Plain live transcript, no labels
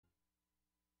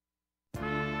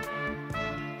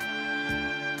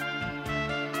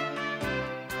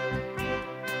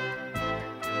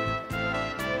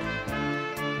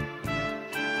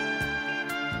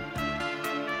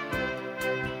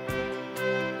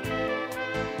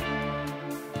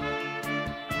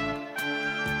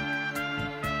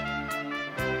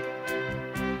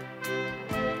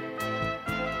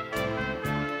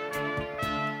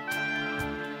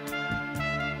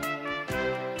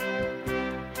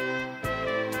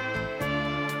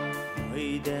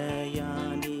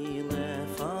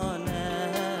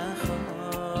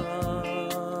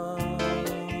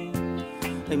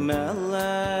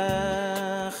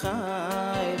melech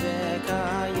chai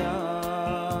v'kayam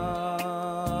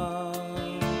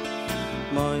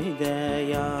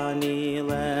moidei ani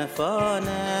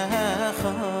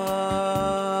lefanecha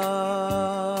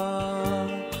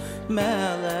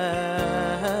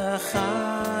melech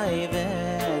chai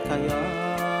v'kayam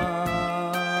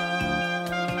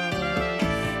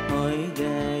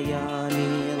moidei ani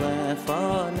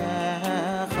lefanecha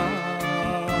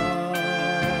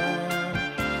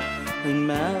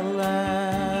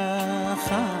melech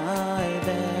chai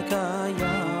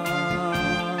v'kayam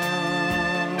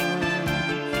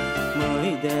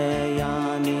moidei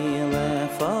ani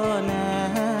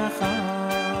lefanecha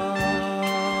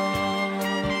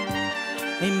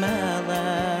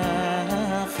melech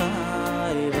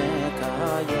chai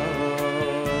v'kayam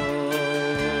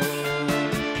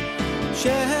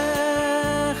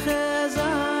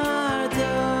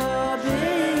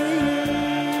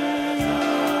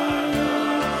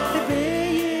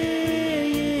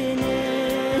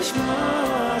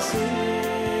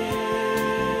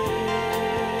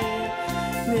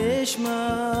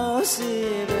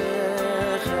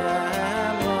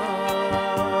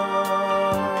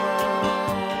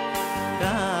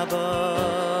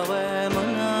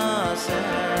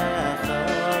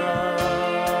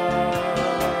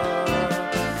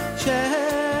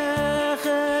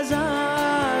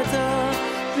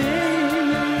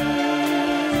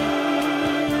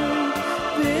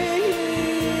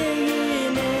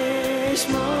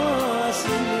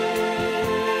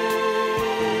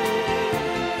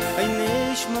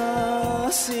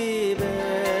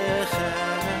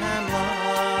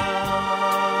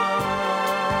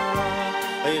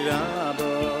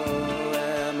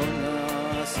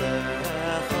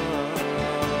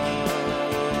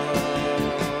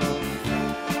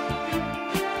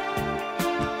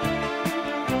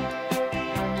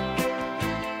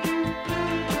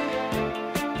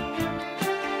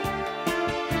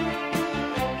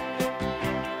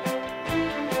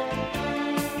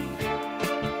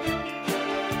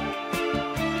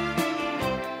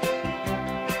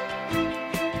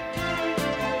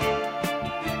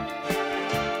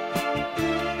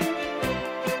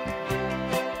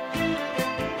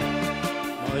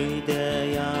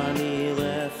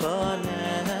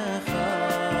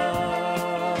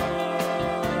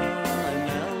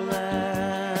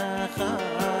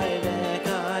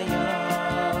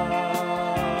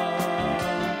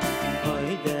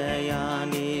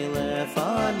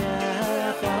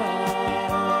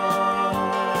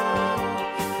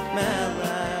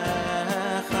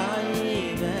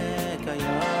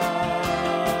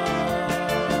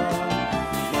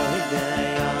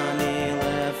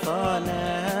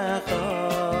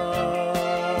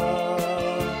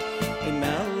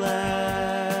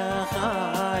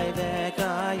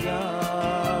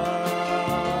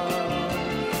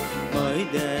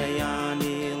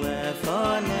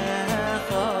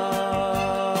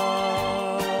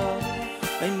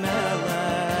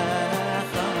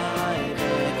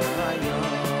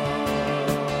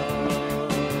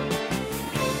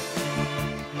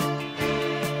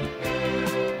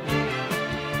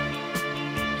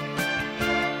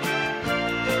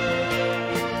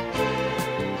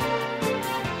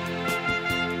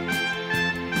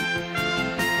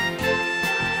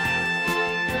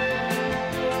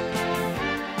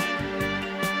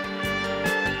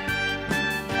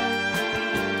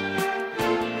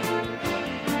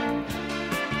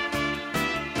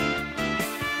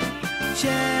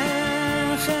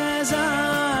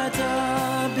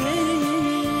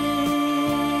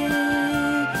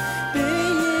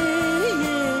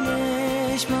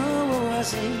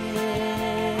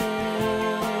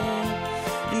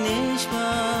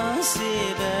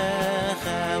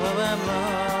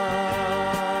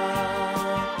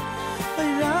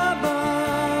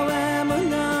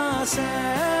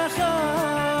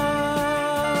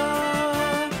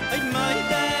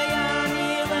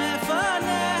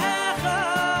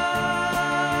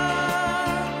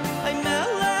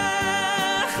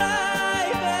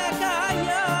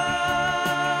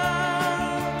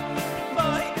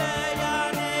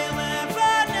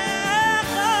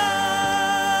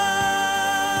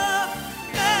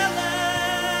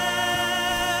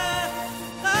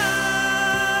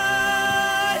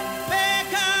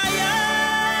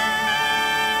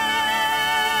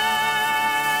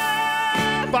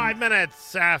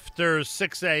Minutes after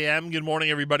 6 a.m. Good morning,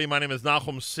 everybody. My name is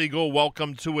Nachum Siegel.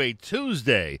 Welcome to a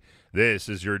Tuesday. This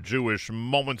is your Jewish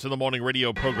Moments in the Morning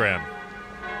radio program.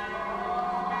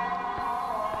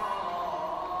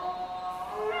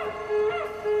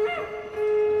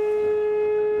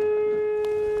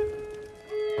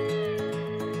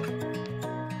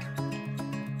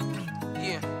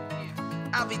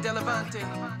 Delavante,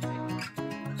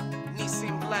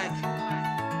 Nissim Black.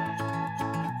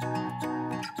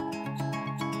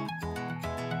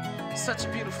 Such a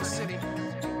beautiful city.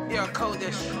 Yeah,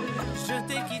 Kodesh. Je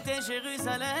t'ai quitté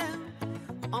Jérusalem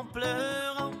en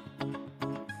pleurant.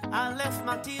 I left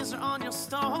my tears on your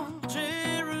stone,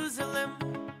 Jérusalem.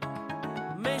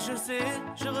 Mais je sais,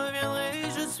 je reviendrai,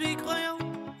 je suis croyant.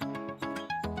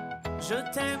 Je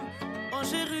t'aime, oh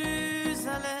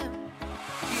Jérusalem.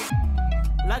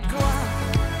 La gloire,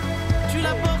 tu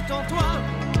la portes en toi.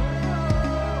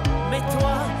 Mais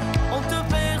toi, on te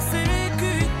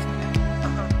persécute.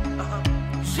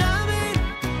 Jamais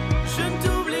je ne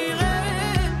t'oublierai.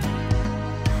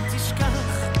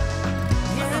 Tishkach,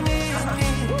 Yami,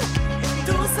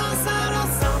 tous ensemble,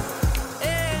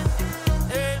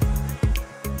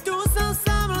 tous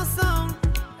ensemble,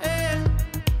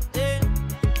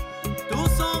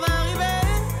 tous on va arriver,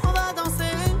 on va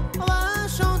danser, on va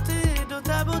chanter de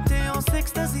ta beauté, on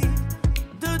s'extasie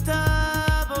de ta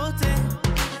beauté.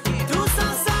 Tous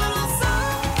ensemble,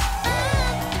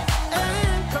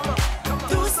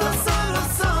 tous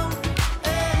ensemble,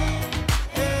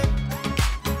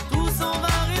 tous on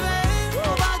va arriver,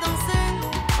 on va danser,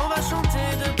 on va chanter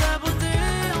de ta beauté,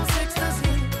 on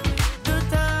s'extasie de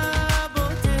ta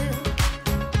beauté.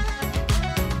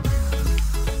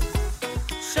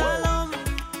 Shalom,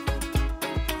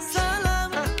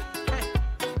 salam,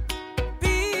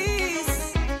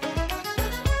 peace.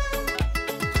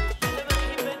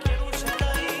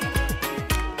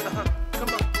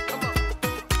 Come on.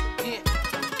 Yeah.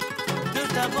 De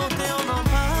ta beauté on en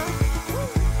parle.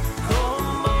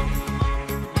 Comment?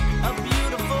 A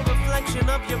beautiful reflection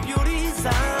of your beauty,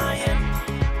 Zion.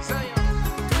 Zion.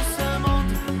 Tout ce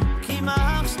monde qui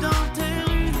marche dans tes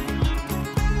rues,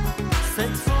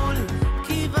 cette foule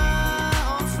qui va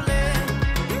enfler.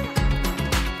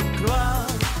 Gloire,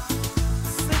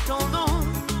 c'est ton nom.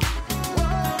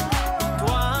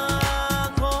 Toi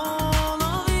qu'on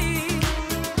envie.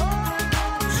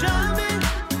 Jamais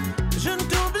je ne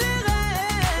t'oublierai.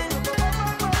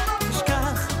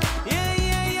 Shkach,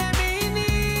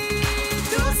 Yemini.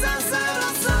 Tous ensemble,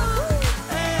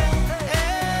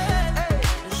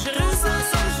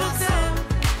 Jérusalem, je t'aime.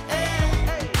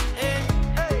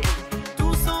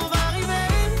 Tous on va arriver,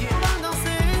 on va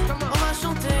danser, on va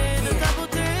chanter de ta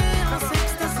beauté, on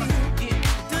s'extasie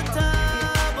de ta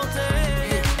beauté.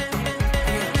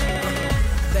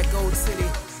 That gold city,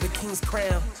 the king's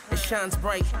crown, it shines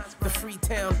bright, the free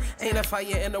town. Ain't a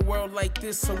fire in a world like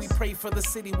this, so we pray for the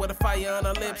city with a fire on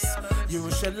our lips.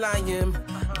 Yerushalayim,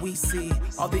 we see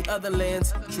all the other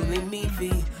lands truly need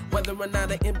thee. Whether or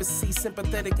not an embassy,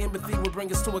 sympathetic empathy will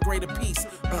bring us to a greater peace.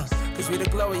 Cause we're the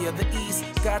glory of the east.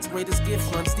 God's greatest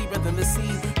gift runs deeper than the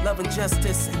sea. Love and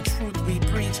justice and truth we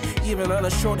preach. Even on a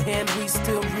shorthand, we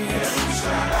still reach.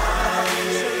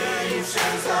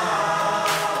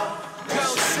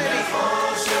 Gold City.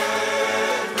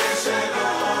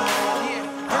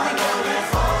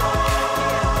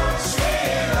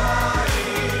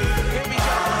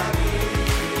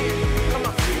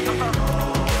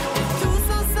 Tous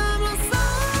ensemble,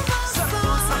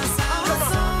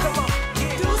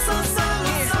 tous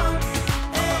ensemble,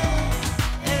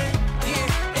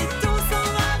 et tous on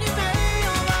va arriver,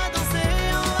 on va danser,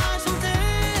 on va chanter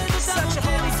de ta Such a beauté,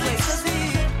 holy on place.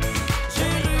 s'extasie.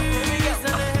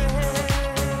 Jérusalem.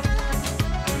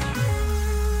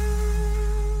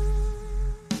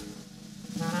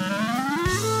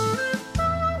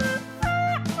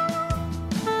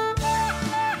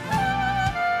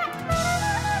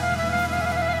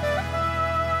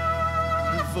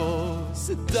 Was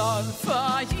darf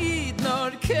a Jid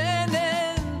nur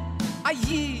kennen? A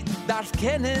Jid darf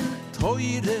kennen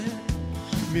teure.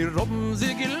 Wir haben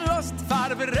sie gelost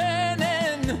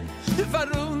verbrennen für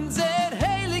unser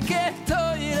heilige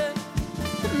teure.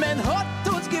 Men hat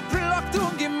uns geplockt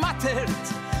und gemattert,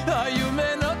 a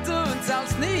Jumen hat uns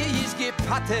als nicht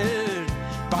gepattert,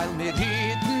 weil wir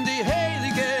hielten die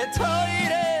heilige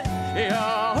teure.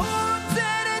 Ja,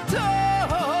 unsere teure.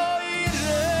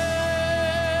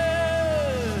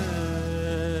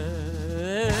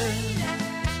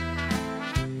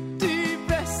 Die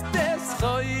beste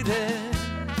Freude,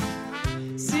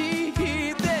 sie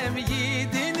dem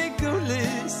jeden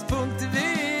Gulis, Punkt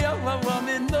wie auch am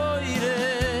Neure.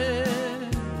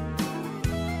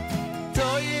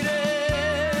 Teure,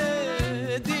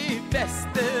 die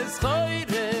beste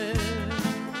Freude,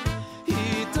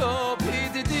 hit op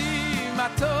hit die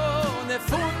Mato.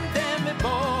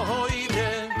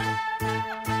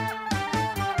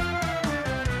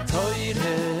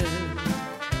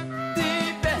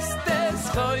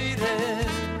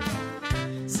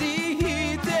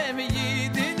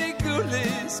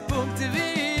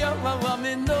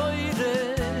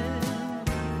 menoire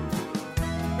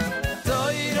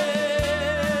Teure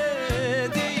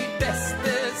die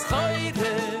beste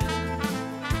Scheure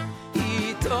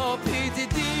Hit op hit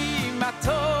die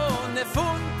Matone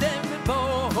von dem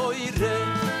Boire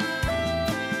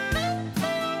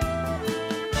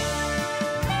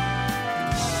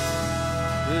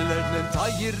Lernen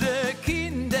teure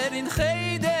Kinder in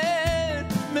Cheder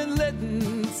Men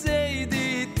lernen sie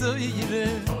die Teure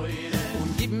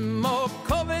Und geben auf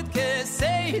Covid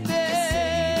Geseder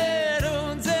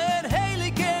Unser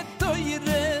heilige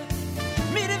Teure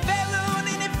Mit Wellen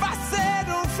in den Wasser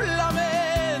und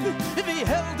Flammen Wir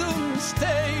halten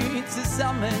stehen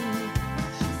zusammen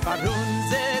Für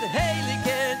unser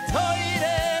heilige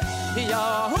Teure Ja,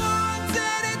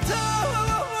 unsere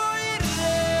Teure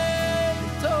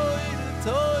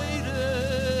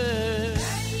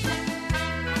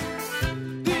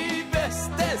Die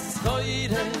beste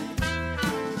Teure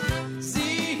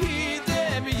Sie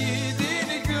dem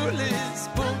jeden Gules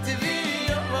Punkt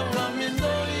wie aber mit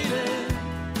Neure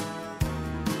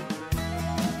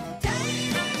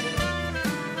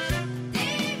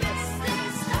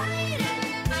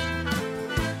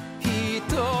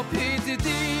Hit op hit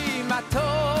die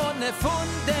Matone von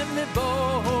dem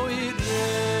Boire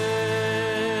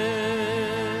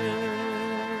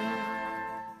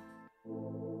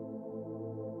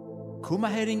Komm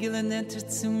her, Engelen, enter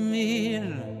zu mir.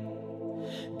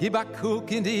 Gib a Kuck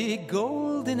in die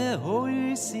goldene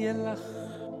Häuselach.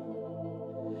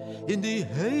 In die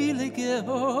heilige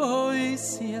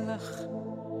Häuselach.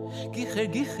 Gicher,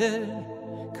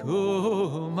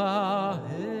 komm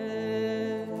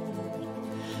her.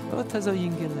 Gott, also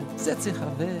Engelen, setz dich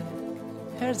weg.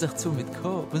 Hör sich zu mit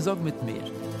Kopf und sag mit mir.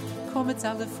 Komm ins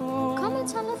Telefon. Komm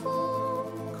ins Telefon.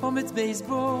 Komm ins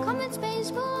Baseball. Komm ins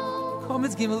Baseball. Komm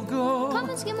ins Gimmel go. Komm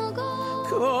ins Gimmel go.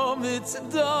 Komm ins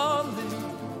Dolly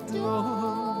do.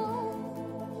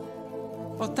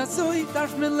 Und das so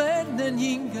darf man lernen,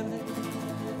 Ingele.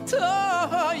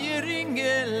 Teuer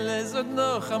Ingele, sag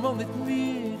noch einmal mit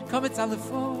mir. Komm ins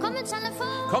Telefon. Komm ins Telefon.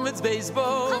 Komm ins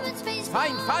Baseball. Komm ins Baseball.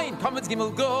 Fein, komm ins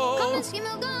Gimmel go. Komm ins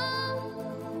Gimmel go.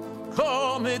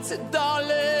 Komm ins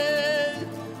Dolly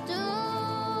do.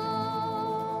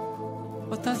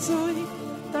 Und das so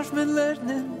darf man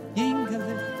lernen,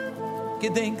 Ingele.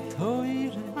 Gedenk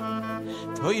teure,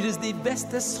 teure ist die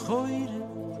beste Scheure.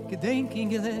 Gedenk,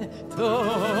 Ingele,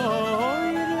 teure.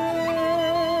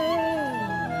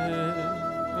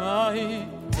 Ai,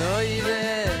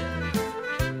 teure,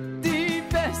 die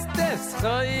beste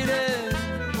Scheure.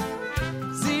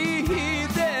 Sie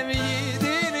dem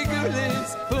jeden Gules,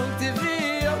 Punkte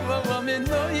wie aber mit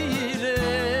Neure.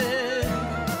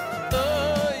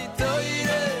 Oi,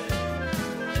 teure,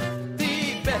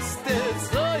 die beste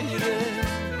Scheure.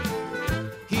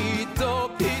 Hit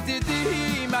op hit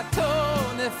die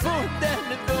Matone von dem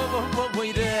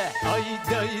Boire. Ai,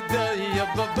 dai,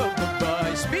 ba.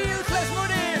 Spiel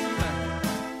Klesmorim.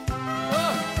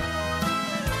 Oh.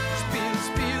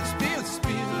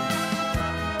 Spiel.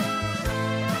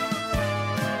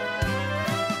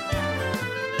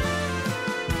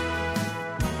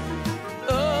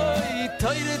 Oi,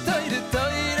 teure,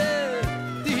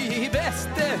 die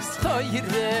beste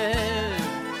Scheure.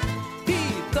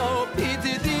 Hit op hit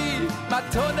die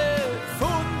Matone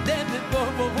von dem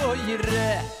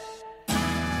Boire.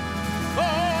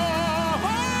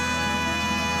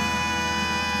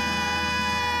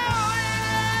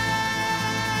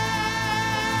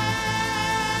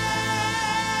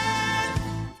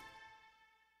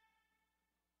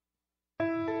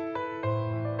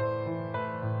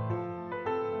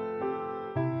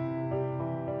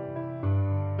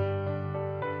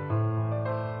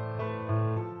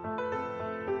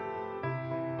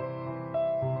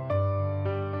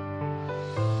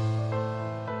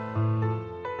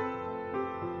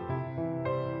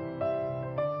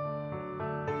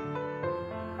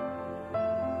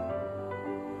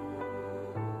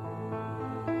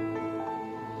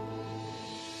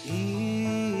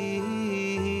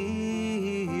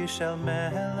 shel melech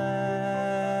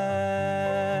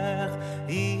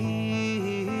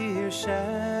ir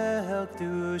shel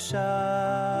kedusha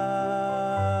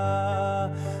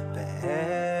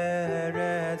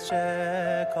be'eretz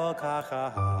shekol kach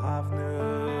ahavnu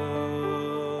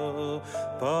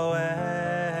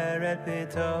bo'eret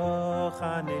b'toch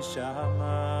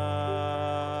haneshama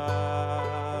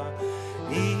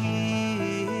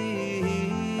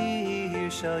ir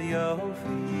shel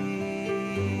yofi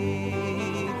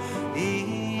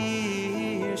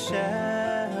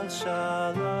shel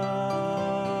shalom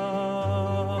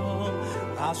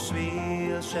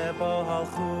ashvil shebo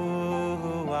halchu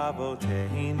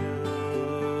avoteinu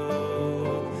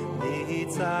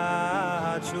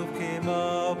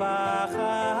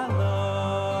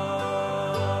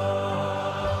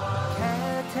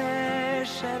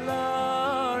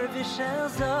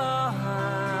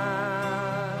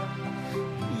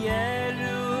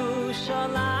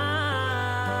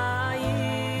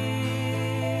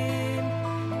Yerushalayim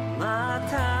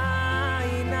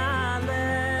Matai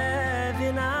na'aleh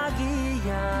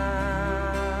v'nagiya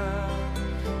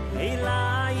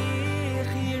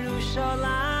Elayich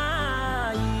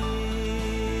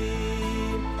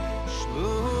Yerushalayim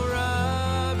Shmura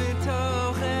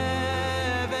b'toch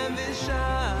even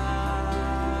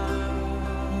v'sham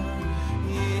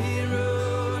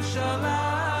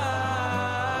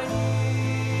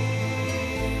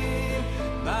Yerushalayim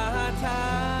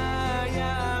Matai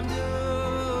yamdu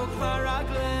kvar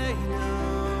ragleinu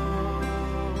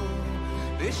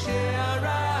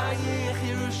V'she'arayich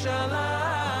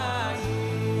Yerushalayim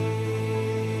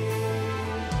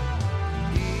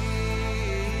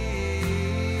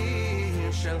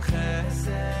Ir shel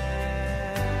chesed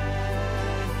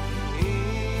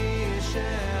Ir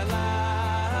shel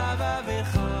ahava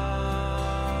v'chol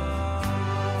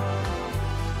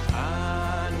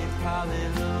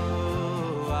Hanitpalelu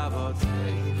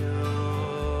avoteinu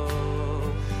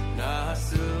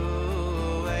Nasu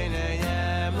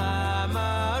einayim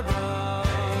lamarom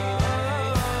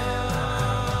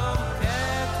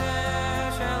Keter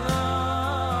shel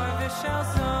or v'shel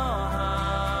zohar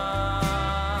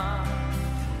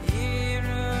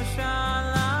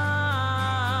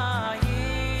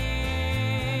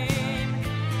Yerushalayim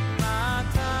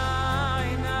Matai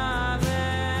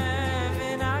na'aleh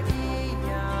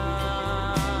v'nagiya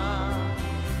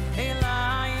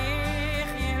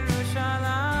Elayich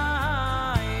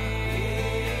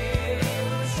Yerushalayim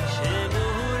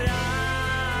Shemura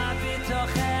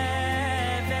b'toch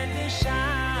even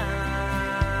v'sham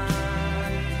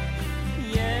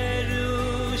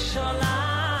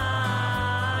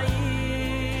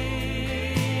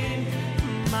Yerushalayim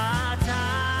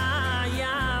Matai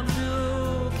yamdu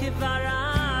kvar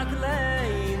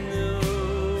ragleinu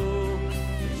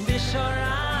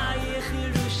B'shorayich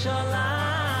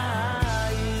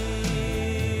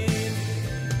Yerushalayim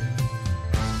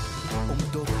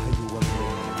עומדות היו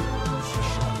רגלינו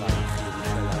בשערייך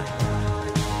ירושלים.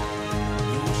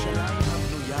 ירושלים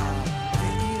הבנויה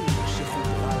ועיר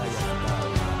שחוברה לה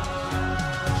יחדיו.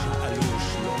 שאלו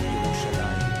שלום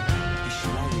ירושלים,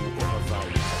 בשלנו אוהביו.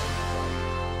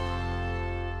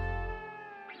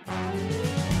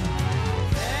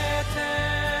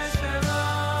 Keter shel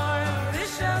or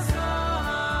v'shel zohar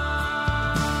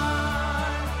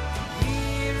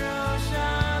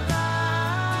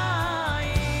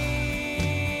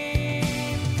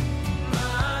Yerushalayim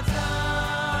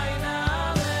Matai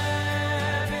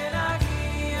na'aleh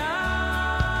v'nagiya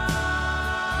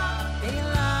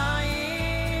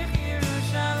Elayich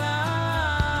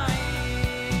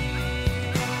Yerushalayim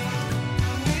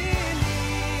Nili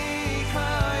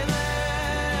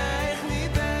kailech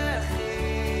mibechi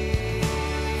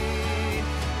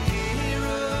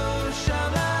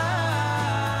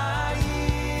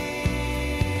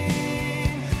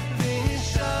Yerushalayim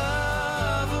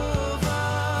V'shavu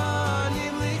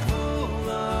banim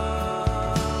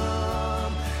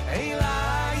likvulam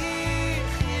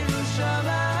Elayich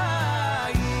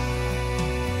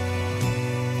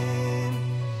Yerushalayim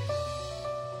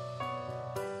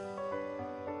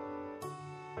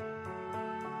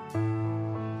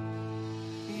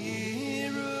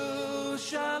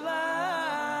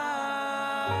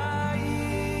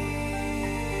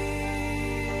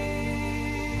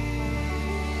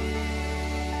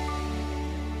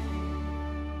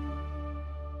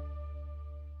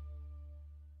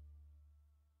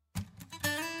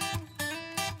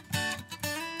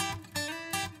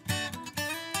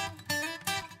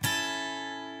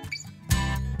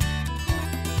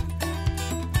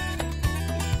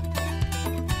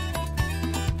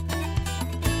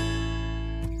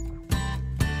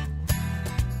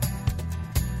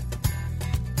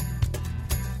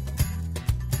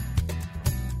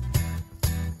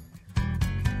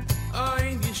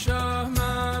Ay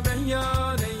nishama ben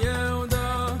yane Yehuda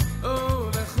O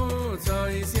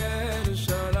v'chutzos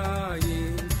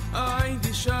Yerushalayim Ay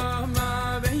nishama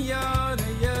ben yane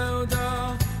Yehuda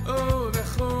O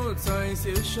v'chutzos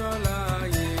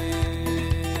Yerushalayim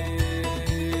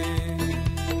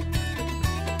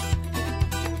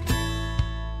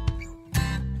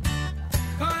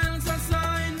Koil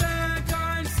chasayin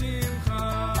v'koil simcha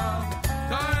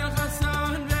Koil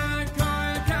chasayin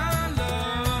v'koil kala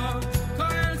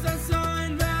Koil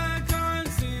chasayin v'koil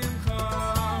simcha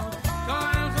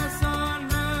Koil chasayin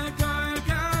v'koil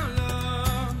kala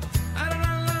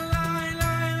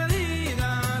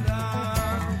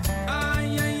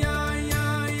Ay ay ay ay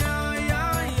ay ay ay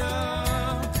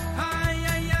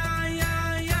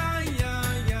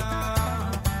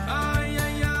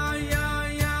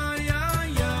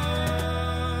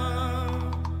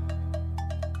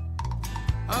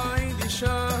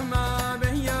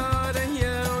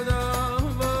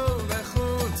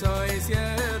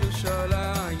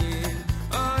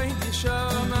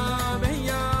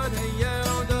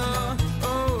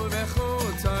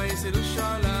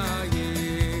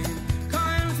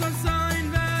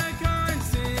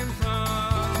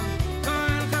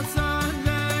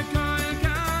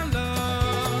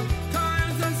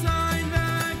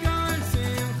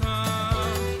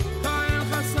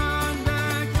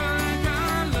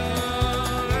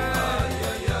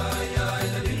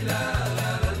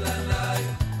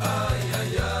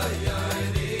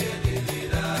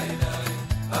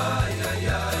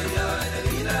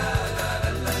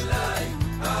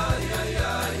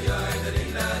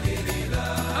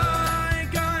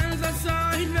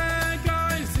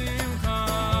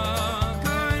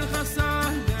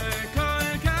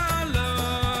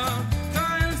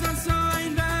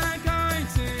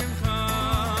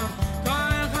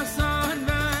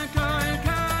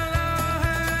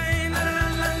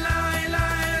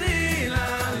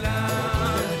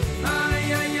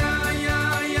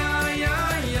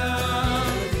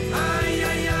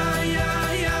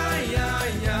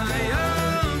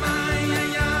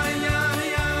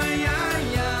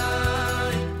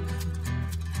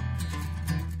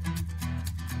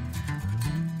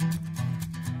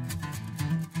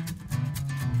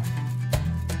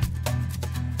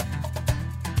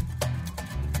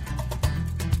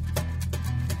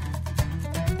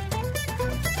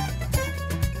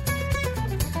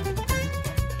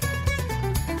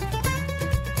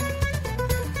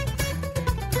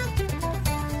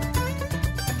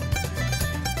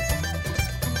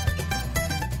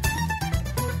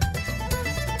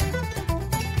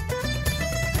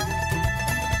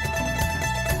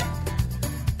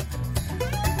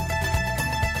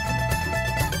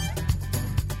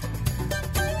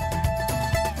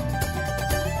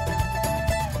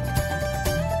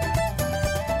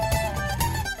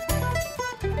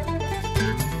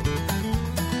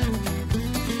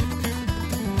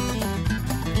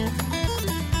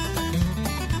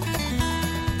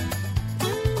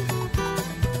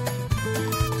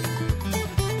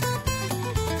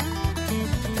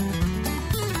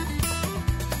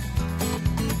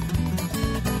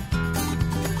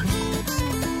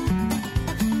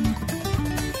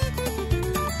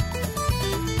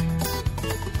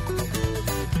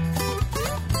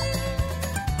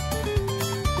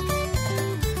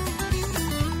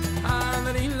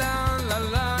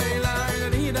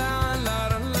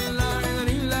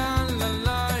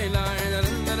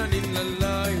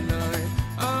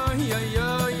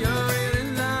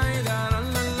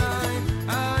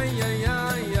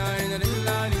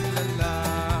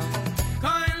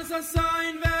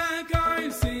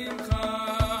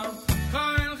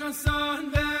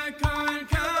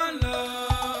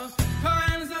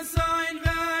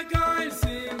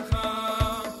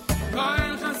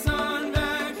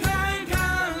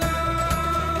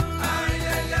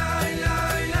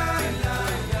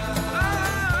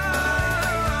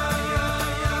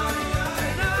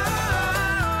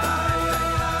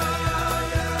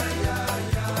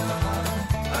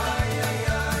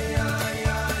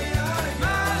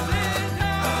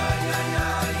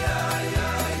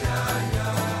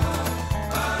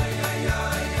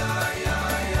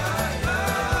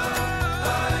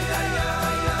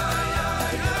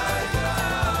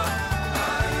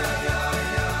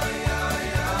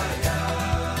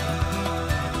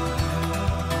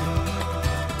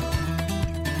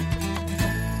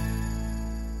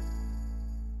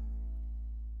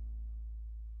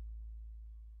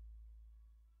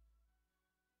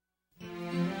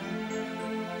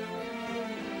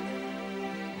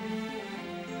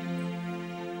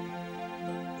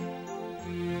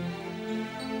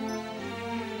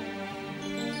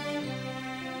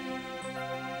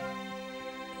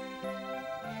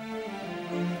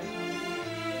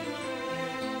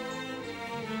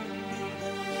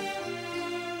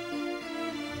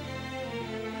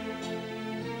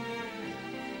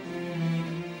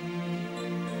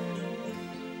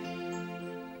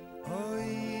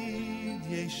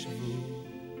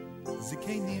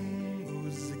zikenim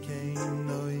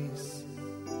uzikeinois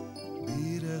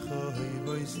birechoy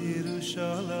vois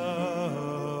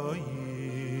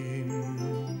Yerushalayim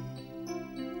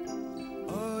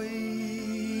oy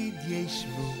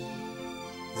yeshvu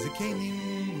zikenim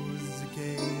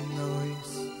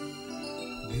uzikeinois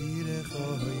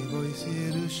birechoy vois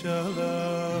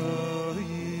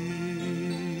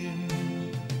Yerushalayim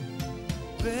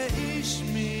veish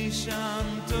misham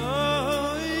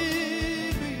toy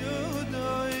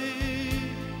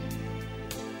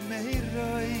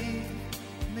Mirai,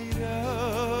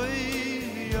 Mirai,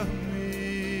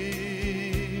 Yami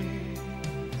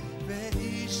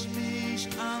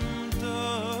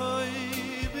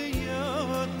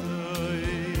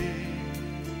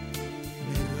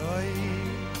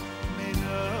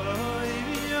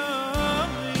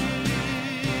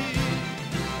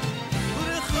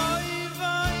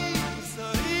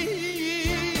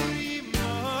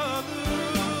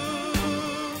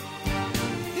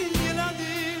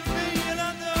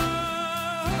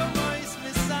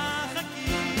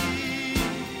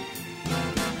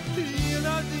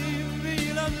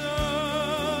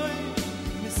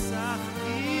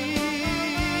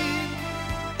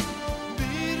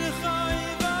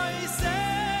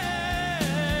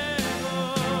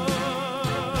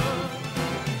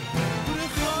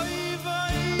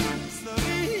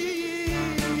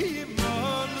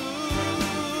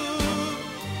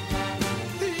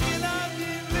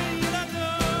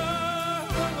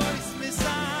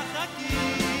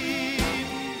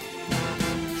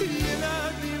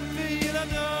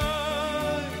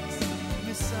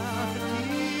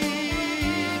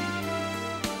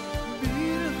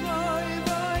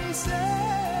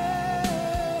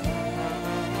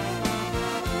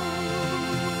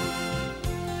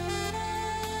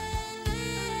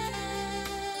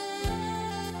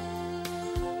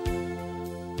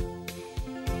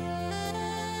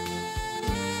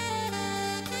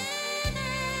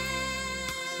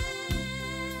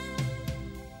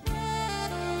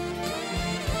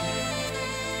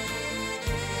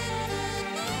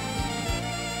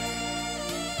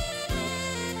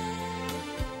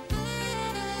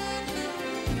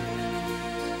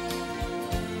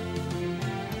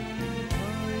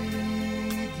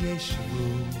yeshvu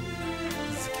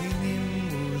zkenim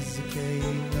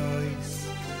uzkeinois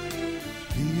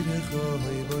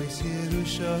Birechoy bois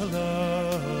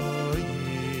Yerushalayim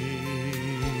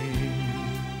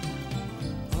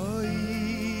Oy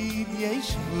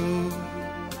yeshvu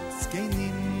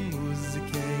zkenim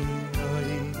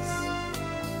uzkeinois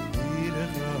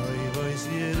Birechoy bois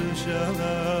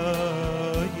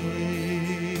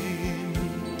Yerushalayim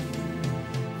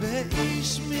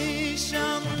Ve'ish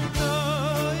misham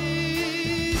toy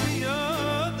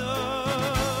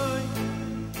yodoi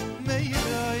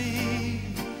Meirai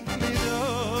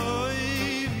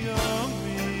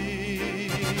yomi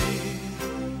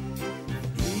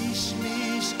Ish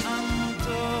misham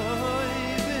toy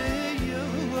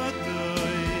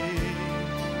yodoi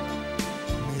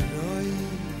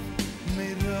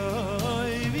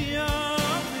Meirai yomi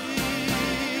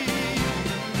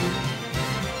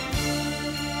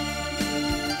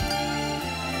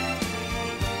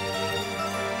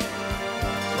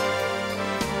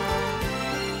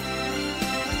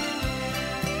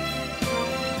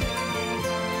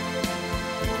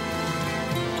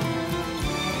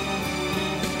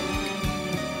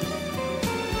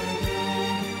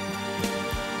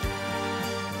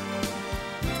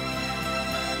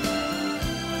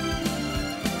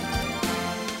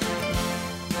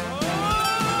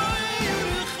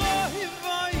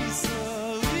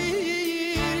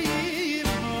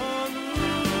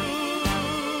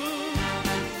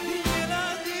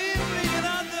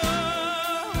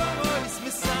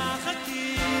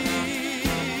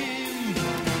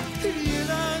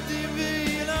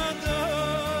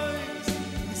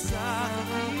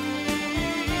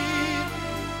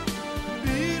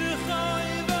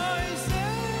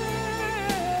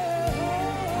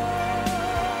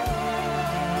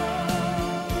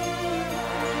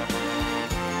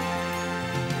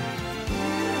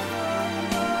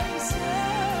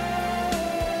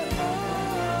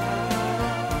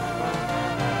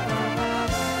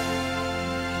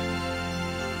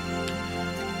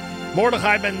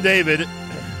Mordechai Ben David,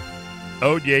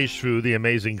 Od Yeshvu, the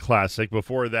amazing classic.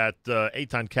 Before that,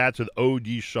 Eitan Katz with Od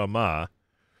Yishama.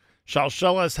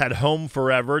 Shalshelas had Home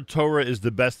Forever. Torah is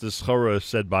the best Eschora,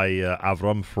 said by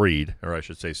Avram Fried, or I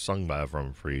should say sung by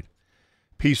Avram Fried.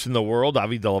 Peace in the World,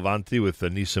 Avi Delavanti with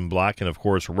Nissim Black, and of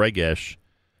course Regesh,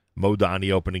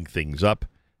 Modani opening things up.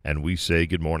 And we say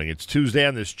good morning. It's Tuesday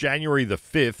on this January the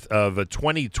 5th of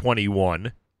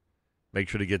 2021. Make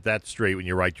sure to get that straight when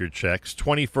you write your checks.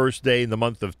 21st day in the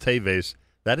month of Teves.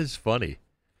 That is funny.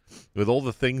 With all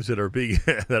the things that are being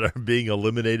that are being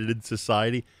eliminated in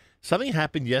society. Something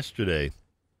happened yesterday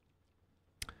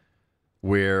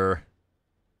where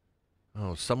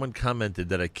someone commented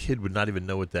that a kid would not even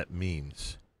know what that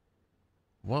means.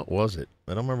 What was it?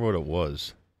 I don't remember what it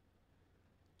was.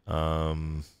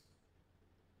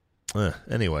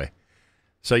 Anyway.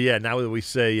 So yeah, now that we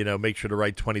say, make sure to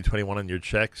write 2021 on your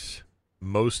checks,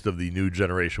 most of the new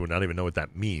generation would not even know what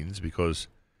that means, because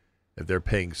if they're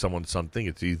paying someone something,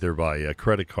 it's either by a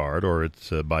credit card or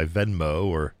it's by Venmo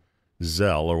or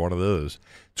Zelle or one of those.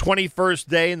 21st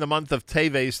day in the month of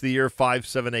Teves, the year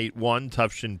 5781,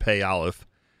 Tufshin Pei Aleph.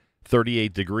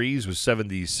 38 degrees with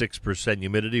 76%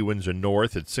 humidity. Winds are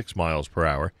north at 6 miles per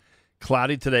hour.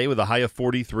 Cloudy today with a high of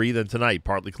 43. Then tonight,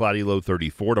 partly cloudy, low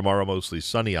 34. Tomorrow, mostly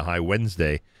sunny, a high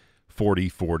Wednesday,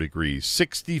 44 degrees.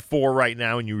 64 right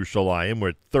now in Yerushalayim. We're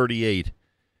at 38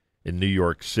 in New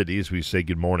York City as we say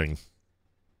good morning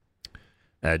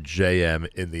at JM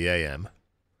in the AM.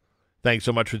 Thanks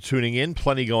so much for tuning in.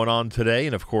 Plenty going on today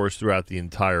and, of course, throughout the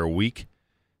entire week.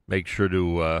 Make sure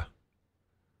to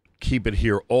keep it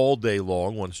here all day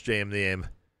long. Once JM in the AM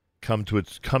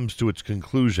comes to its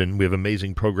conclusion, we have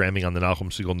amazing programming on the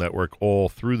Nachum Segal Network all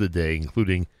through the day,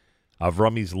 including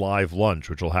Avrami's Live Lunch,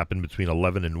 which will happen between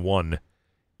 11 and 1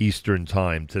 Eastern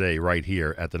Time today, right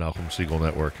here at the Nachum Segal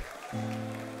Network.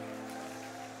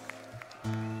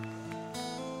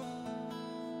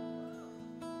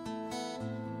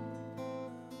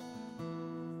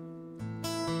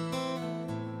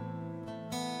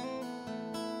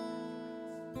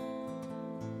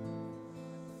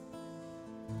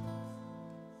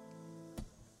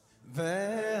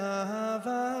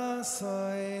 ואהבה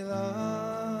סוילה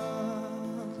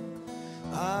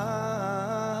אהבתיך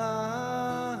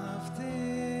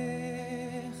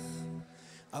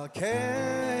על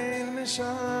כן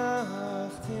משכתיך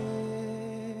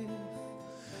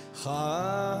חסד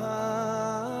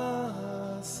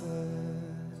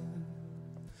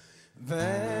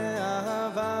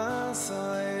ואהבה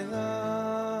סוילה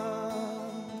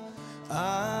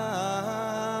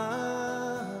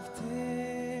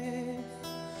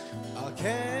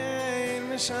כן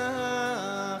משכתיך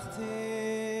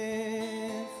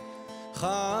חסד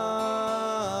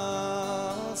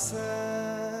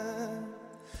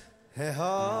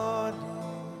ההודי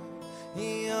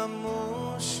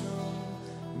ימושו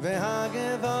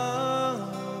והגבעות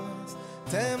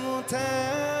תמותנה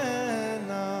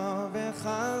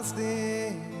בחסדי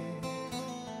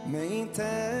מאיתך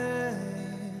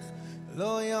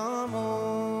לא ימות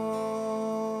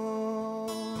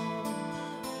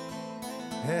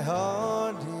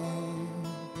ההודי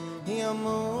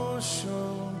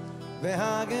ימושו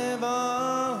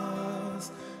והגבעות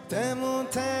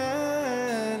תמותנה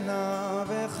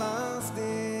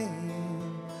בחסדי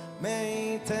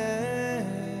מאיתך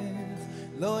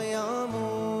לא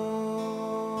ימוש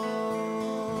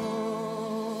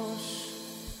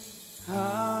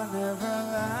An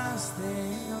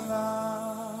everlasting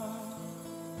love,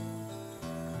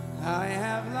 I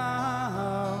have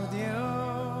loved you.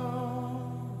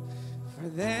 For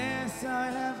this I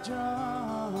have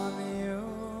drawn you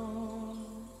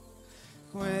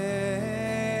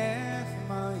with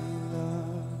my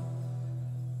love.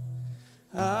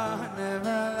 An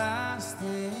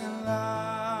everlasting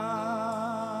love,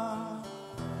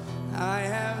 I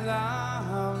have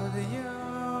loved you.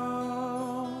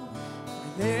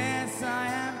 This I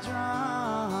have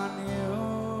drawn you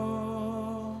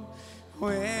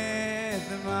with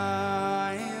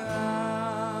my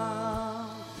love.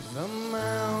 The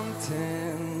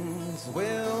mountains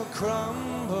will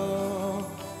crumble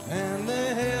and the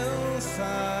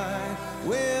hillside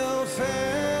will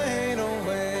fade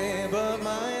away, but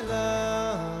my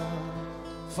love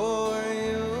for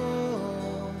you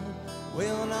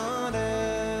will not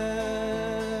end.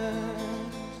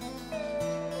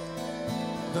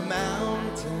 The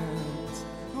mountains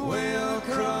will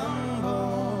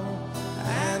crumble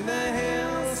and the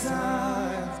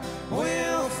hillsides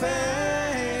will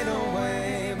fade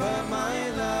away, but my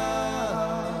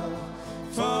love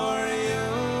for you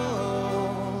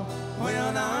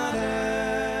will not end.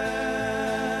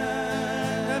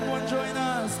 Everyone join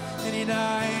us. And he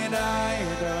died,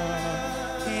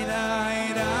 he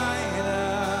died,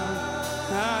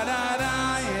 ha da da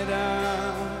da,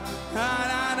 ha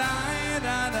da da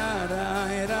da da da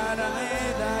da da da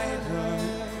da,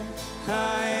 ha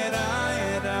da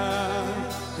da,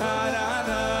 ha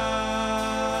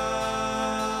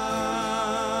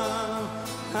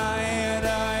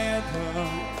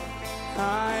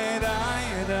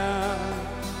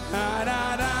da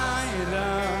da,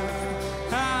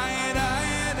 ha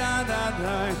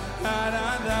da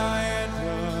da,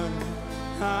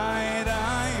 ha da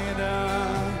da,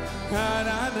 ha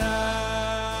da da da.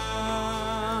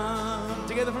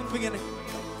 Together from the beginning.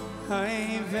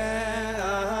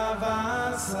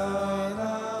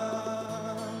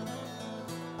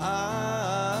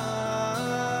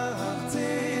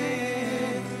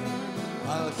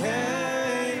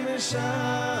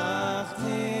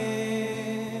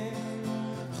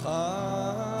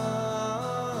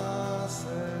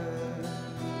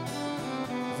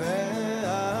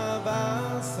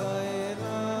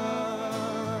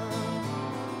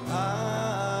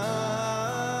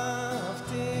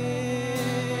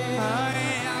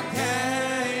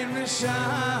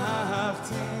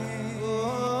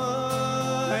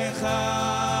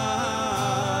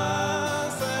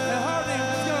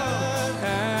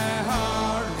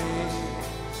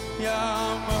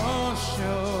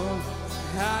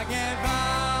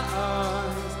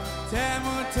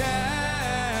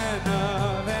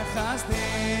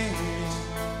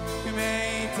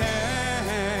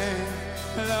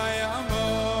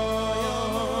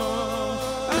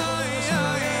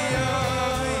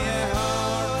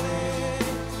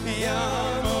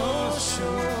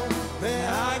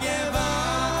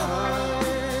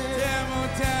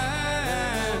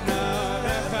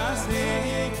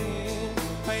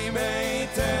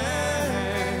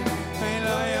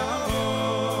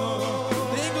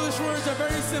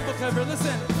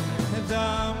 Listen.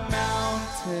 The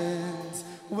mountains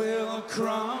will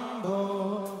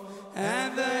crumble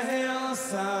and the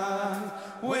hillside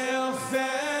will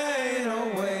fade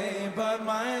away, but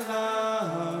my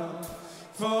love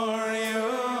for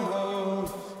you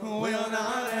will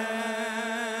not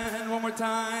end. One more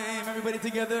time, everybody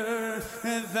together.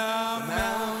 The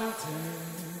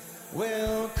mountains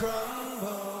will crumble.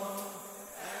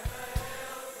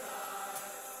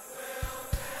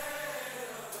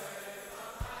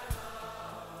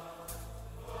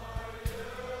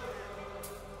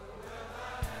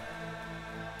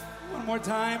 One more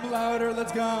time, louder,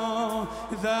 let's go.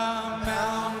 The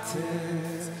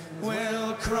mountains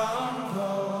will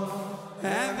crumble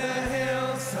And the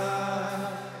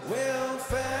hillside will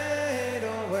fade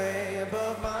away,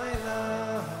 but my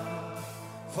love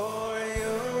for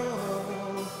you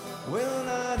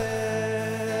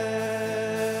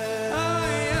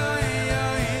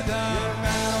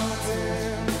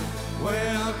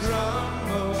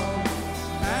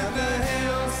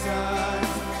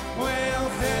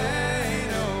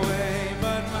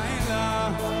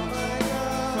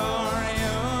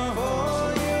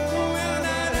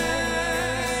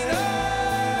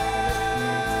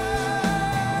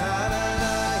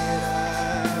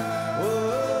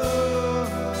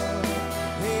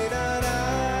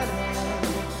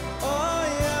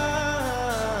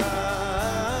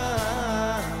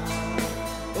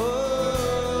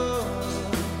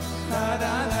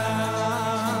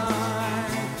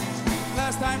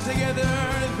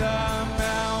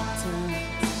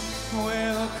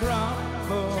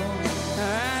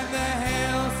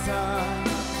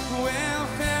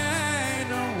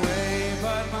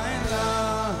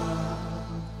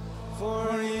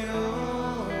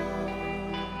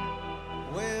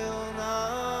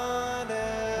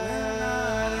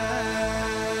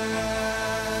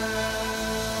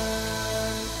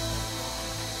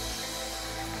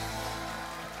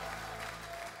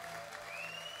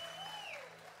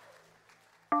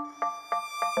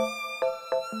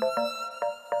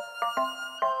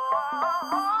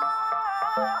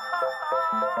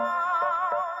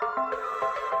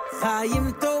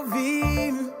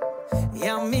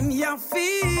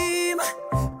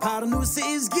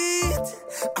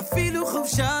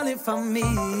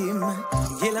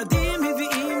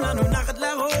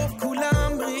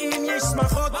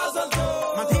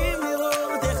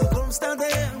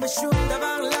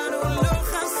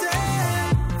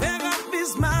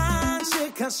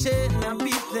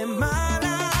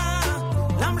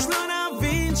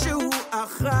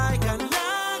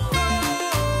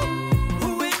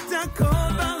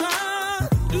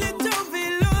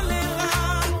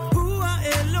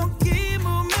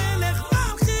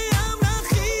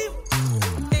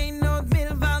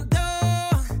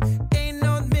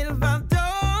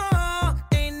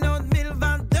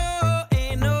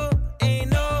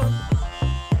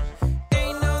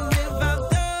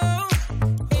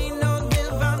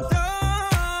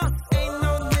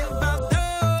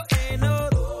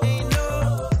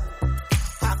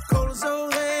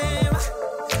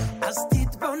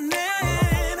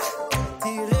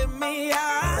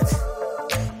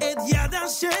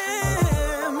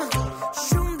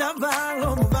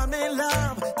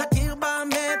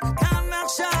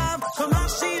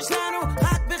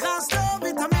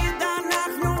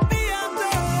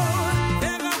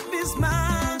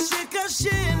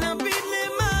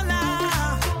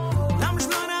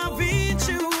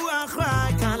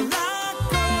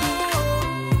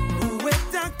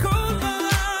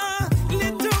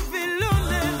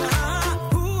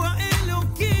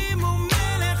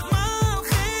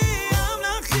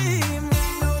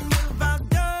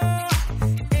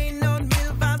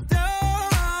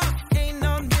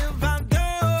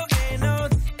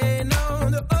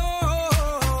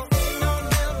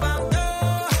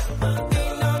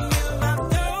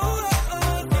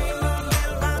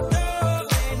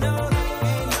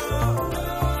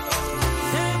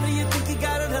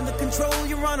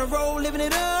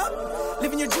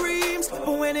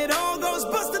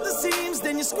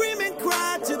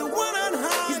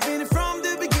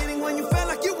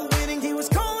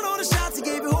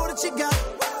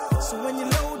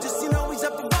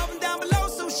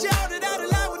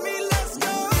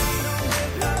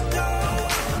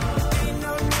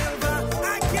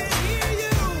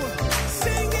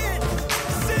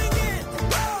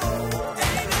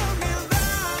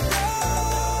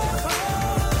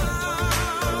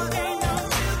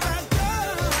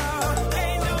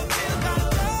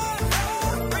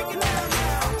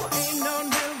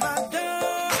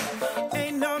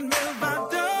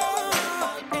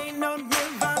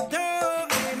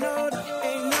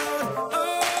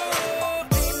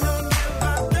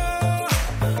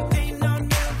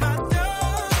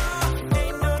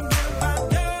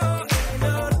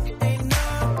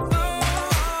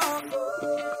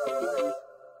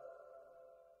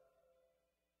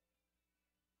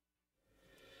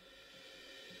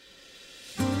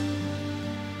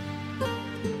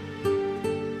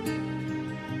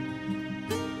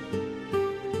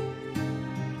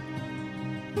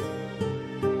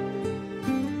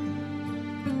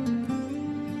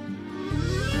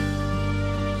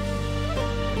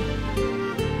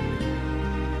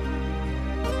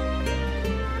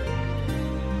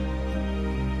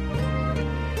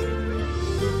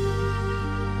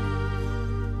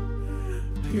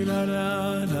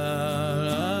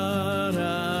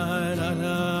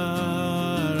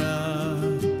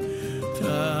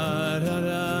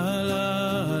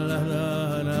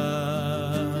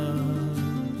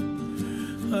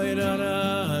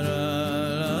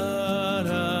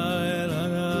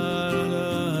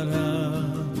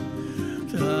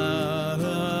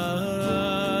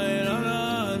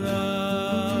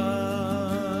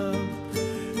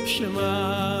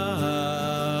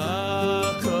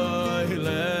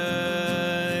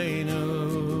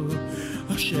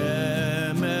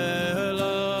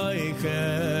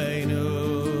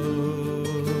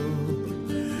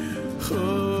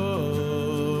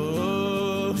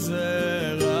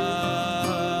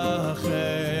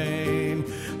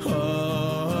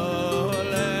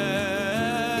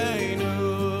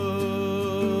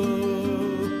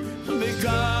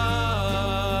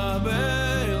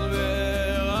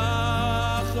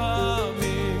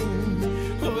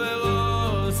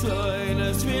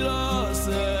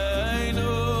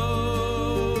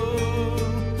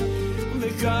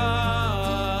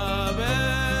מקבל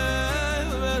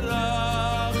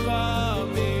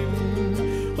ברחמים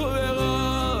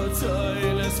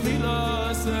ורוצוי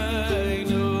לספילוסנו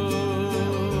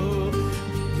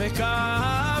מקבל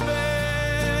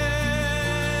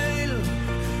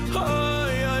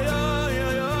אוי אוי אוי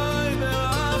אוי אוי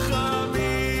ברחמים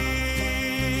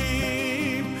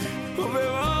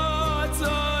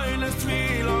ורוצוי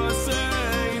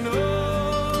לספילוסנו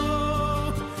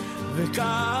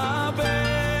וקבל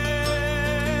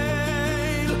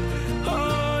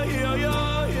אוי אוי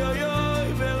אוי אוי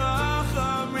אוי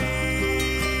ברחמים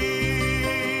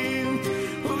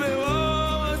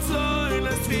ורוצוי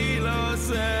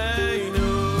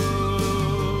לספילוסנו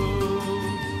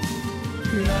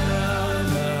לה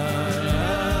לה לה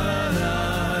לה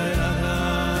לה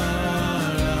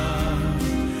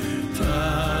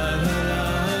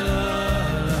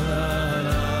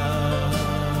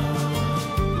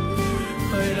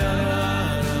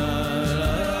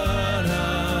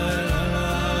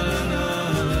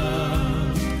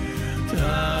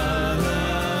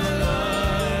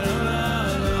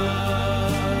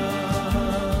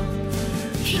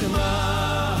שמע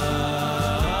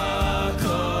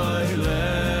קול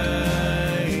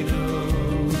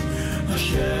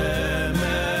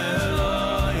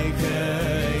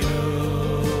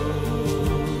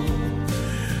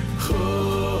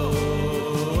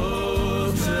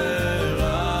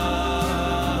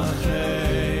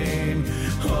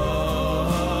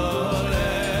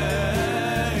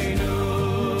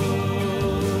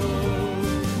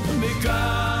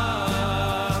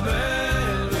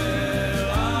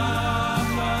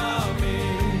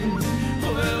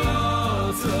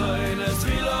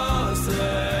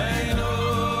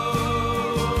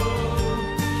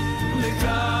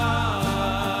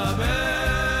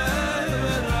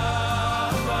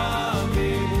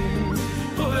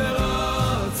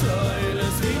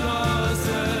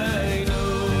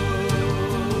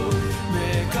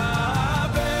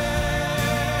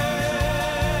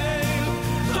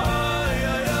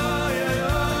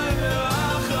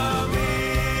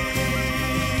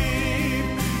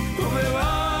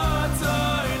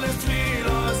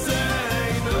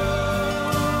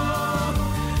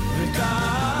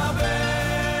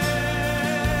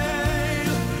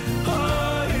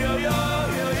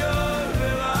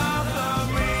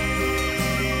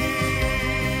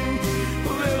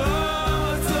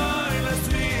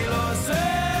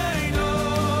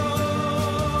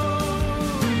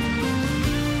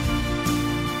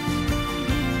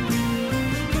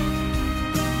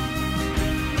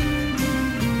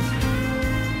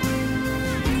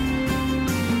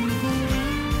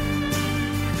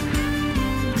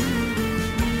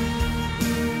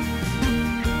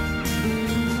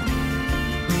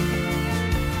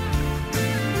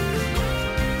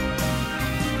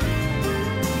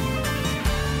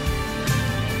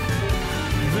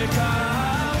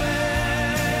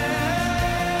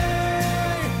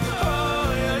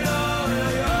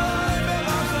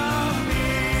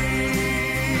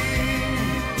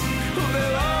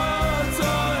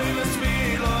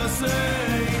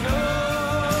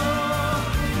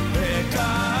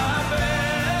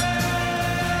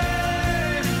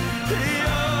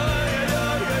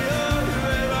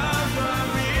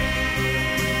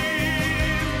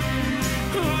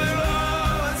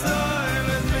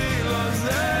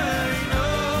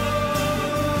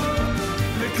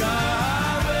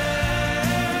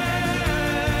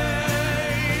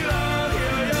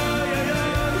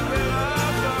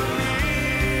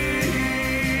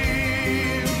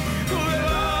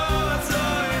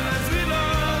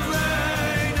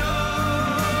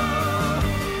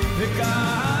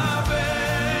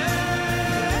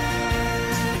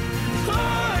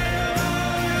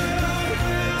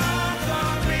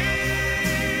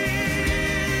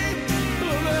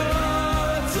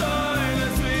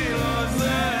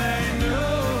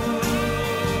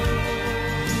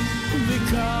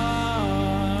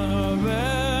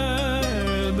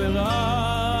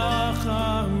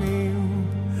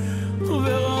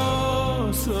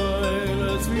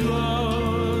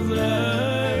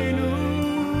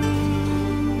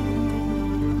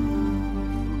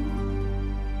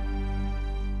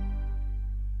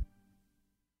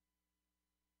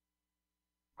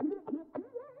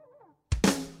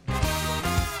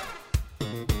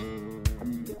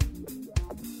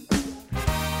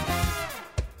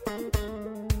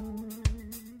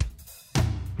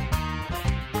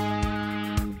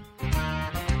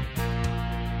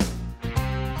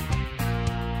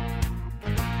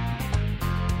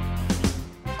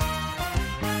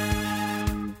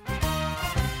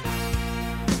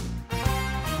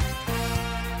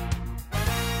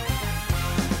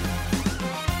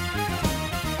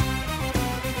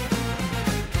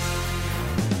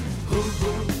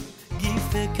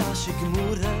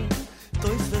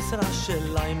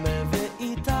Yerushalayim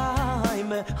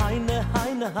ve'itayim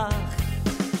Heine hach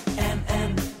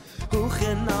En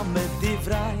Huchenam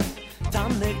divrei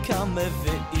Tanne kame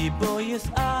ve'iboyes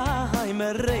Ayim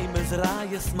Reimes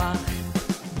rayes mach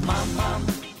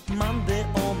Man de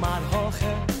Omar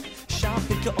hoche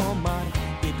Shapir ke Omar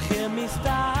Ibche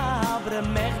mistavre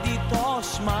Mechdi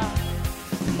toshma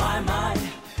Mai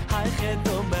Heiche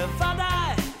dume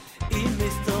vadai Im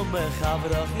istume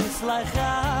Chavroch Yislai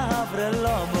Chavre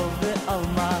Lomo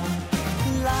ve'alma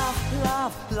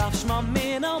Lav shma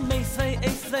mina Meisvei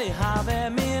eisvei Have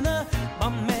mina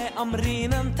Bame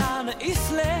amrinen Tane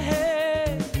islehe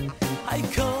Hai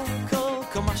ko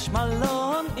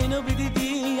mashmalon Inu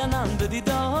bididi Anan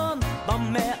bididon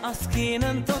Bame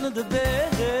askinen Tone de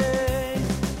beh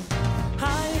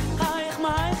Hai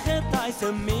Mai Chetayse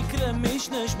Mikre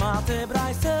Mishne Shmate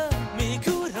Breise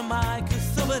Mikure Mai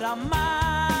Kusuber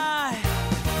Amai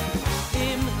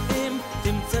Im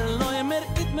Timzeloimer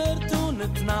Itmer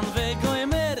Tunet Nan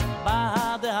Vegoimer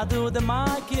Bade Hadu de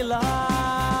Makilai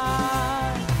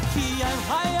Ki ein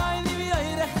Hai Nivi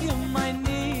Eirech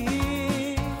Yumayni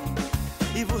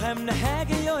Ivu hem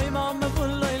Nehege Yoimam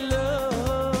Mevuloilo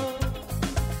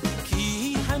Ki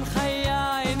ein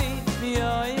Hai Nivi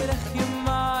Eirech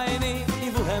Yumayni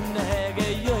Ivu hem Nehege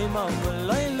Yoimam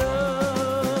Mevuloilo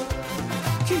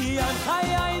Ki ein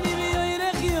Hai Nivi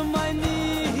Eirech Yumayni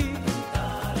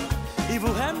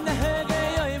Ivu hem Nehege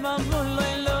Yoimam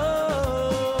Mevuloilo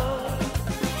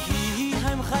Ki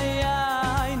hem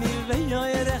Hai Nivi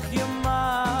Eirech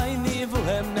Yumayni Ivu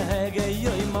hem Nehege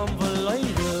Yoimam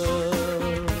Mevuloilo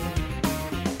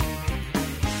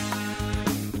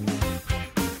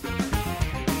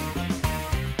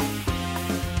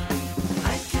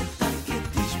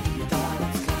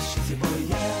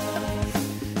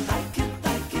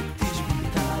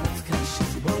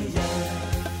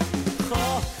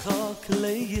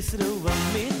Yisru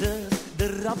amidas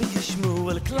Der Rabbi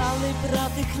Yishmuel Klal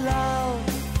Ibrati Klal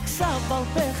Ksav al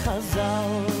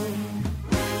Pechazal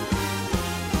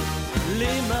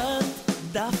Limad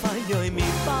Daf Hayoimi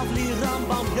Pavli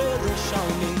Rambam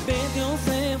Yerushalmi Bet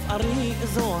Yosef Ari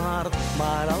Zohar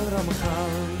Mar al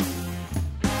Ramchal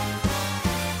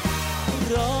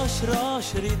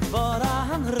Rosh Rit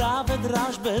Boran Raved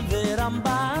Rash Beve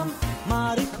Rambam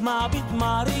Marik Mabit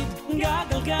Marit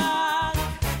Gagel Gag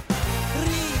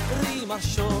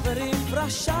Marshoverim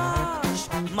Prashash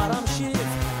Maram Shif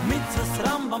Mitzvahs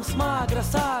Rambam Smagra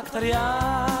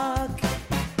Saktariak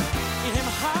Ihem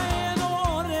Hayen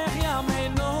Orech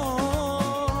Yameinu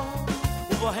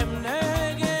Uvohem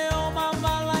Nege Omam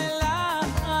Balayla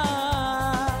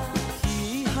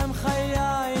Ihem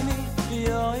Chayayni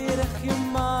Yoyrech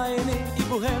Yumayni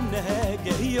Ibuhem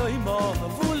Nege Yoymom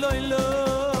Vuloylo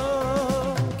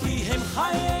Ihem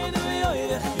Chayayni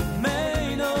Yoyrech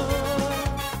Yumayno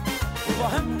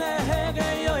Bohem nehege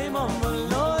yoimam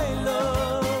loylo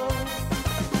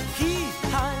Ki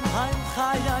haim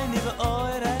chayayni ve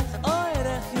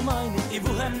oirech yumayni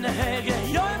Ibuhem nehege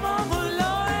yoimam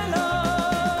loylo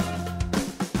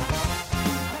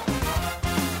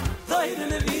Toyre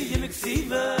neviyim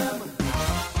iksivem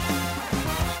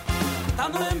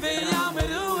Tanuem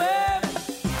veyameruem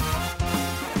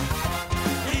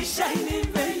Rishaynim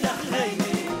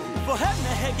veyachreinim Bohem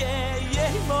nehege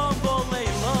yoimam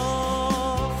loylo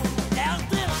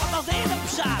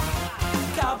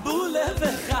Kabule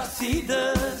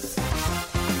v'chasidus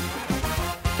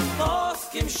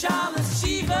Poskim shalas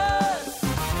shivas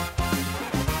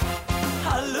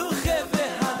Haluche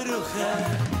v'hadruche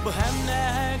Bohem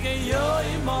nehege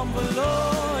yoimam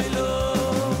v'loylo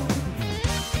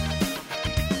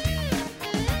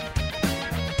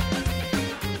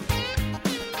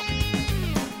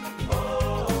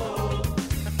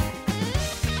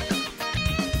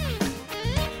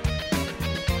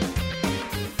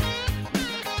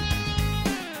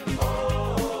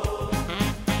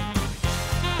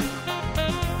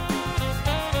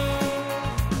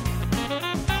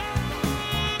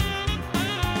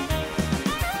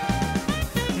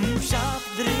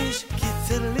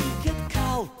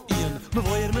Me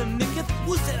voyer me niket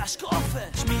Uzer ashkofe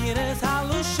Shmires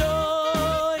halu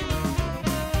shoy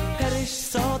Perish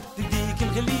sod Didikim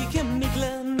gelikim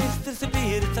Miglen Mister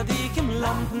Sebir Tzadikim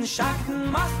Lampen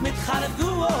Shakten Mas mit Chalef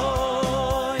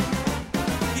Guoy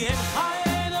Yem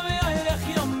Chayen Ove Oirech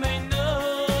Yomeinu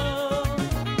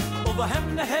Uvahem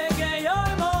Nehege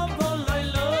Yoimam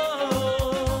Voloylo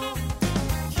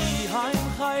Ki Haim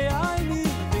Chayayni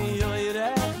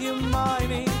V'Oirech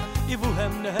Yomayni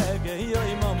Ivuhem Nehege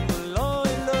Yoimam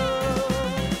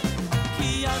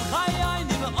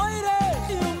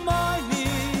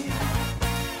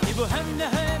Bohem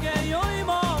nehege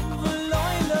yoimam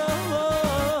v'loylo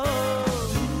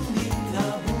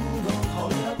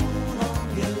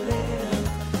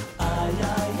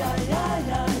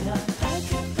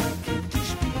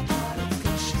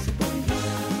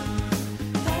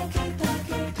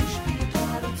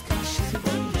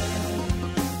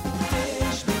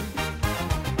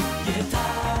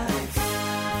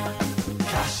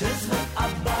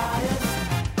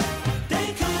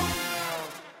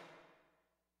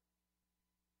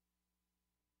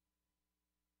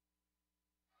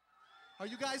Are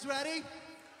you guys ready?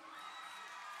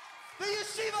 The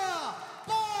Yeshiva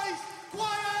Boys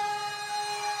Choir!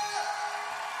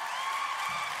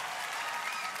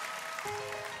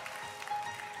 Thank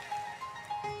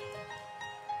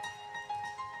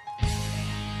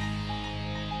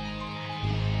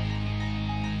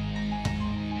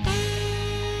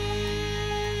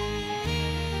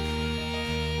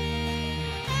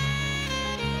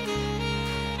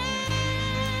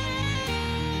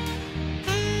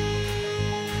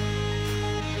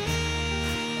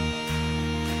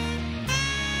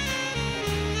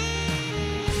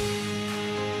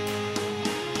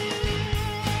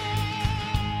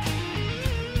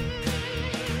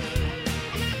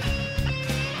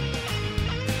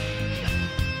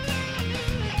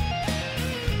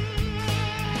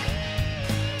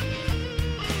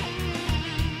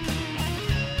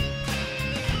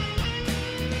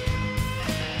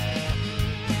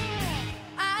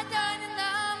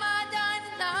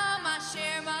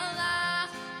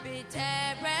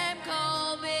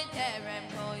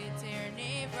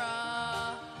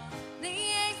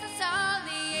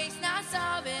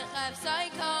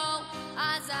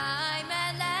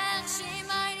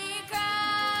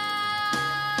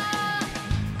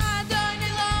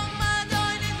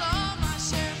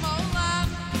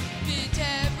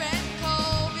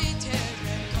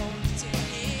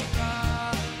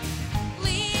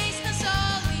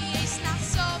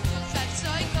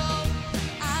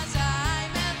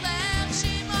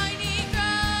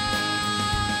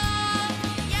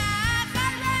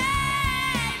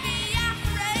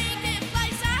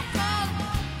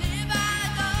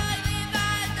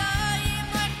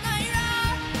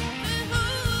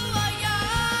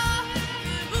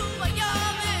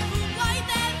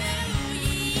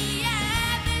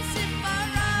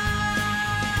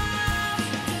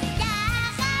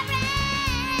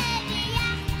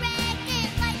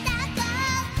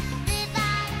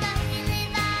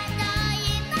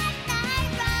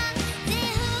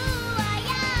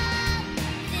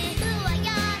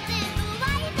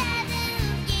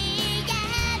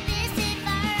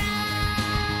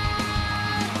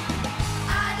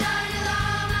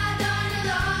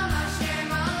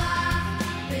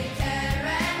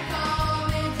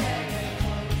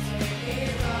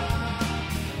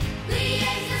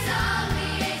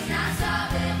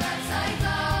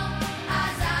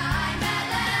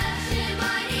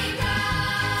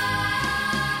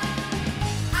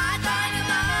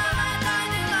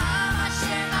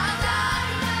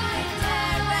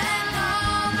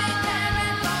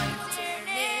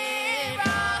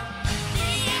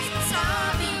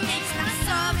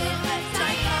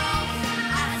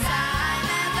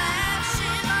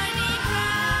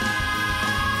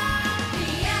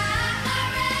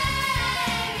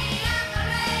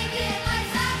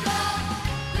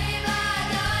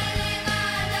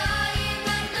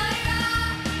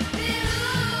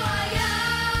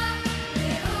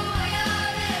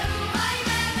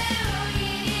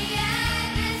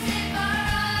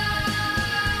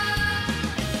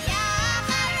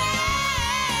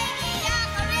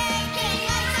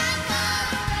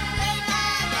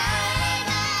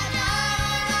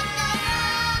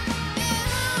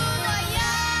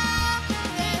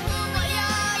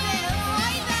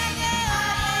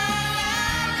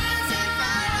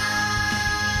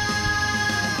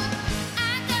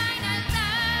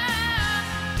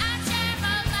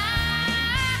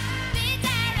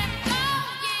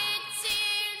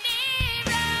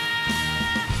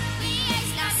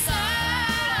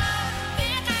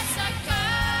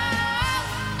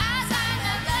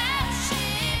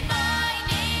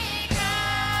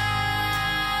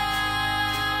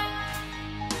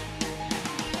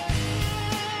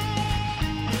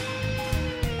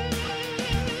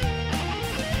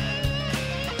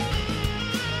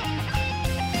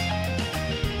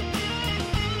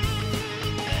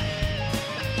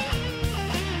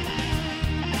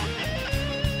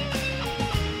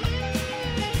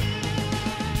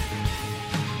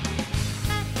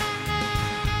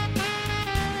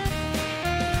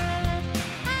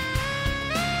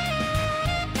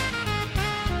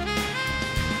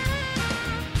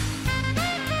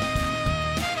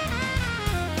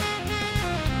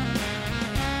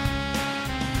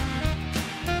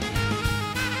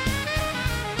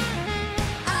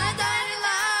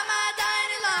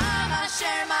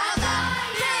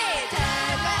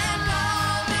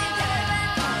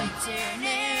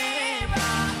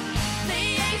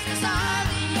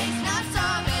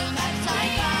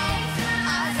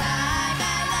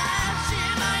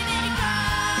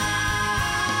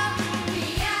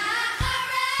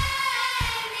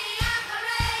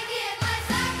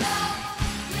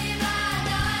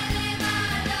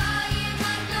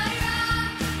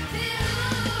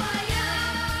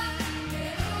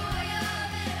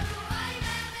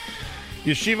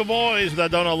Yeshiva Boys, the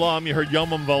Adon Olam. You heard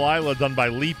Yomam Valayla done by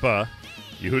Lipa.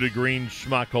 Yehuda Green,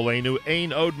 Shma Kolenu,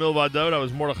 Ein Od Milvadot. I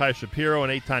was Mordechai Shapiro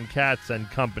and Eitan Katz and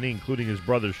company, including his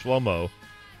brother Shlomo,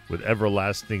 with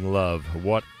Everlasting Love.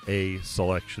 What a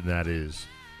selection that is.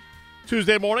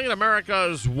 Tuesday morning in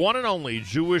America's one and only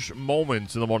Jewish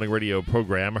Moments in the Morning radio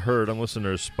program, heard on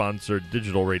listeners-sponsored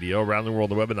digital radio around the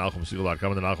world on the web at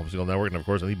NachumSegal.com and the Nachum Segal Network, and of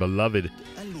course on the beloved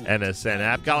NSN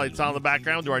app. Galei Tzahal in the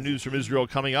background to our news from Israel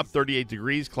coming up. 38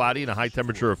 degrees, cloudy, and a high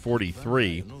temperature of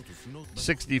 43.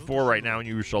 64 right now in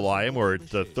Yerushalayim. We're at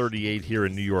 38 here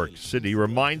in New York City.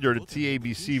 Reminder, the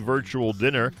TABC virtual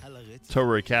dinner,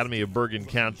 Torah Academy of Bergen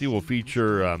County, will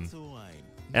feature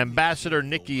Ambassador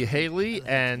Nikki Haley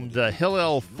and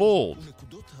Hillel Fuld.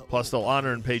 Plus, they'll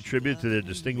honor and pay tribute to the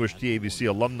distinguished TABC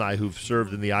alumni who've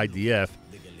served in the IDF.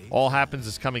 All happens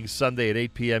this coming Sunday at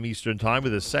 8 p.m. Eastern Time,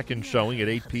 with a second showing at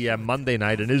 8 p.m. Monday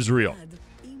night in Israel.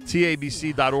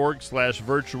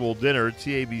 TABC.org/virtual dinner.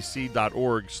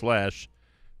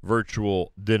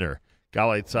 TABC.org/virtual dinner.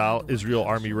 Galei Tzahal, Israel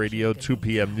Army Radio, 2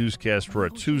 p.m. newscast for a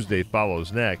Tuesday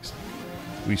follows next.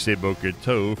 We say Boker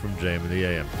Tov from JM in the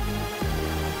AM.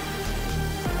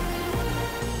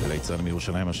 גלי צה"ל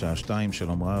מירושלים השעה 2,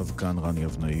 שלום רב, כאן רני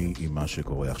אבנאי עם מה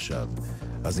שקורה עכשיו.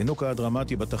 הזינוק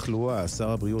הדרמטי בתחלואה, שר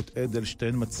הבריאות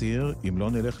אדלשטיין מצהיר, אם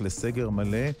לא נלך לסגר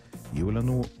מלא, יהיו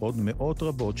לנו עוד מאות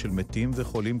רבות של מתים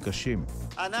וחולים קשים.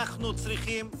 אנחנו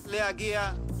צריכים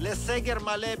להגיע לסגר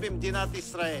מלא במדינת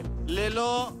ישראל,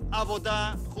 ללא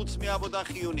עבודה חוץ מעבודה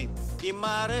חיונית, עם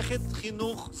מערכת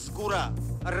חינוך סגורה.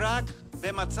 רק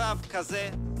במצב כזה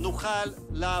נוכל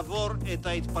לעבור את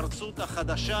ההתפרצות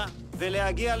החדשה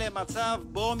ולהגיע למצב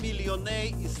בו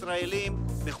מיליוני ישראלים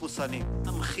מחוסנים.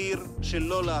 המחיר של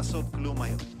לא לעשות כלום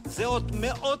היום. זה עוד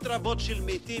מאות רבות של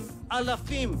מתים,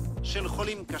 אלפים של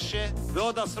חולים קשה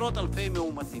ועוד עשרות אלפי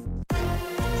מאומתים.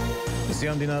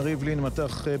 נשיא המדינה ריבלין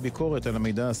מתח ביקורת על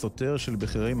המידע הסותר של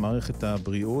בכירי מערכת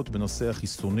הבריאות בנושא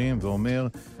החיסונים, ואומר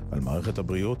על מערכת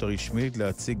הבריאות הרשמית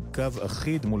להציג קו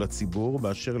אחיד מול הציבור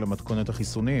באשר למתכונת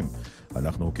החיסונים.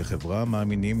 אנחנו כחברה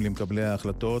מאמינים למקבלי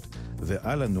ההחלטות,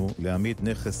 ואל לנו להעמיד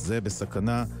נכס זה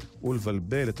בסכנה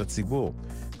ולבלבל את הציבור.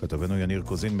 כתבנו יניר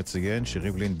קוזין מציין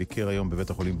שריבלין ביקר היום בבית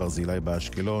החולים ברזילי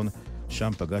באשקלון,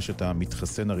 שם פגש את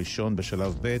המתחסן הראשון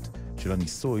בשלב ב' של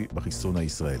הניסוי בחיסון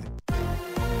הישראלי.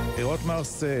 בחירות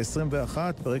מרס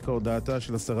 21, ברקע הודעתה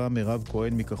של השרה מירב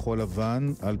כהן מכחול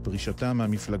לבן על פרישתה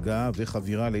מהמפלגה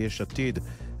וחבירה ליש עתיד,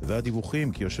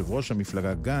 והדיווחים כי יושב ראש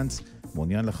המפלגה גנץ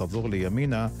מעוניין לחבור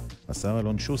לימינה, השר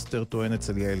אלון שוסטר טוען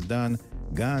אצל יעל דן,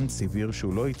 גנץ הבהיר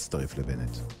שהוא לא יצטרף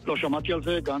לבנט. לא שמעתי על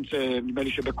זה, גנץ נדמה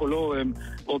לי שבקולו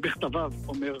או בכתביו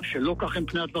אומר שלא כך הם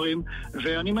פני הדברים,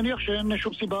 ואני מניח שאין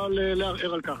שום סיבה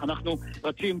לערער על כך. אנחנו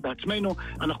רצים בעצמנו,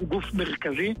 אנחנו גוף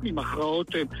מרכזי עם הכרעות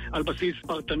על בסיס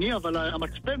פרטני, אבל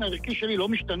המצפן הערכי שלי לא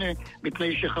משתנה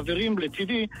מפני שחברים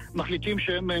לצידי מחליטים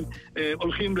שהם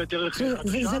הולכים לדרך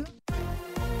חדשה.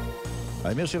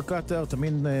 האמיר של קטר,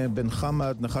 תמין בן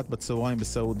חמד, נחת בצהריים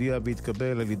בסעודיה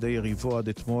והתקבל על ידי יריבו עד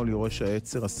אתמול יורש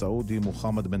העצר הסעודי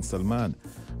מוחמד בן סלמן.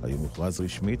 היום הוכרז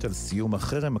רשמית על סיום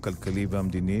החרם הכלכלי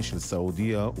והמדיני של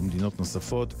סעודיה ומדינות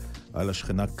נוספות על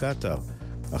השכנה קטר.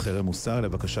 החרם הוסר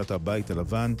לבקשת הבית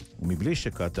הלבן, ומבלי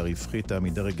שקטר הפחיתה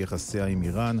מדרג יחסיה עם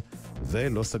איראן,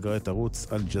 ולא סגרה את ערוץ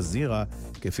אל-ג'זירה,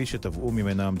 כפי שטבעו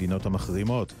ממנה המדינות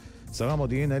המחרימות. שר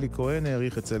המודיעין אלי כהן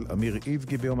העריך אצל אמיר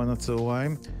איבגי ביומן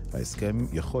הצהריים, ההסכם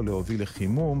יכול להוביל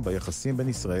לחימום ביחסים בין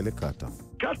ישראל לקטר.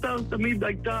 קטר תמיד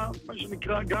הייתה, מה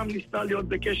שנקרא, גם ניסתה להיות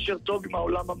בקשר טוב עם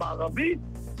העולם המערבי,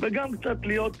 וגם קצת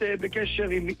להיות בקשר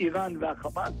עם איראן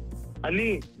והחמאס.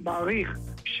 אני מעריך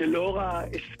שלאור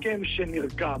ההסכם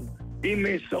שנרקם עם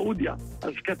סעודיה,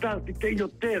 אז קטר תיתן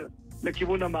יותר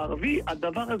לכיוון המערבי.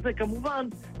 הדבר הזה כמובן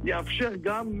יאפשר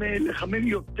גם לחמם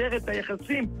יותר את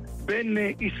היחסים בין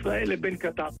ישראל לבין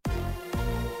קטר.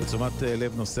 בתשומת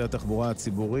לב נושא התחבורה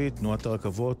הציבורית, תנועת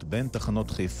הרכבות בין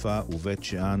תחנות חיפה ובית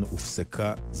שאן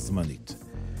הופסקה זמנית.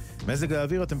 מזג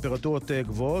האוויר, הטמפרטורות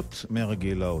גבוהות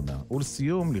מהרגיל לעונה.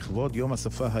 ולסיום, לכבוד יום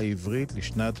השפה העברית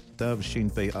לשנת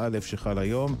תשפ"א שחל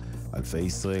היום, אלפי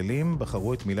ישראלים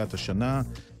בחרו את מילת השנה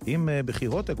עם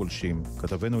בחירות הגולשים.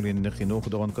 כתבנו לענייני חינוך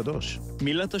דורון קדוש.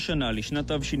 מילת השנה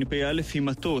לשנת תשפ"א היא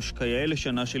מטוש, כיאה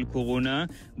לשנה של קורונה.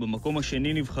 במקום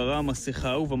השני נבחרה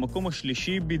המסכה ובמקום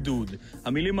השלישי בידוד.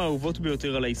 המילים האהובות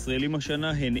ביותר על הישראלים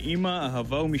השנה הן אמא,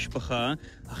 אהבה ומשפחה.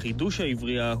 החידוש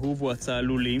העברי האהוב הוא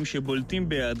הצהלולים שבולטים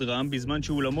בהיעדרם בזמן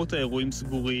שאולמות האירועים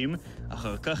סגורים.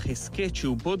 אחר כך הסקט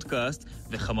שהוא פודקאסט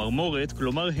וחמרמורת,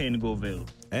 כלומר הנגובר.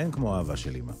 אין כמו אהבה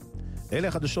של אמא. אלה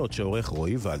החדשות שעורך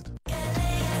רועי ולד.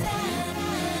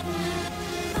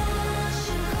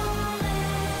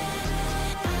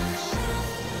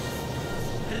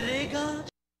 רגע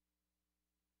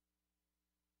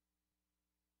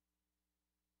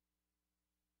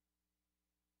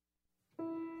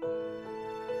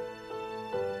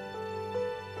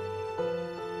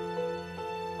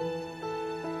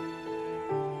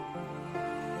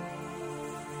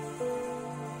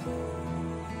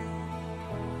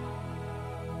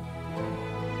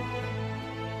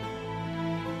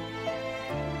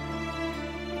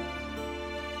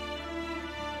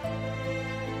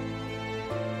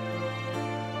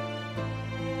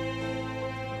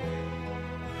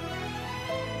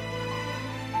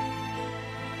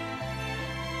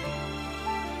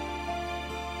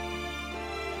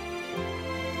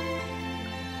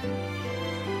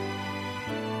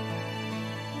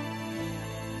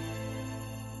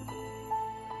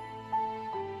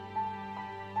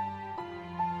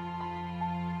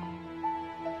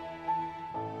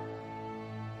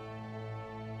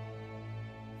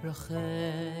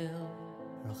Rachel,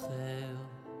 Rachel,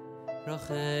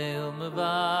 Rachel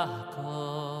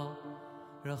mevako,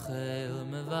 Rachel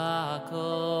mevako,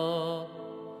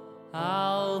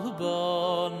 al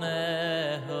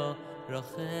boneho,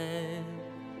 Rachel,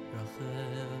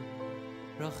 Rachel,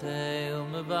 Rachel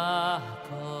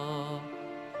mevako,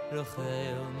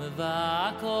 Rachel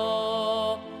mevako,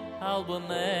 al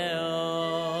boneho,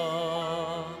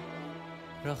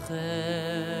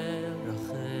 Rachel,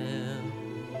 Rachel.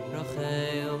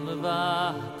 Rachel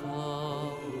mevako,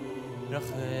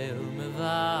 Rachel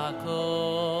mevako,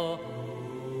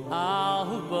 al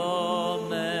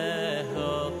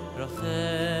boneho,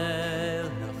 Rachel,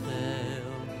 Rachel,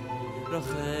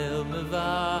 Rachel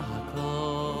mevako,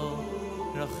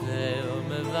 Rachel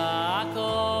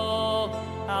mevako,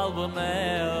 al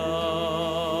boneho,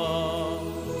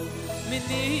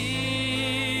 mini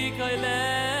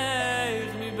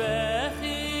koilech mi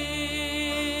bechi.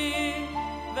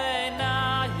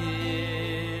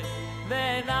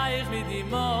 Ve'nayich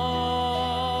midimo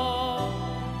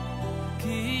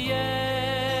ki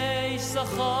yesh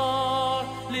zachor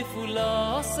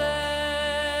lifulosech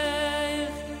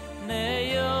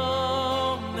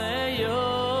neyom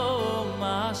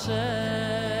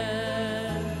Hashem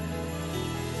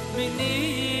mini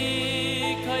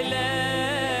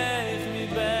koilech mi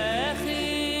bechi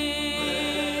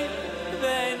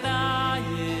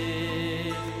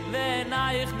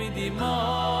ve'nayich midimo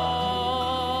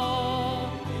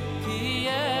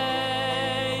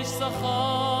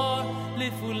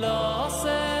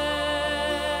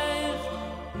lifulosech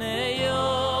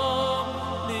neyom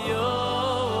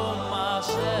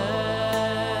Hashem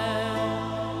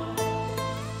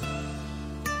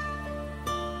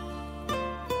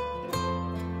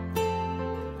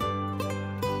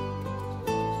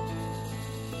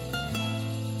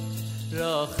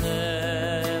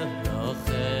Rachel,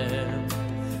 Rachel,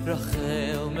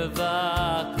 Rachel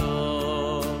mevako,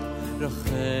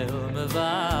 Rachel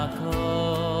mevako,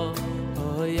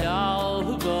 Oyal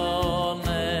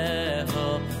boneho,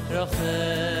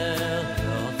 Rachel,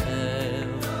 Rachel,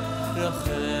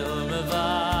 Rachel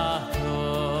mevako,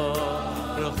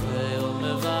 Rachel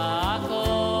mevako,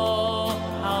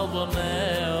 al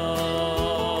boneho,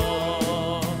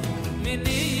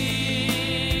 mini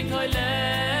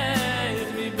koilech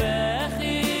mi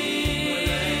bechi,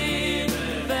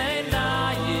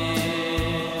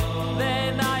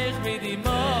 ve'nayich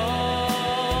midimo.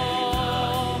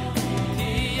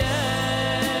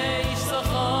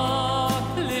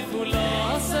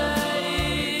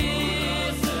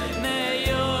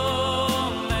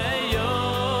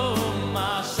 Neyom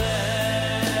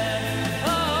Hashem,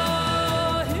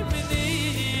 oh, himini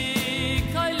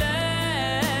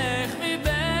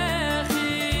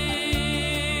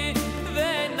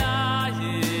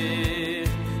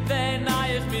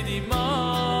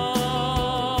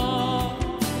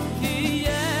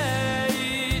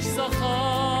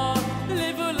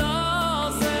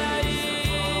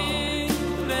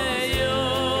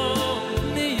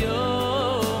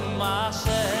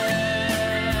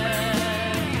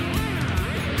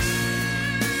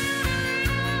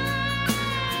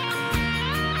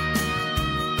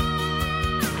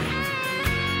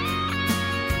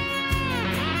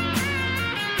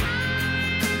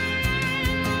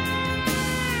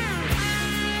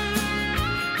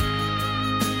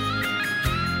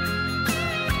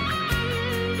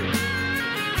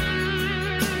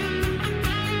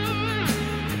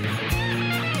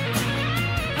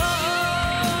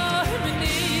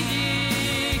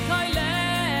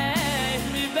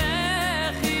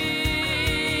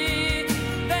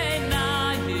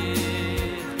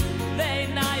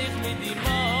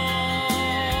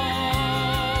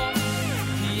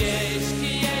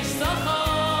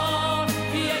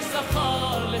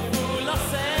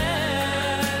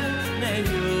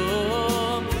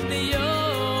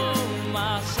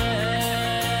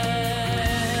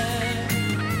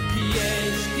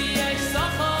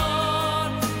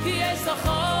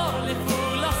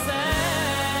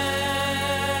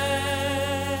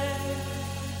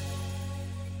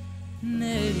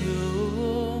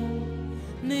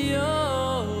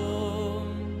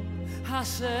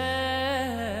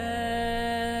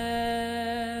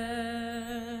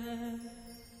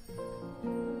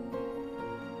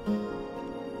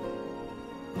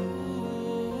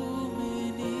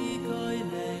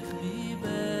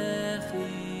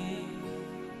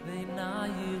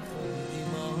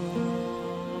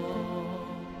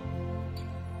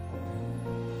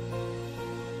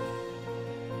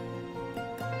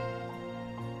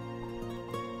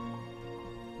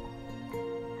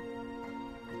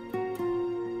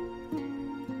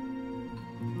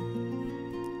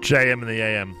JM in the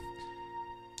AM.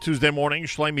 Tuesday morning,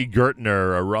 Shlomi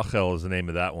Gertner, Rachel is the name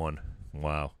of that one.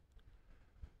 Wow.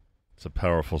 It's a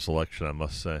powerful selection, I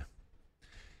must say.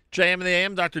 JM in the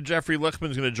AM, Dr. Jeffrey Lichtman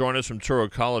is going to join us from Touro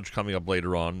College coming up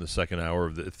later on, the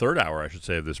third hour, I should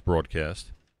say, of this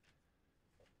broadcast.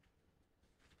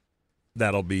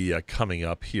 That'll be coming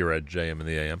up here at JM in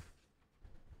the AM.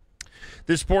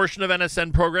 This portion of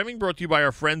NSN programming brought to you by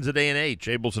our friends at A&H.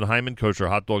 Abels and Hyman Kosher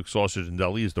Hot Dog Sausage and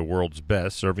Deli is the world's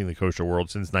best, serving the kosher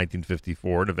world since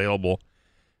 1954 and available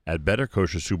at better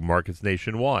kosher supermarkets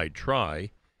nationwide. Try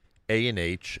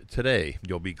A&H today.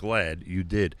 You'll be glad you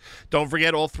did. Don't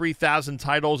forget all 3,000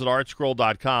 titles at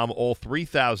artscroll.com. All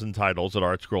 3,000 titles at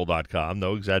artscroll.com.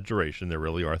 No exaggeration. There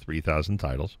really are 3,000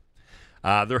 titles.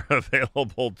 They're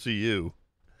available to you.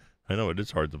 I know it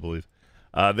is hard to believe.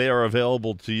 They are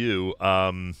available to you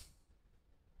at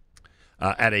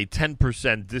a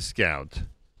 10% discount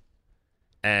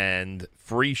and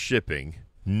free shipping,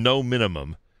 no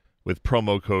minimum, with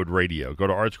promo code radio. Go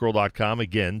to artscroll.com.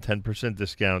 Again, 10%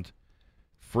 discount,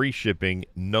 free shipping,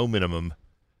 no minimum,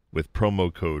 with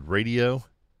promo code radio.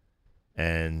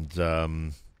 And,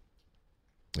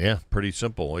 yeah, pretty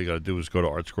simple. All you got to do is go to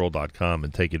artscroll.com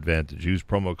and take advantage. Use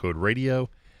promo code radio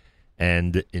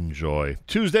and enjoy.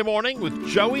 Tuesday morning with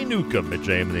Joey Newcomb at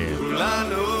JM in the AM.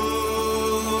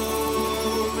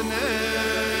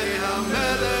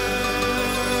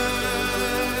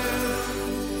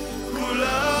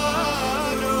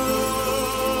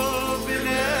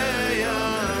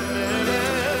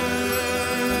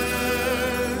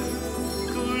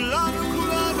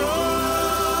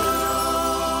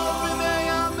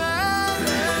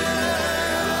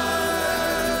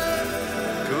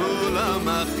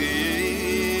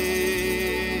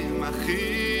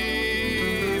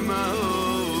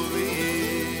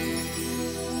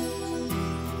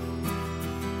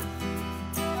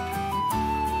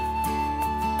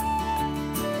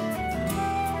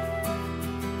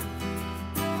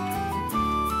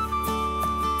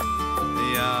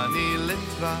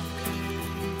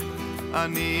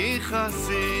 אני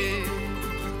חסיד,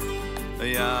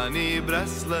 אני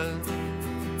ברסלב,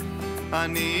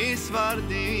 אני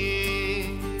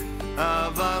ספרדי,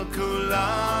 אבל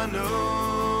כולנו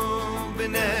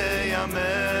בני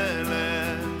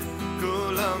המלך,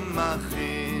 כולם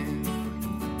אחים,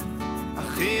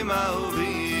 אחים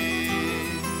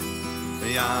אהובים.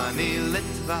 אני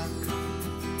ליטבק,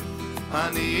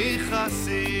 אני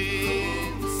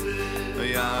חסיד,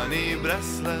 אני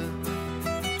ברסלב,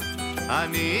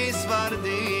 אני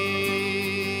ספרדי,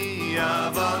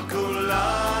 אבל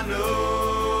כולנו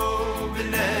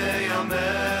בני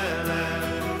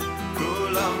המלך,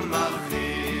 כולם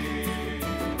אחים,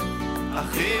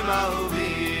 אחים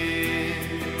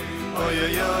אהובים. אוי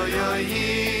אוי אוי אוי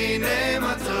הנה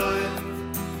מטוי,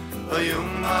 אוי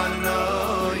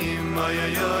ומנועים, אוי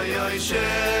אוי אוי אוי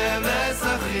שמש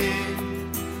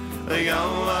אחים,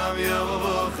 גם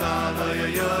יבוכן, אוי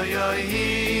אוי אוי אוי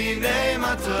הנה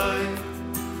מטוי,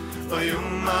 אוי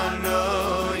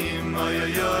ומנועים, אוי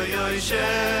אוי אוי אוי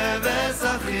שבס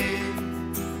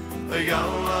אחים,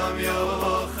 גם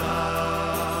יבוכן.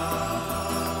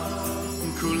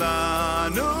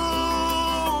 כולנו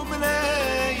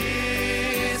בני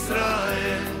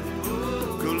ישראל,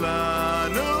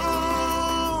 כולנו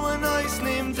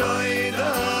נויסנים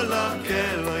תוידה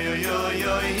לקל, אוי אוי אוי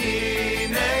אוי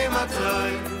הנה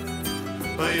מטוי,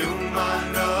 אוי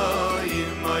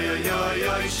ומנועים, אוי אוי אוי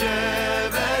אוי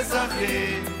שבס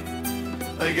אחים,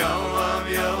 גם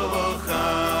יבוכן.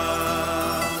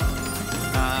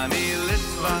 אני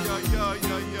ליטבק,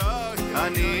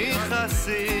 אני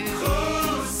חסיד,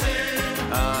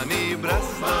 אני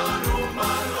ברסלב,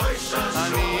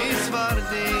 אני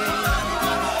ספרדי,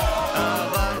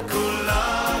 אבל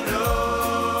כולנו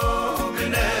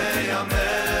בני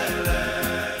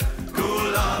המלך,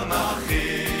 כולם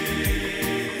אחים,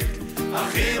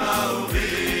 אחים אהובים.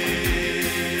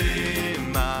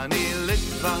 אני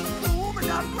ליטבק,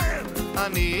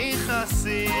 אני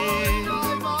חסיד,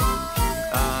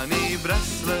 אני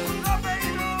ברסלב,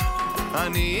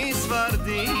 אני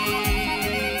ספרדי,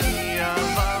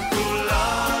 אבל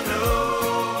כולנו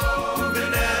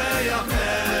בני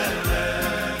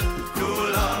המלך,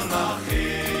 כולם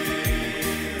אחים,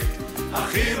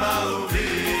 אחים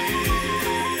אהובים.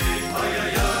 אוי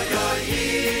אוי אוי אוי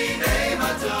הנה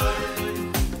מטוי,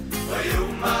 אוי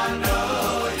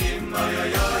ומנועים, אוי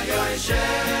אוי אוי אוי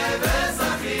שבס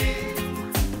אחים,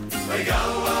 גם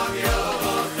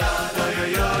יבוכן, אוי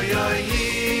אוי אוי אוי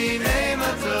הנה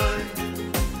מטוי,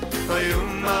 אוי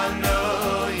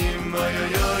ומנועים, אוי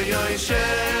אוי אוי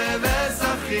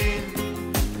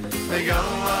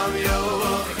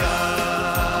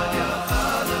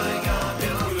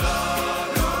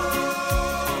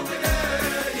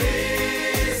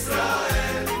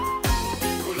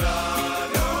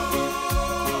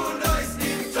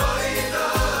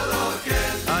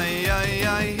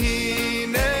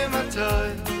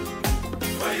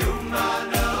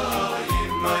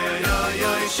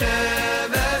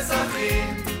שבס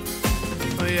אחים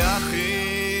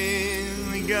ויחים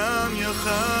גם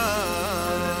יחד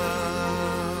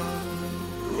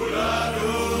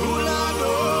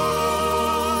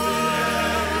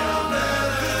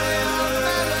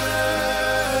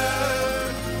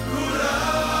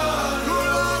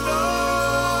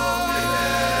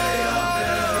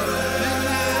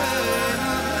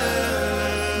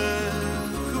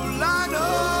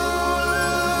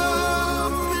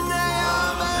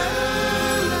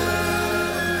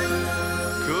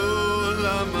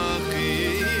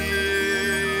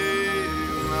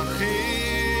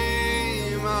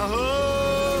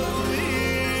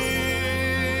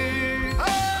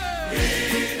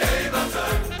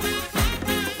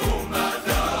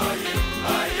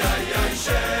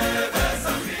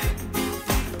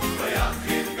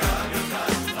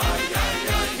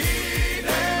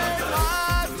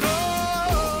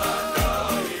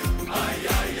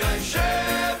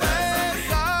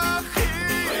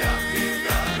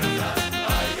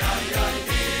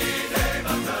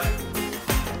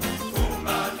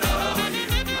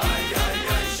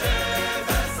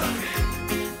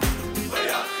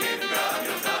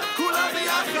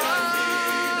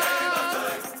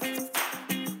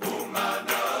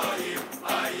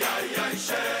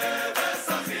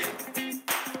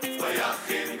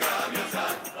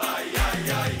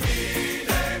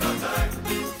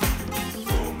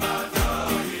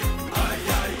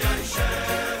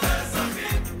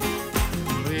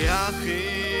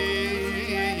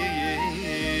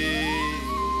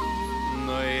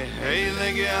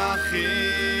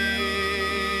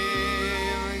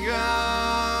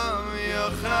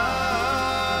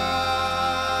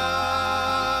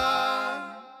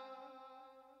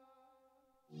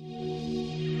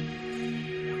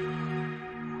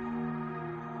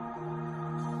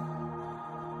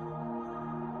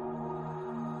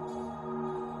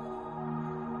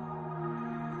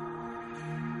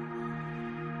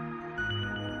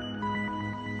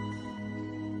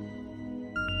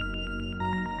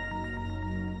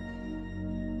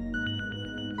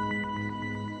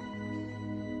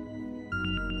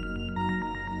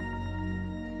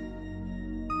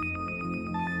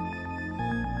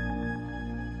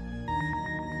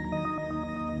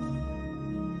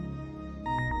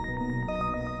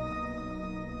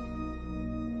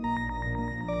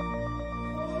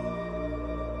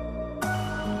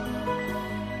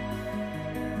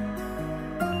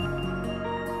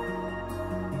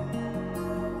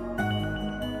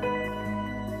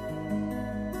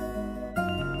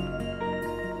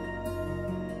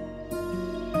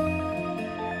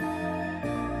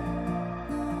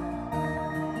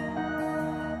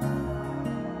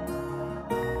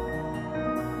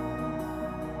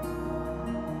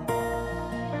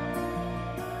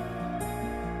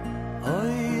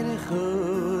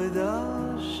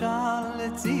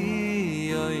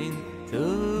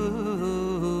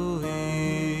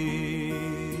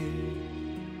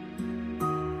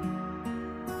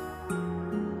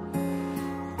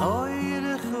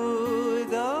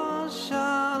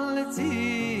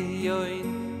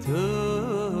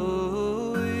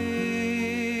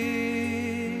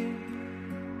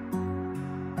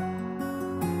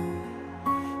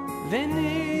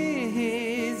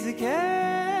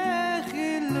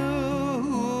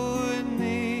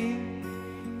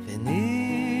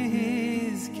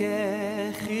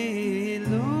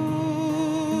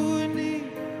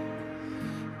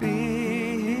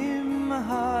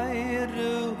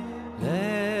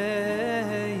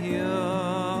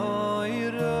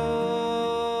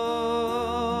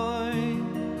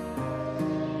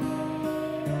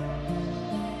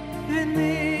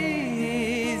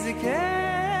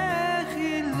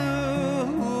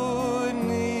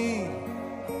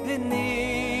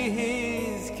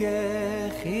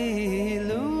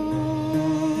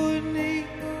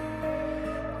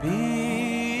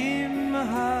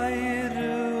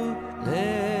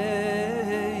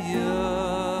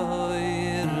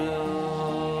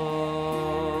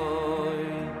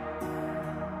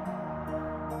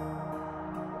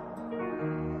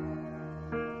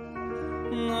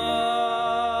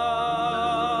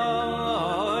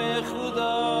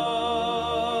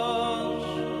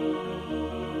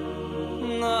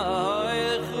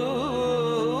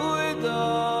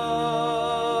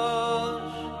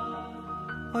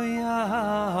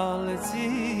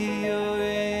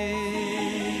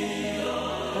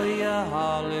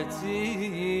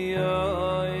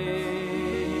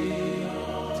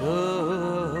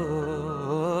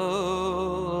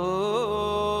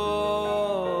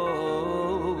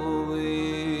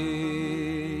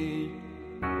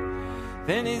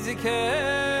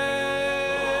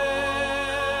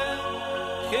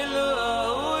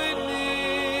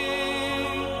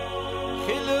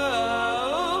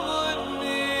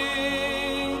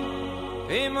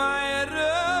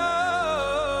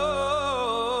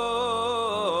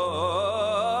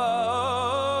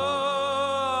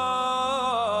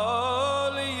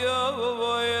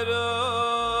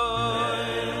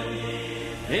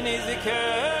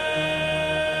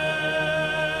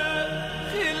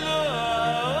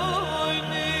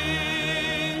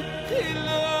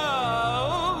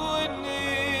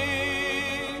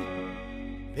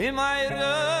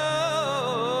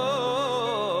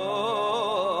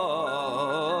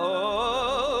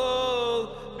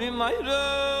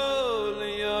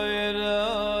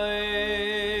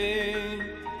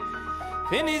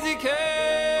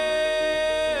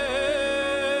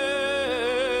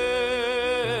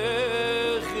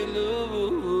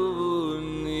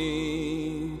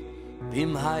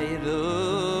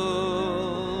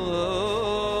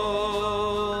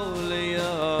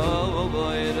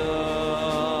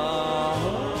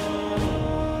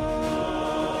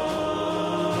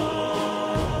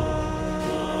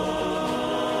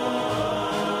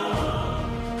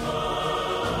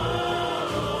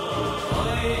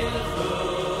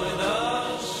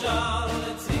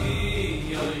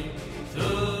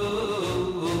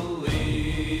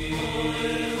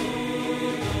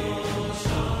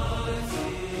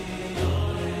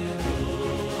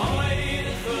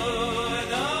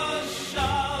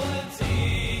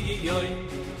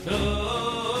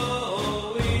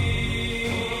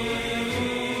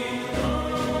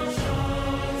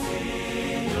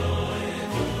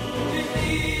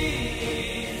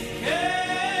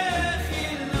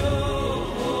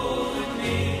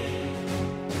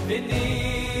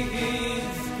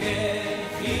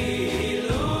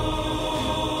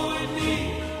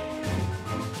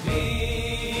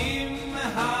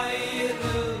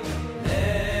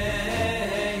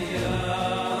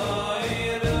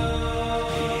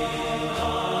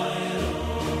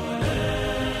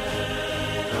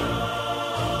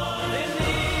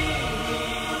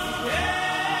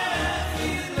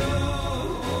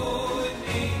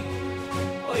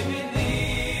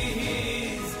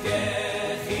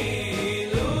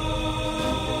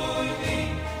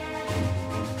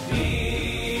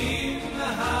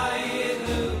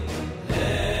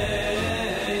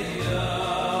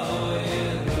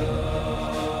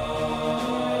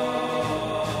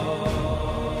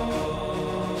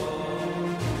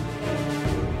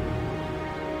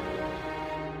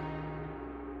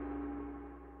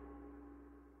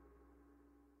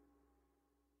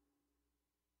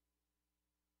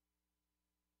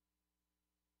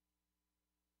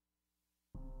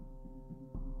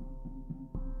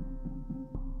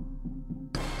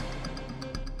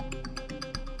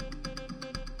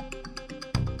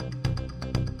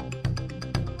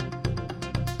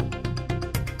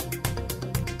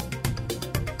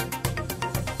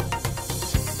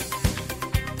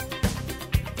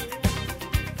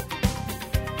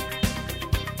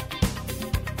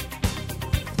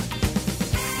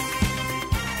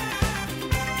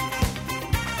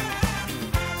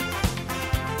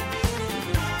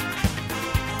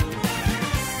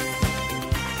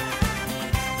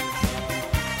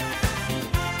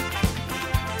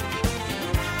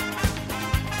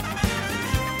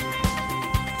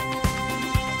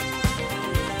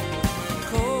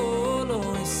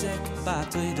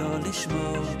תוירו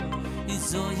לשמור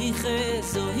זוהי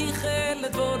חל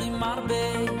לדבורים הרבה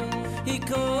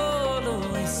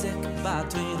הכל עסק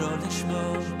בתוירו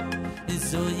לשמור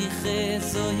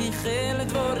זוהי חל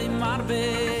לדבורים הרבה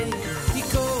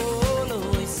הכל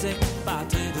עסק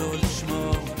בתוירו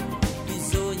לשמור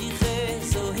זוהי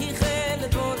חל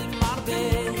לדבורים הרבה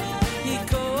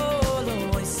הכל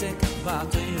עסק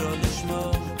בתוירו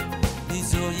לשמור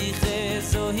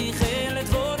זוהי חל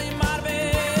לדבורים הרבה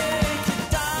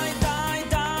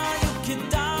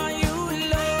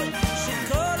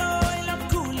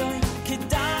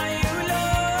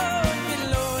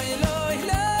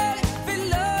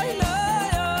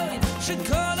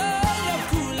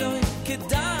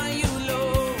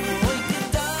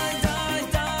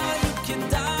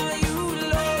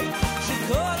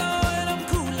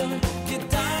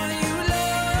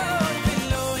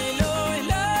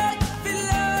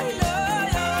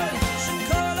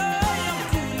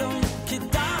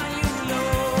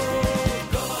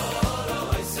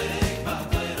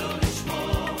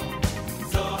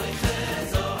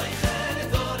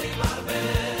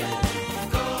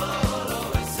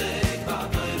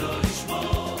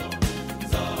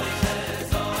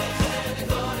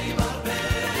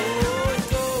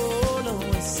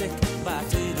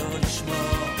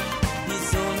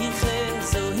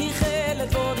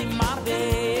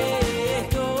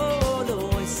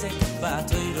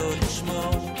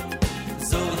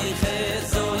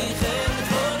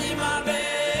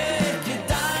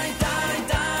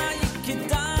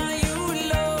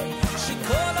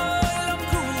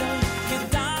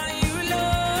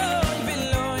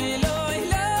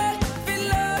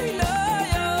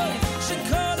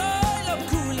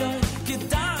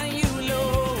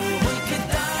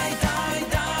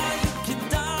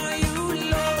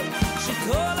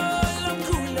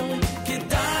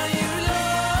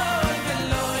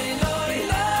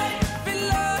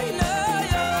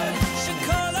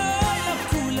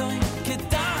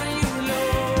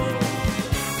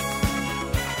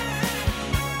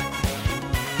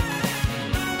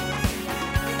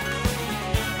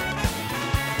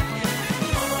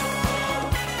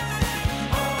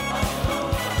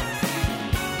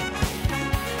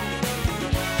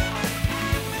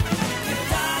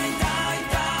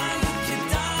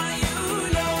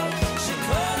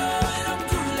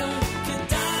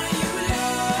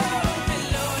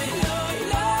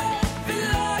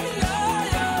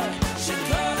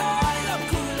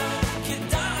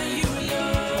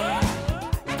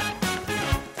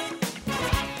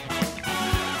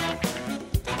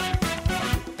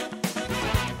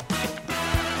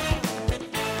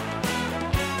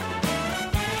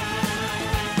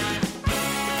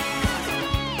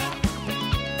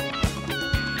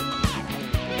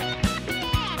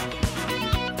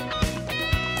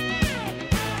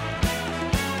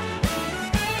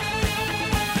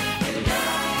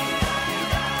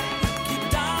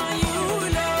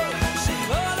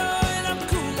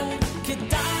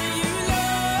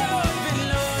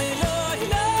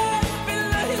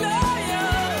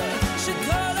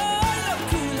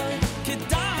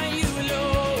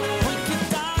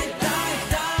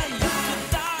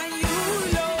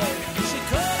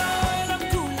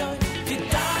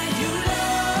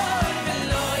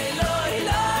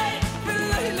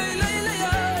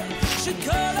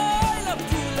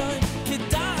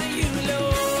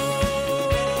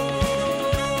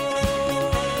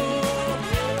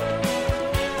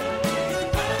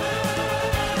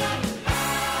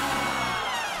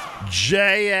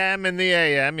JM in the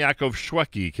AM, Yaakov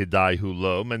Shweki, Kedai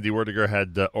Hulo. Mendy Werdiger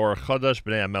had Or Chodesh,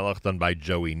 B'nai HaMelech, done by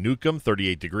Joey Newcomb.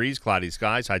 38 degrees, cloudy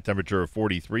skies, high temperature of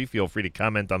 43. Feel free to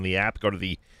comment on the app. Go to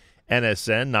the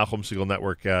NSN, Nachum Segal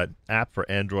Network app for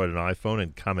Android and iPhone,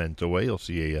 and comment away. You'll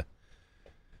see a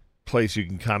place you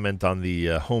can comment on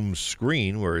the home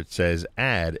screen where it says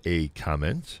add a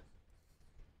comment.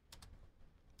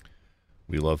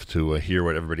 We love to hear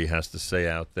what everybody has to say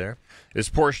out there. This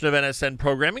portion of NSN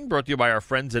programming brought to you by our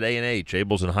friends at A&H.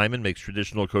 Abels and Hyman makes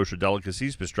traditional kosher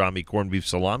delicacies, pastrami, corned beef,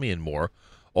 salami, and more.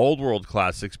 Old world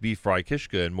classics, beef fry,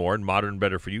 kishka, and more. And modern,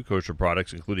 better-for-you kosher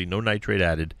products, including no nitrate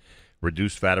added,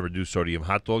 reduced fat and reduced sodium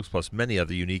hot dogs, plus many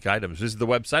other unique items. Visit the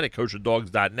website at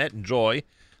kosherdogs.net. Enjoy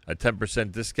a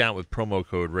 10% discount with promo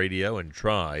code radio and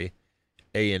try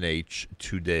A&H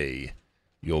today.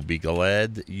 You'll be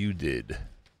glad you did.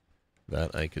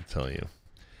 That I could tell you.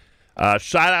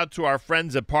 Shout out to our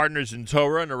friends at Partners in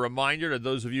Torah, and a reminder to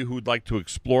those of you who would like to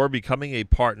explore becoming a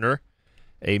partner,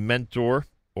 a mentor,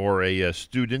 or a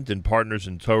student in Partners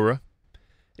in Torah.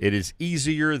 It is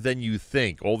easier than you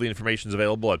think. All the information is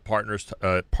available at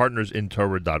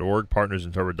partnersintorah.org,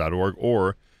 partnersintorah.org,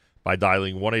 or by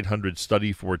dialing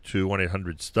 1-800-STUDY-42,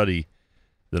 1-800-STUDY,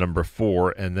 the number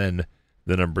 4, and then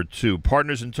the number 2.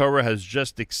 Partners in Torah has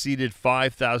just exceeded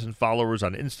 5,000 followers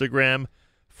on Instagram.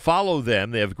 Follow them.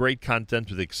 They have great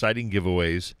content with exciting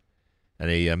giveaways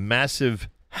and a massive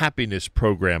happiness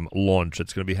program launch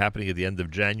that's going to be happening at the end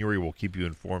of January. We'll keep you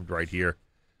informed right here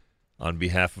on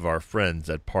behalf of our friends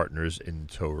at Partners in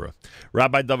Torah.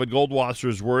 Rabbi David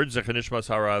Goldwasser's words, Zechanishmas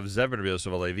Harav Zev Rabbi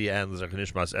Yosef Alevi, and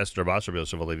Zechanishmas Esther Bas Rabbi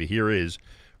Yosef Alevi. Here is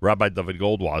Rabbi David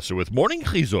Goldwasser with Morning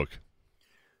Chizuk.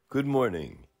 Good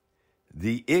morning.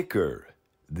 The Iker,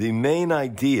 the main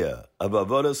idea of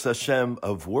Avodas Hashem,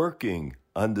 of working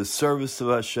on the service of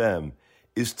Hashem,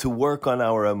 is to work on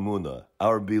our Emunah,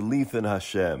 our belief in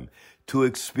Hashem, to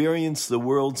experience the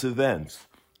world's events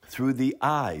through the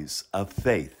eyes of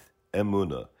faith,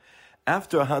 Emunah.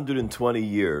 After 120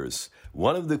 years,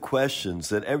 one of the questions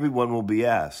that everyone will be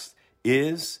asked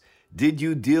is, did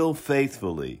you deal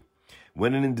faithfully?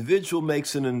 When an individual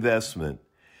makes an investment,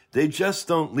 they just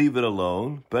don't leave it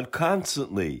alone, but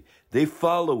constantly they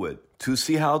follow it to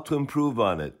see how to improve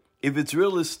on it. If it's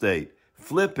real estate,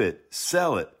 flip it,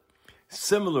 sell it.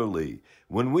 Similarly,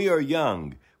 when we are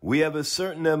young, we have a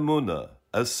certain emunah,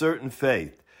 a certain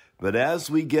faith. But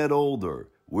as we get older,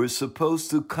 we're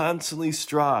supposed to constantly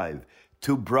strive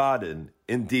to broaden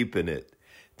and deepen it.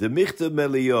 The Michtav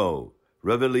Melio,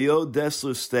 Rav Elio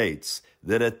Dessler states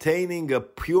that attaining a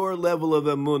pure level of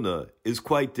emunah is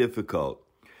quite difficult.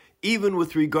 Even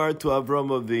with regard to Avram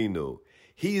Avinu,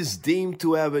 he is deemed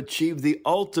to have achieved the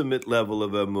ultimate level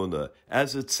of emunah,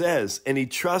 as it says, and he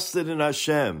trusted in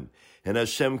Hashem, and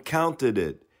Hashem counted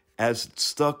it as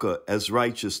tzedakah, as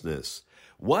righteousness.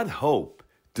 What hope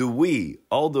do we,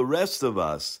 all the rest of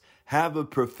us, have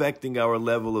of perfecting our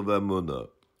level of emunah?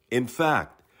 In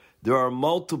fact, there are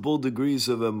multiple degrees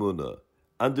of emunah.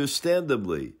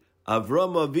 Understandably,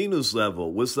 Avram Avinu's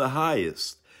level was the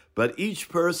highest, but each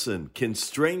person can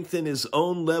strengthen his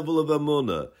own level of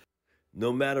emunah,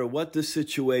 no matter what the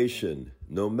situation,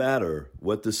 no matter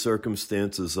what the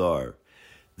circumstances are.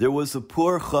 There was a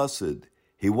poor chassid.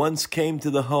 He once came to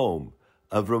the home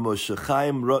of Rav Moshe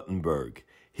Chaim Rottenberg.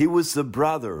 He was the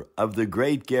brother of the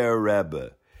great Ger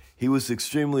Rebbe. He was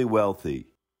extremely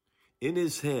wealthy. In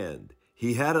his hand,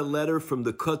 he had a letter from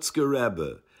the Kotzker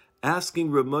Rebbe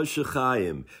asking Rav Moshe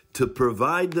Chaim to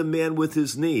provide the man with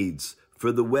his needs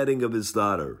for the wedding of his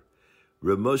daughter.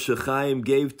 Rav Moshe Chaim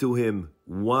gave to him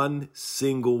 1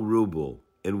 single ruble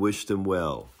and wished him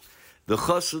well. The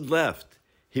chassid left.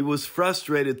 He was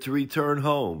frustrated to return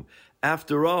home.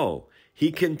 After all,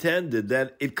 he contended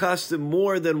that it cost him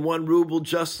more than 1 ruble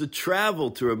just to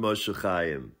travel to Rav Moshe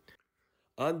Chaim.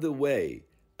 On the way,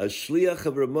 a shliach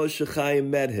of Rav Moshe Chaim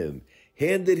met him,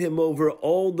 handed him over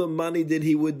all the money that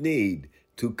he would need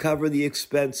to cover the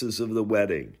expenses of the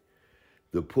wedding.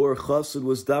 The poor chassid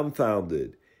was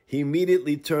dumbfounded. He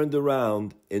immediately turned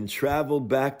around and traveled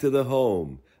back to the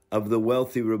home of the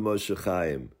wealthy Rav Moshe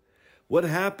Chaim. What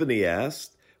happened, he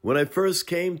asked, when I first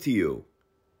came to you?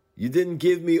 You didn't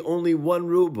give me only 1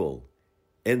 ruble,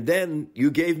 and then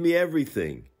you gave me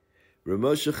everything. Rav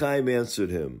Moshe Chaim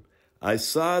answered him, I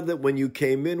saw that when you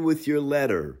came in with your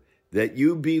letter, that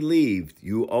you believed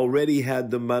you already had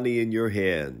the money in your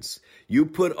hands. You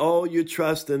put all your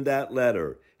trust in that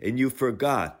letter, and you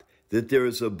forgot that there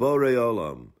is a Borei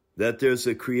Olam, that there's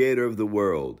a creator of the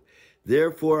world.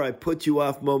 Therefore, I put you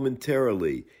off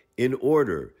momentarily in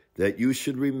order that you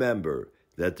should remember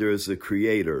that there is a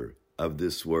creator of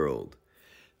this world.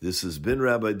 This has been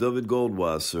Rabbi David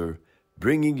Goldwasser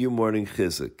bringing you Morning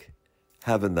Chizuk.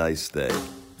 Have a nice day.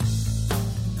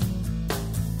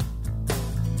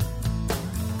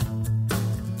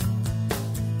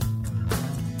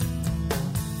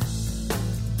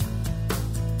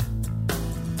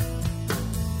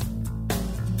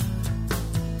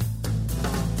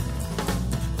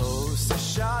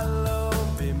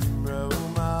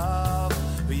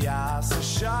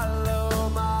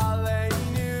 Shalom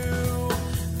Aleinu.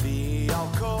 We all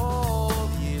call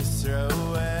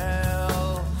Yisrael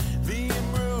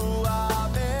b'Yimru.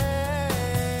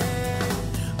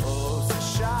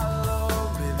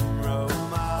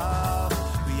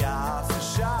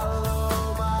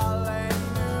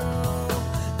 Amen.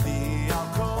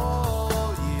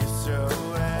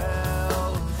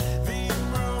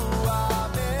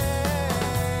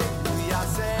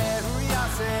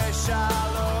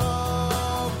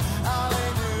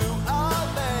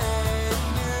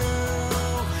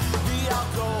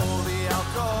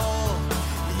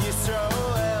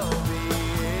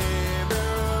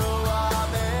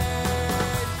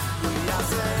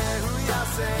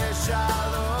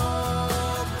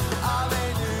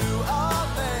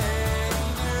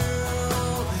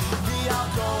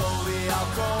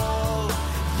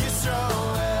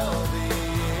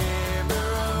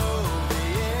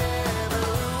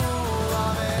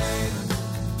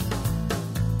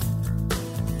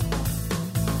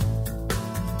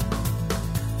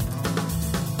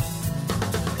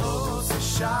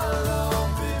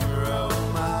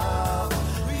 We all say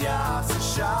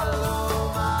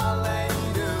Shalom Aleinu,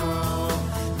 Aleinu.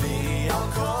 We all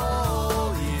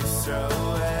call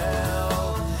Yisrael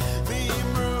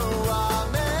b'Yimru.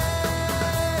 Amen.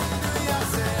 We all say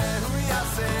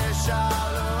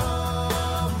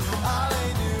Shalom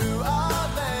Aleinu,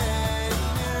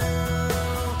 Aleinu.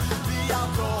 We all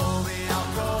call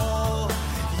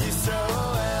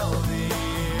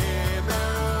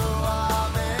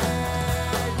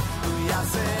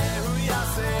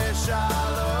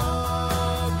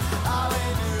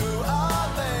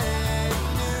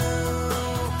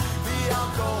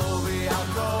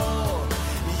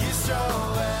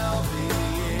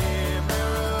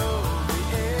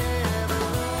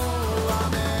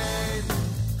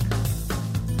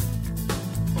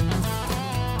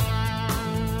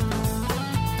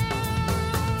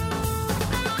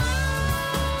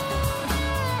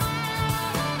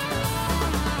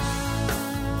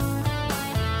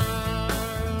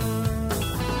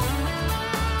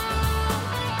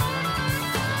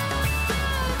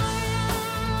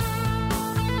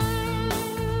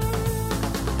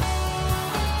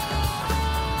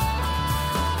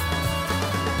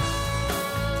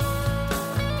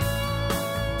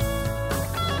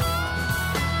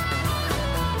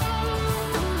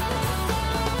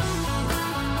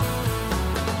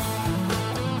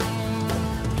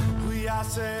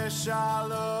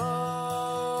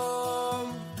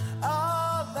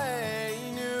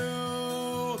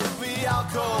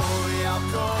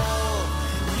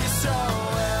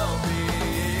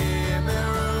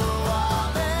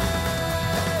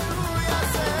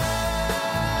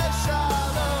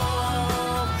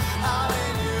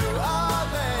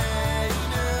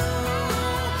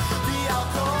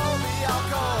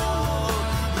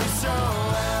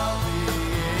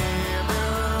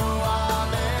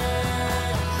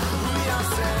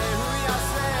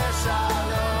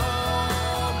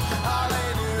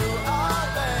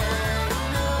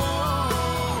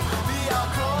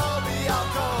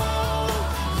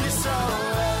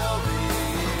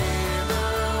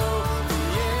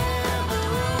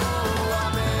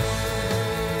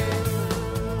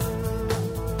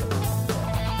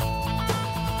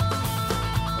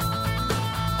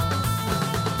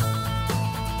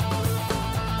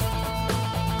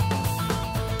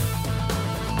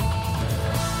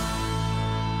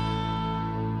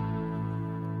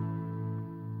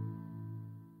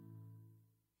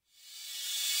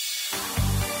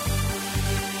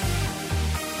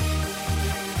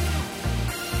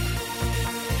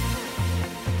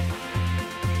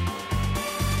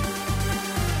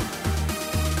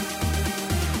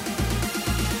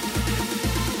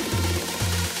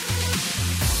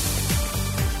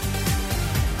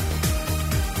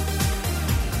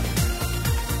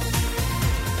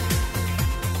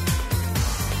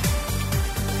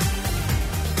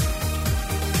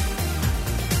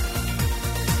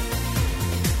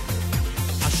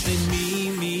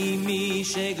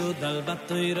שגודל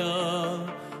בתוירו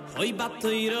אוי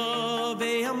בתוירו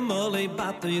והמולי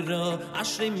בתוירו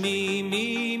אשרי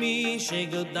מי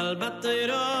שגודל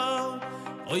בתוירו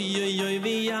אוי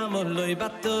והמולי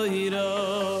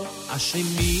בתוירו אשרי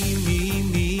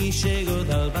מי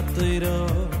שגודל batoiro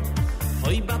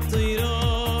Oy batoiro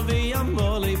vi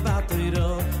amole batoiro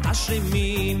Ashri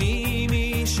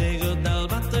mi shegodal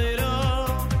batoiro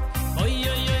Oy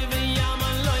oy oy vi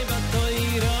amaloy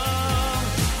batoiro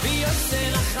Vi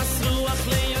yosen achasruach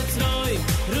leyotzroi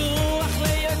Ruach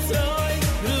leyotzroi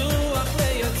Ruach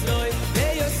leyotzroi Vi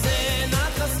yosen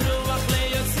achasruach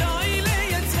leyotzroi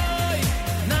Leyotzroi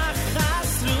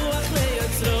Nachas ruach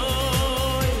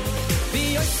leyotzroi Vi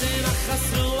yosen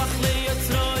achasruach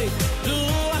leyotzroi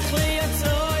Ruach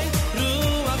leyotzroi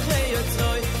Ruach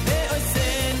leyotzroi Vi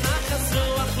yosen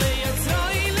achasruach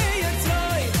leyotzroi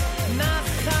Leyotzroi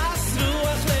Nachas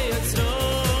ruach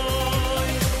leyotzroi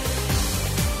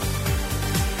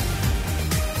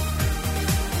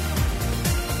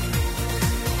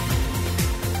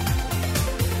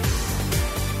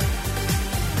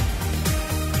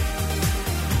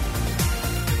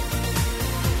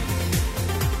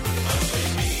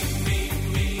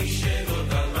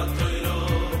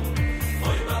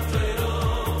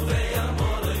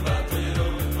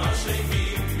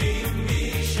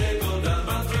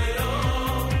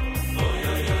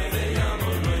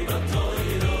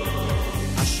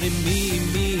Ashri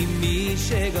mi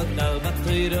shegodal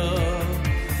batoiro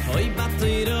Oy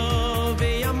batoiro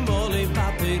ve amole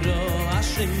batoiro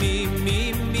Ashri mi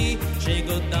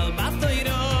shegodal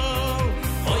batoiro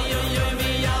Oy oy oy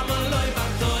ve amole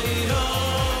batoiro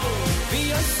Vi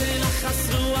yosen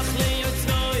achasruach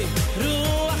leyotzroi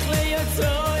Ruach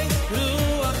leyotzroi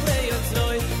Ruach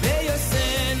leyotzroi Ve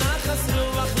yosen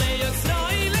achasruach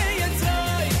leyotzroi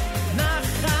Leyotzroi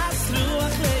Nachas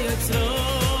ruach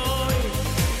leyotzroi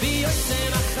Vi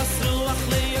yosen achasruach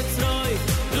leyotzroi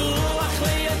Ruach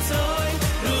leyotzroi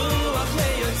Ruach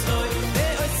leyotzroi Ve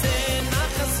yosen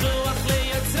achasruach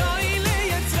leyotzroi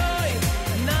Leyotzroi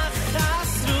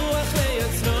Nachas ruach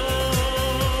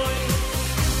leyotzroi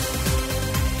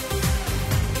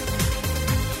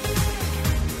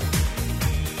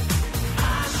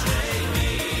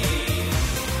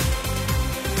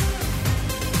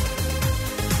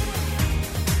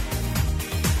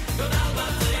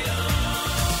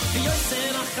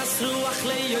Yosen achas ruach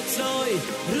leyotzroi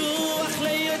Ruach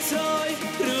leyotzroi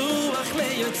Ruach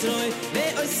leyotzroi Ve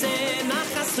yosen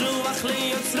achas ruach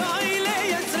leyotzroi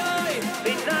Leyotzroi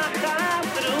Ve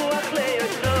nachas ruach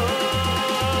leyotzroi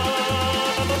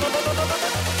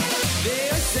Ve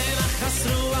yosen achas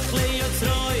ruach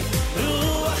leyotzroi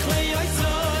Ruach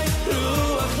leyotzroi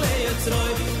Ruach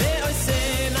leyotzroi Ve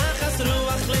yosen achas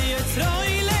ruach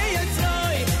leyotzroi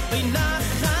Leyotzroi Ve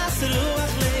nachas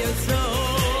ruach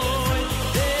leyotzroi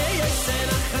Ve yosen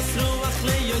achas ruach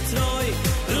leyotzroi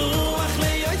Ruach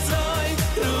leyotzroi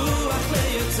Ruach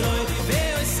leyotzroi Ve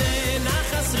yosen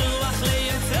achas ruach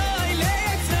leyotzroi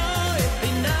Leyotzroi Ve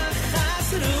nachas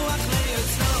ruach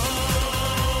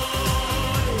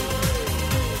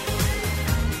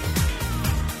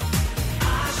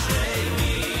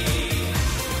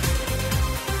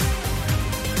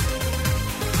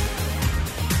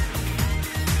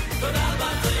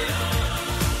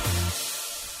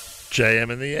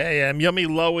JM in the AM. Yummy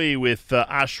Lowy with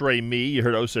Ashrei Me. You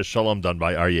heard Osa Shalom done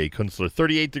by Aryeh Kunstler.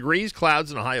 38 degrees,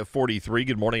 clouds, and a high of 43.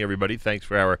 Good morning, everybody. Thanks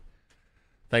to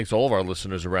all of our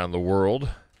listeners around the world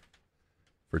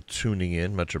for tuning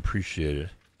in. Much appreciated.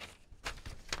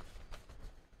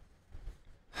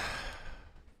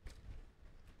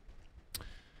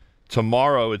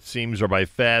 Tomorrow, it seems, Rabbi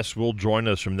Fass will join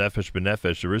us from Nefesh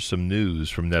B'Nefesh. There is some news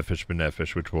from Nefesh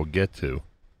B'Nefesh, which we'll get to.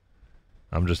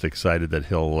 I'm just excited that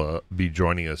he'll be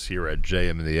joining us here at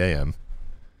JM in the AM.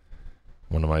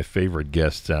 One of my favorite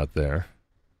guests out there.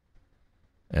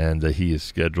 And he is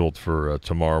scheduled for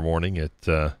tomorrow morning at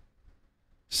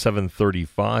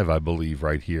 7:35, I believe,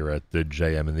 right here at the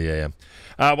JM in the AM.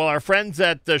 Well, our friends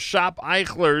at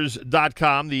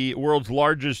shopeichlers.com, the world's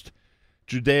largest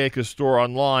Judaica store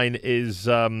online, is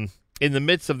in the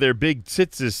midst of their big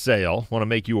tzitzis sale. Want to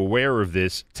make you aware of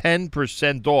this.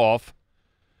 10% off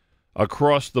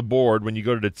across the board when you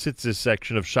go to the tzitzis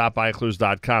section of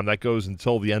shopeichlers.com. That goes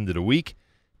until the end of the week.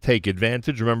 Take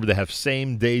advantage. Remember, they have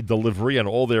same-day delivery on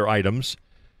all their items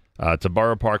to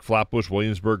Borough Park, Flatbush,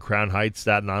 Williamsburg, Crown Heights,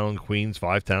 Staten Island, Queens,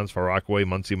 Five Towns, Far Rockaway,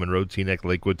 Muncie, Monroe, Teaneck,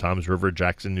 Lakewood, Toms River,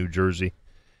 Jackson, New Jersey.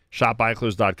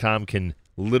 ShopEichlers.com can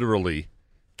literally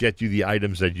get you the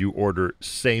items that you order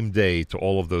same day to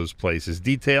all of those places.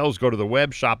 Details, go to the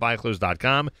web,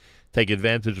 shopEichlers.com. Take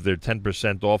advantage of their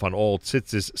 10% off on all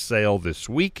tzitzis sale this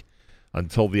week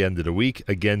until the end of the week.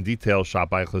 Again, details,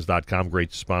 shopEichlers.com.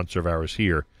 Great sponsor of ours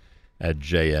here at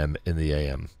JM in the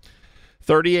AM.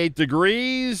 38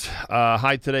 degrees,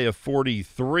 high today of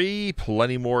 43.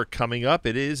 Plenty more coming up.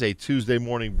 It is a Tuesday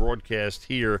morning broadcast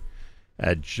here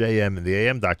at JM in the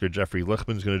AM. Dr. Jeffrey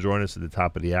Lichtman is going to join us at the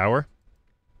top of the hour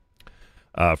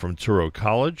from Touro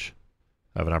College.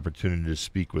 I have an opportunity to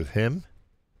speak with him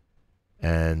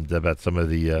and about some of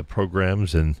the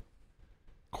programs and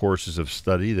courses of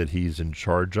study that he's in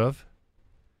charge of.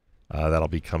 That'll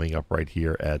be coming up right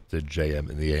here at the JM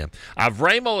in the AM.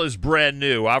 Avremel is brand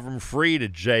new. Avram Fried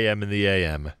at JM in the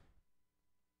AM.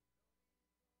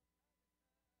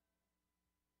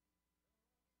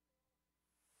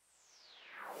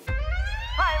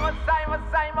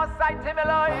 Mosai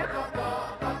Timeloich.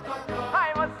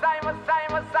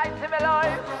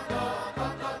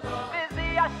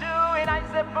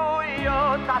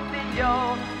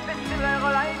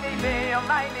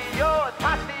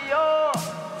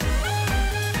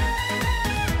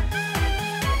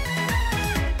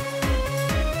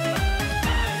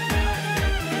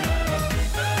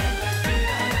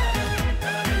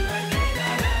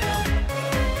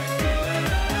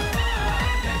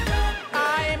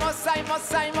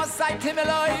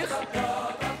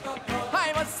 Hi,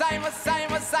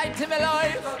 Mosai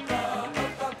Timeloich.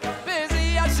 Busy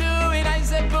Ashu in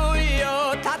Isebuyo,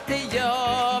 Tatio,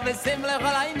 Visimla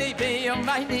Halaini, Bio,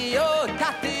 Minio,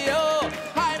 Tatio.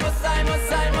 Hi, Mosai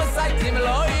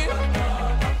Timeloich.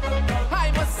 Hi,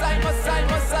 Mosai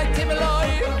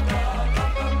Timeloich.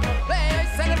 They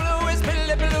said blue is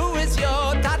blue is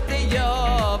your Tatio,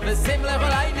 Visimla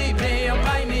Halaini, Bio,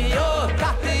 Minio,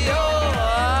 Tatio.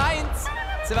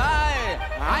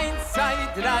 1, 2,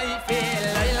 3, 4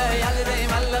 Leila yalidei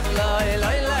malach loy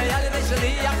Leila yalidei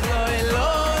shliach loy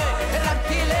loy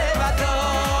Raki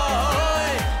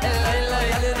levadoy Leila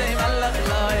yalidei malach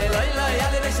loy Leila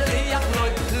yalidei shliach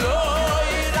loy loy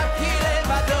Raki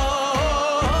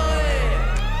levadoy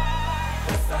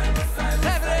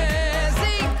Every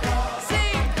sing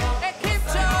and keep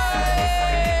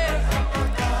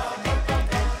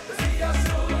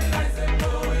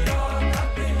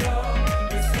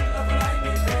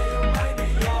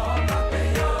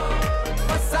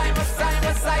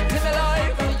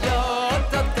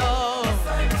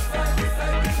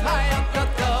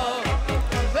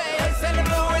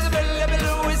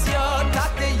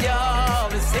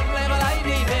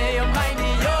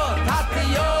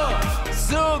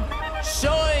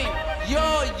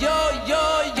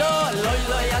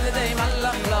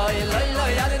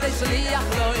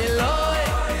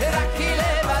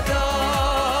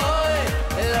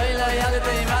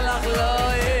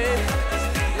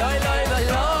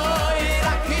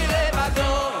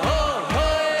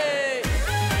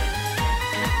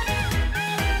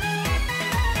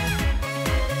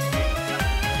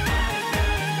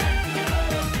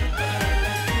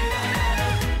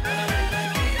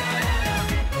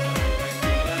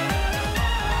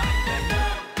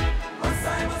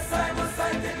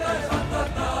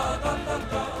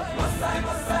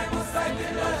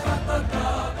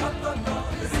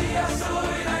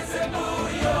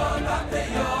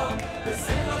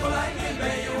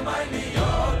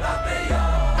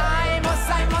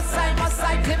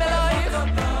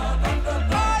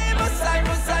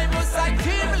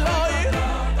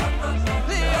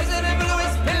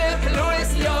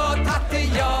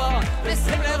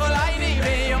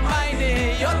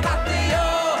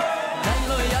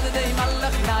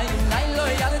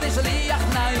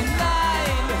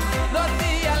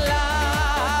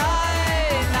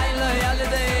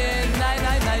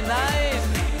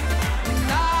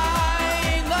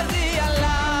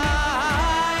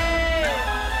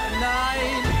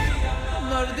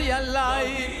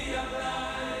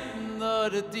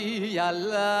Nordi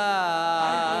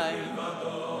alai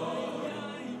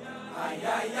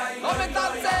Come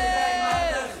danze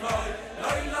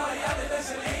Loi loi ale de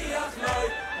shliach loi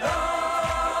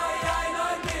loi ay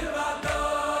noi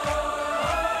milvadoi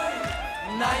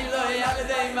Nein loi ale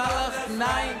de malach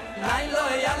nein nein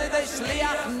loi ale de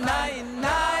shliach nein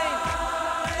nein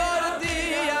Nordi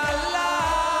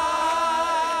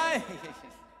alai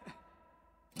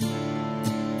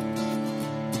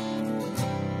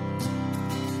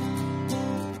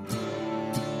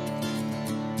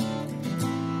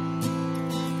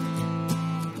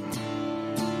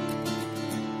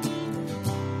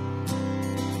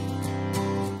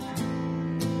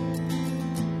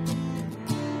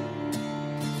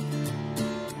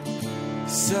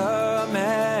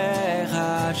Somer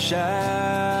Hashem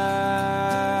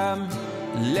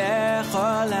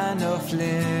lechol hanoflim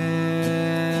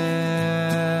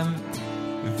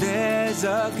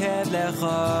vezoked lechol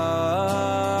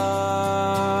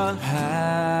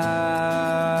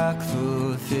hakfufim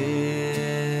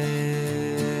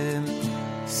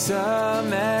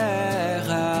Somer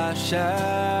Hashem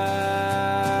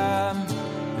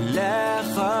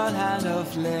lechol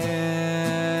hanoflim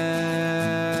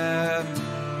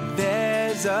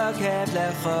וזוקף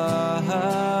לכל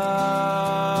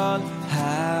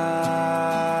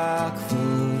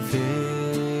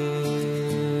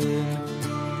הכפופים.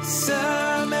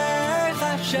 שמח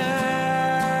השם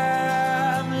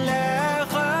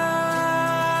לכל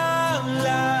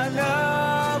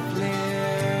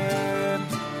הנופלים,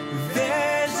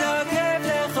 וזוקף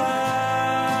לכל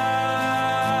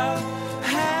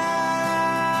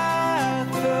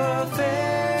הכפופים.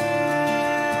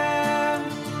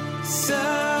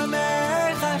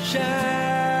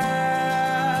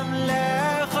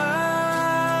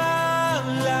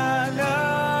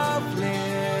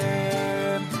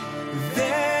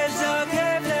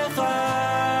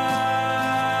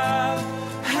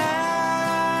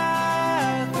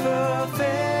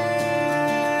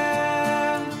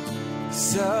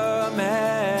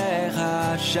 שמח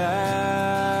השם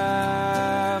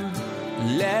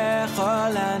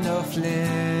לכל הנופלים,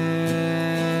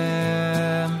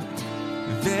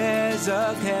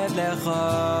 וזוקף לכל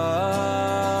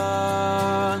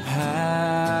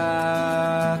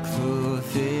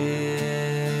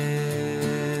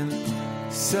הכפופים.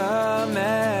 שמח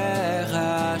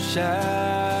השם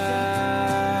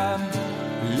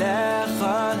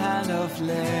לכל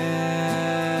הנופלים,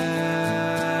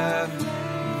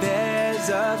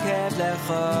 וזוקף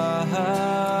לכל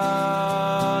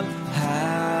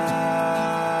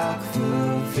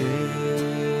הכפופים.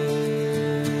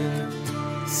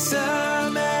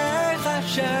 שמח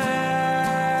השם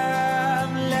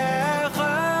לכל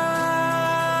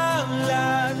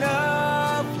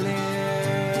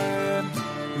הנופלים,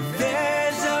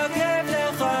 וזוקף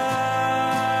לכל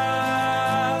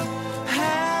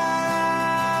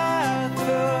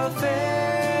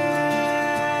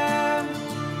הכפופים.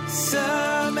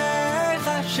 שמח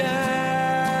השם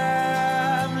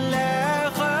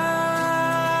לכל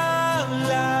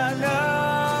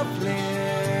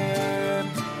הנופלים,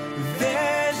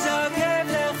 וזוקף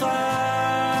לכל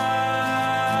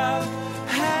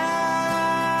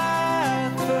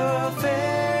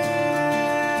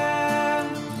הכפופים.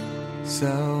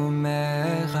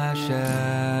 שמח השם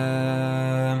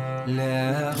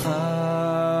לכל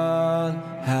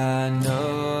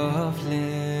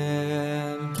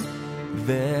הנופלים,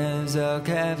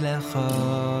 וזוקף לכל הכפופים. שמח השם לכל הנופלים, וזוקף לכל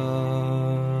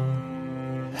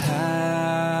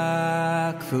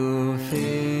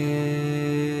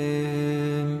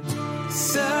הכפופים.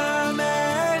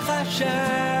 שמח השם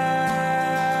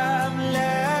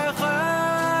לכל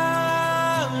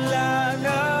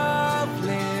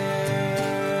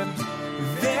הנופלים,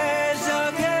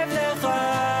 וזוקף לכל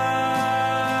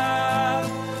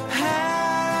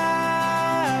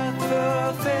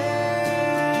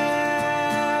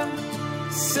הכפופים.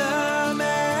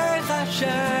 שמח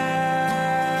השם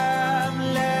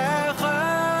לכל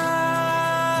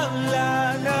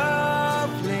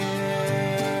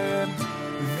הנופלים,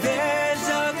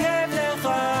 וזוקף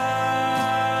לכל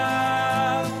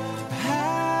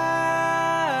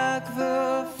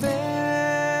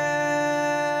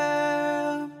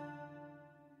הכפופים.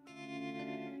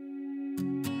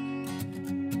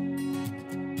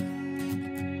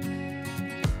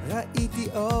 ראיתי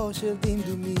אור של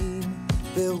דמדומים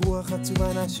ברוח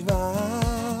עצומה נשבה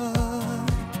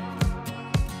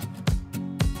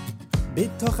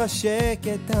בתוך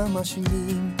השקט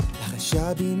המשמים,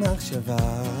 לחשה בי מחשבה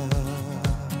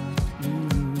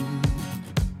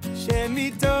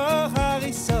שמתוך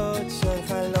הריסות של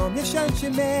חלום ישן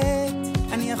שמת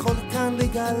אני יכול כאן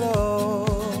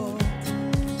לגלות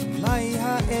מהי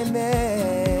האמת,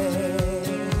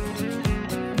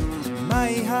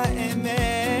 מהי האמת.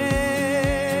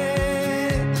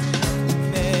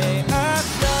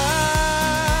 מעכשיו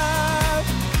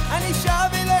אני שב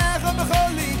אליך בכל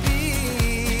ליבי,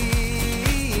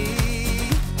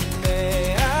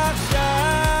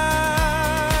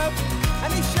 מעכשיו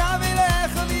אני שב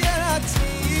אליך ואל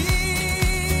עצמי,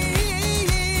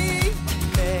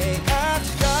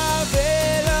 מעכשיו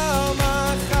ולא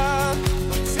מחר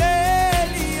רוצה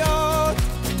להיות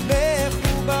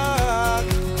מחובר,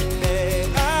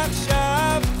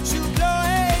 מעכשיו שוב לא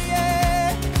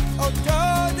אהיה אותו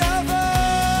דבר.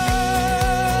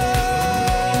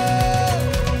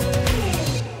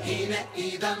 הנה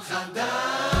עידן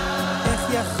חדש, איך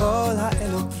יכול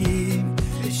האלוקים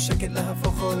בשקט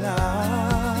להפוך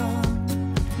עולם,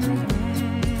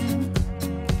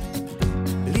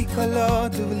 בלי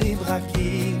קולות ובלי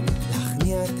ברקים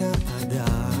להכניע את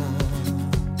האדם.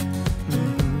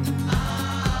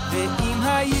 ואם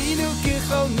היינו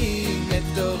כחולמים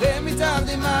נתעורר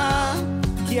מתרדמה,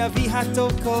 כי אבי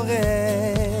הטוב קורא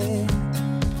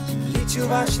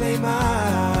לתשובה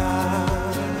שלמה,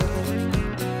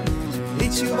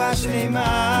 לתשובה שלמה.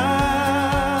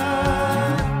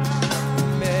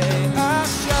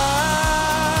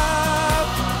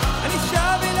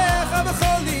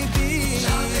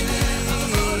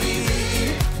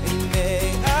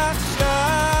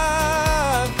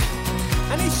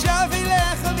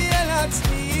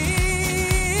 עצמי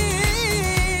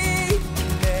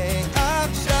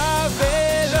מעכשיו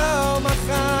ולא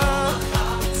מחר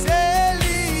זה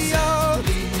להיות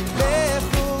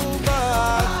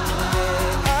מחובר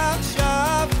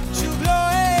מעכשיו שוב לא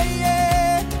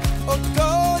אהיה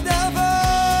אותו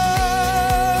דבר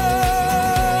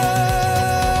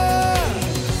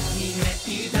הנה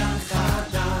עידן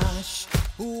חדש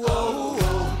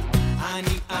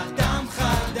אני אדם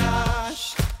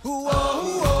חדש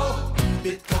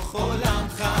בתוך עולם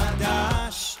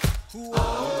חדש הנה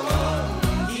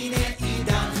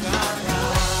עידן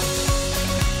חדש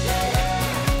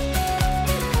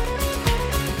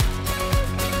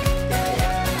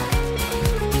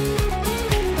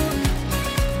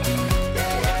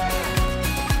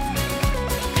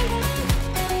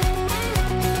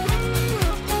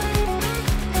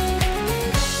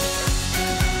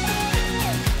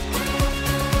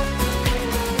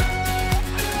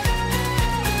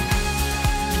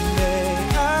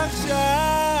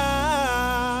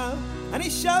מעכשיו אני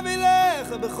שב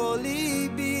אליך בכל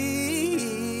ליבי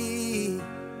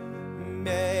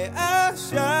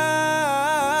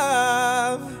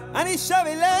מעכשיו אני שב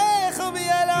אליך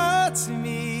ועל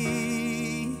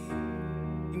עצמי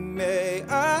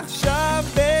מעכשיו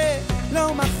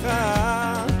ולא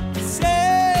מחר זה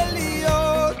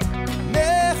להיות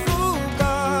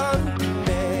מחובר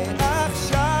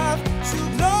מעכשיו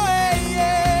שוב לא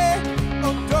אהיה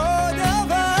אותו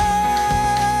דבר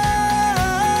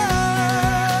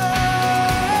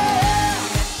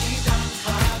עידן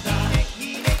חדש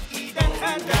הנה עידן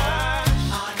חדש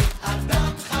אני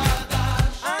אדם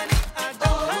חדש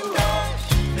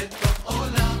בתוך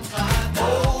עולם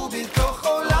חדש בתוך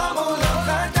עולם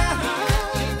חדש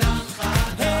עידן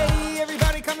חדש Hey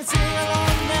everybody come and sing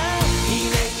along now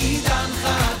הנה עידן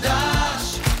חדש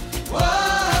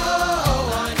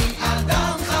אני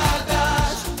אדם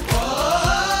חדש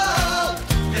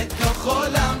בתוך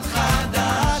עולם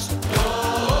חדש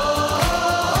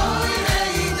הנה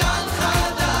עידן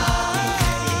חדש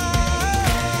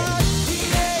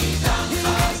הנה עידן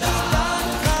חדש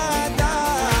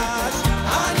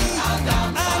אני אדם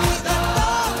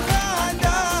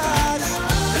חדש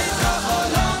בתוך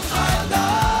עולם חדש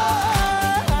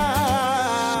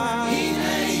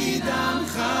הנה עידן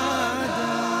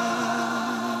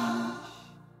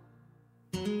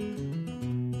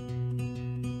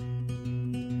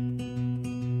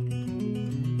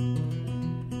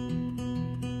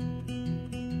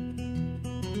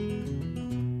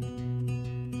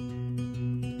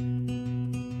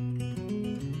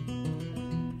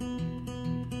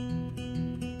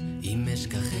אם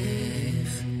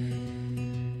אשכחך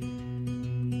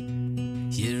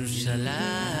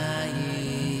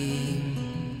ירושלים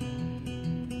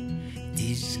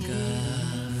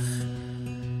תשכח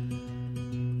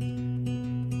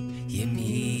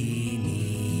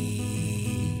ימיני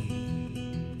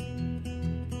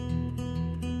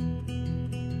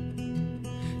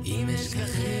אם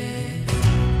אשכחך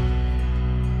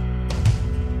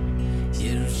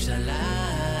ירושלים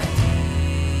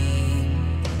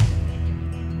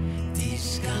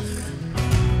תשכח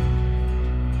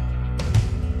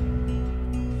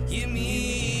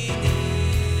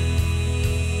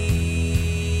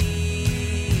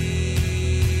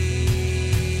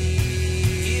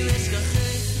אם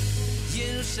אשכחך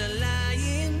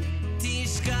ירושלים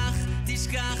תשכח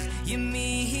תשכח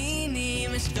ימיני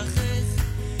אם אשכחך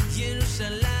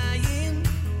ירושלים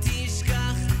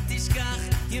תשכח תשכח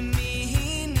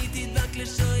ימיני תדבק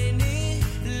לשויני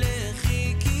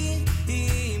לחיקי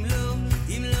אם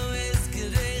לא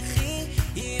אזכרכי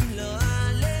אם לא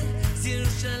אעלה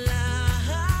ירושלים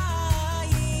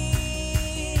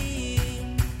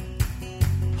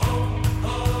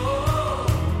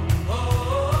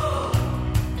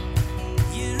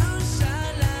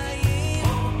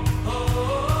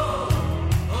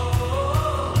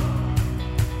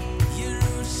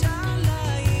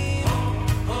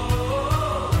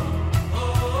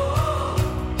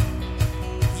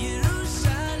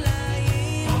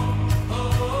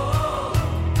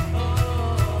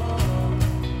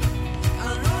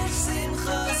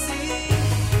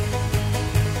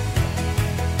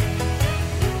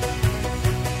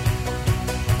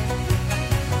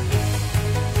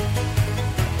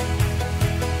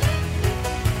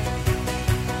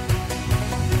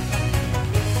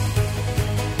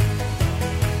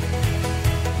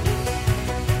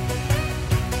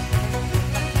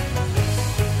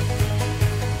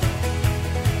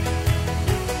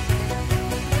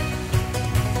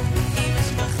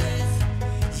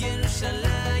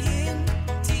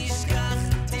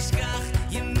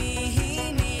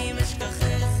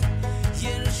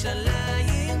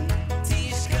ירושלים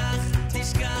תשכח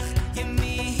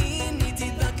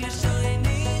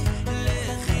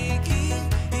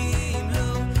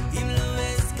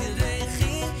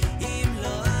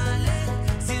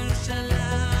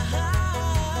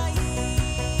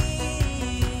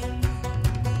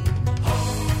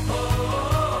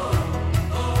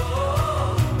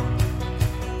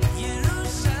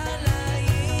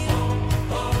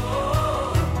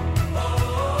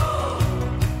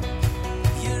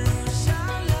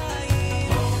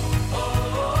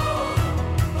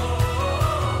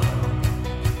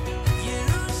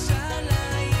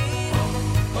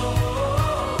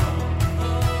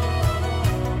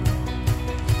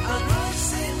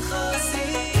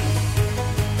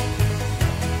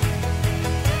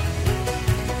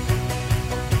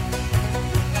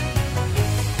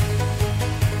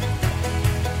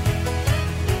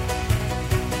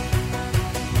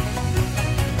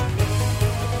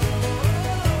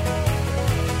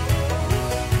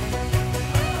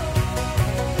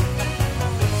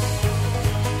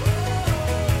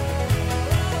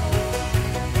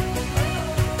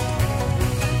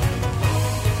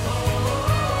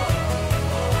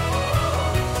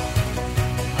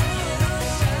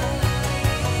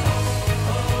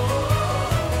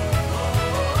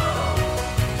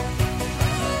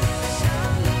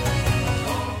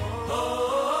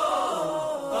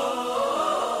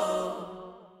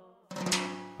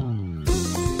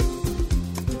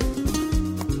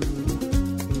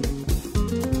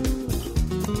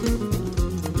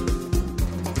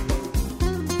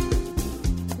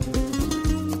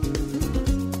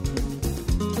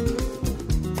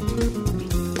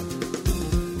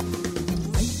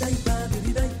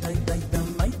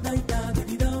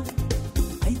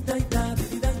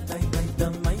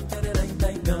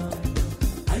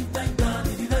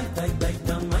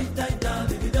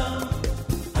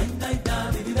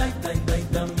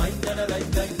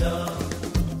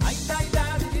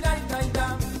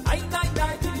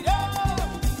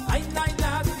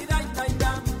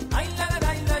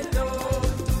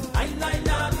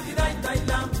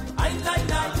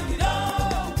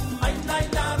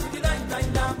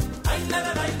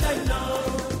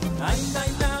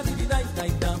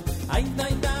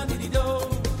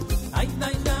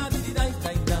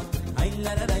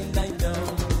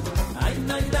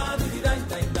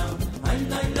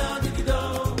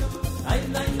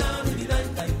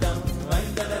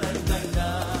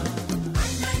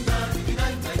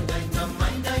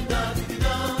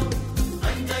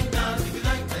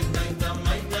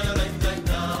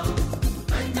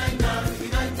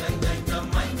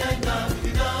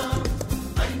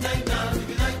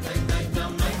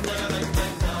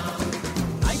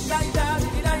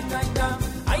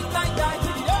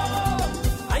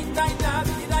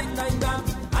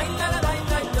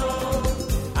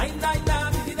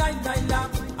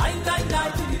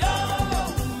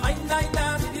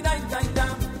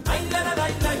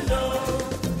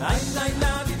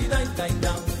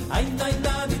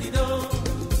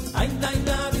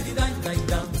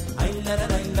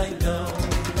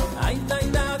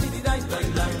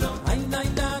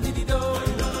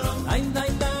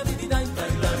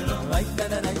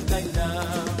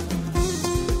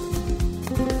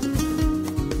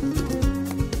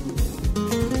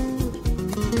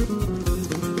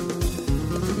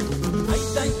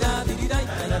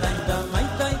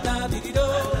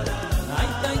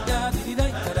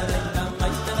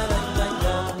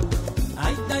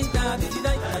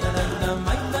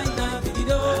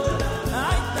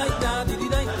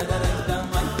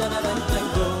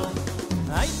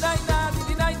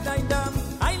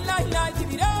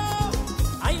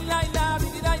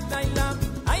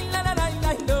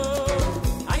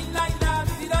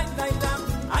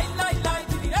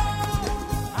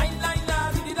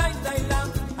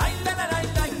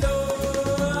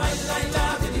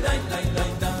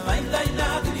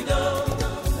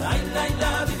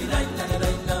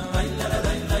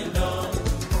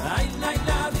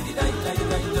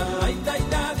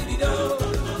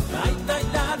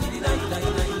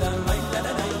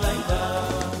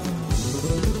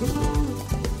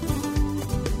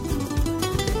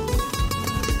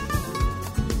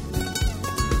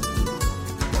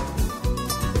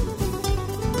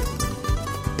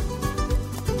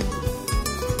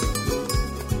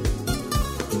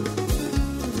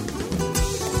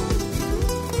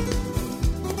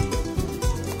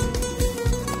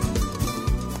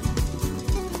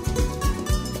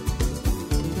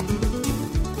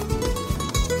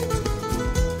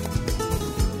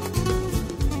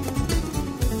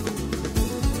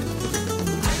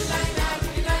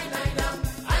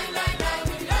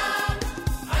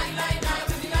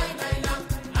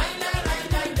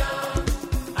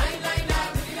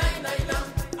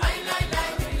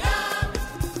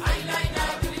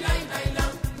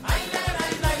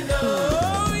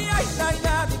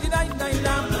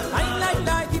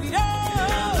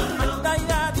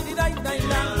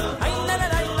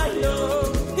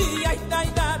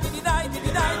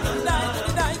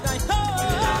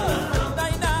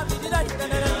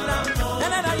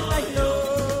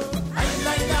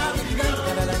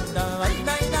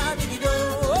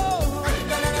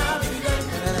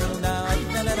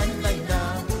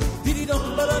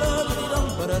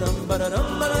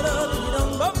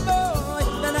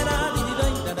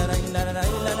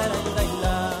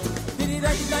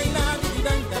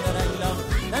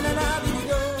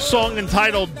Song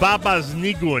entitled Baba's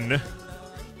Nigun.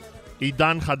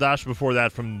 Idan Chadash before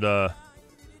that from the...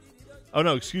 Oh,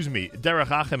 no, excuse me. Derech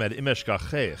Achemed, Imesh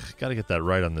Gachech. Got to get that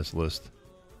right on this list.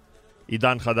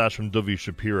 Idan Chadash from Dovi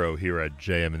Shapiro here at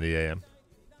JM in the AM.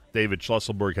 David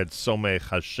Schlusselberg had Somech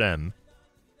Hashem.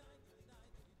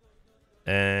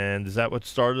 And is that what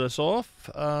started us off?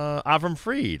 Avram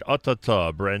Fried.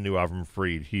 Atata, brand new Avram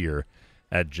Fried here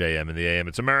at JM in the AM.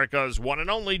 It's America's one and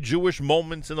only Jewish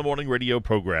Moments in the Morning radio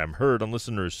program, heard on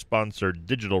listeners-sponsored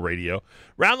digital radio,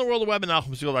 around the world, the web at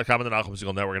NachumSegal.com and the Nachum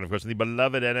Segal Network, and of course the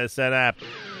beloved NSN app.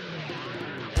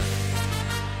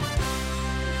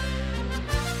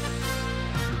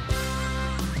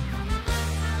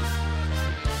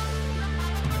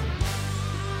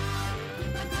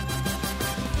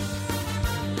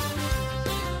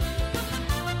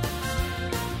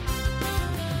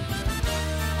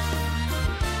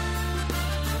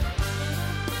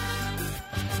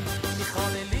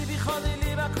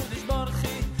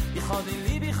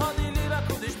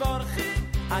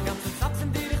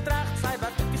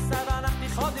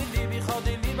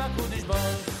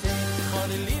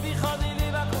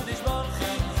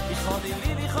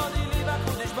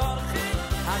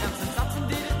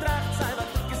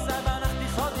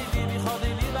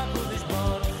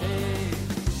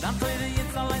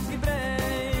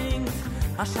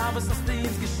 Shabbos hast du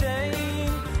jetzt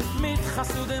geschehen, mit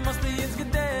Chassudem hast du jetzt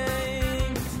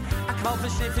gedenkt. A kaufe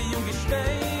Schiffe jung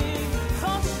gestein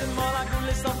Kannst du mal a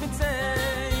Gullis auf mit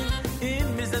Zehn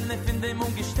In mir sind nicht in dem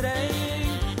ungestrein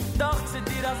Doch zu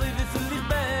dir also wie viel ich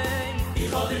bin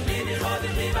Ich hab dich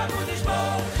lieb, a gute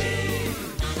Sprache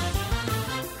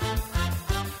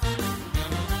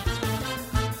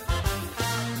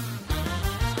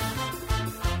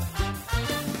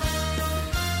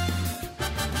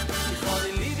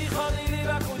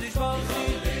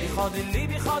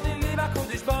Ich hab die Liebe,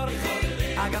 Kudish Baruchi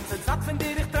A ganze Zeit von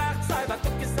dir, ich trage zwei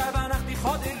Batuk ist selber Nacht Ich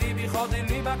hab die Liebe,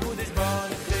 Kudish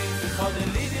Baruchi Ich hab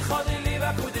die Liebe,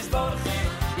 Kudish Baruchi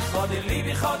Ich hab die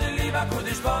Liebe,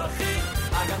 Kudish Baruchi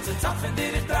A ganze Zeit von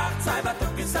dir, ich trage zwei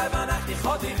Batuk ist selber Nacht Ich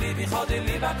hab die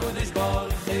Liebe, Kudish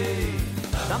Baruchi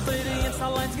Dann tue ich jetzt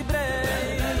allein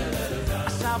gebräht A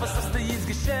Schabes hast du jetzt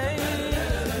geschehen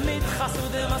Mit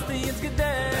Chassudem hast du jetzt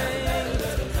gedenkt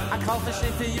A kaufe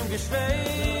Schiffe jung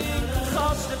geschwein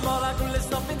Kannst du mal a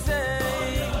Gullis auf den Zeh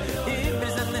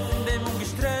Wir sind nicht in dem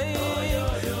ungestrein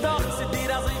Doch zu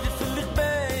dir also wie viel ich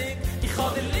bin Ich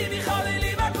hab die Liebe,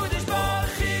 a Kudish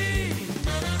Baruchi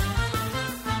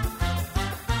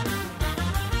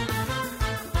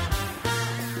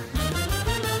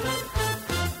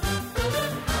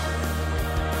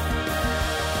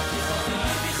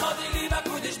Ich hab die Liebe, a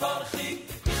Kudish Baruchi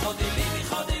Ich hab die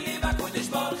Liebe, a Kudish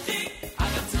Baruchi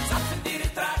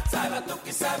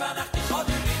Selber Nacht, ich hab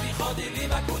die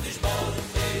Liebe, Kudish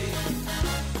Baruchi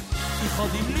Ich hab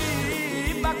die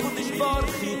Liebe, Kudish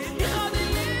Baruchi Ich hab die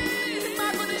Liebe,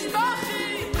 Kudish Baruchi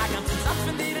A ganze Zeit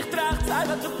von dir, ich trage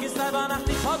selber selber Nacht,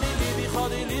 ich hab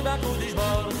die Liebe, Kudish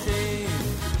Baruchi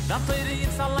Dann tue ich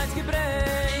jetzt allein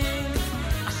gebräht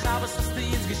A Schabes hast du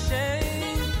jetzt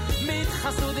geschehen Mit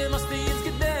Chassudem hast du jetzt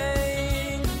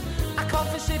gedenkt A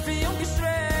Kopf ist Schiffe jung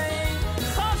geschrein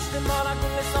Kannst du mal a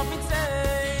Gullis auf mit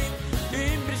Zehn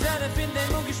Im Brisane find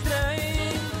dem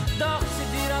ungestrein Doch zu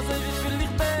dir also wie viel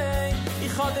ich bin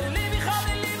Ich hab die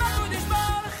Liebe, Kudish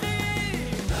Baruchi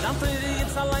Dann tue ich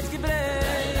jetzt allein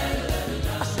gebräht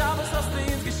A Schabes hast du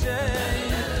jetzt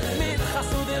geschehen Mit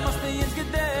Chassudem hast du jetzt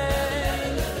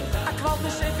gedenkt A Qualte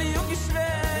Schäfe jung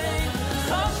geschrein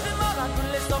Kannst du mal a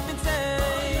Gullis auf den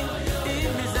Zehn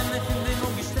Im Brisane find dem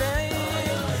ungestrein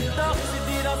Doch zu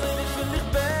dir also wie viel ich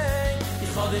bin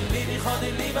Ich hab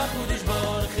die Liebe, Kudish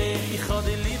Baruchi Ich hab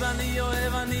die Liebe, אני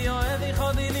אוהב Ich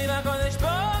hab die Liebe, Kudish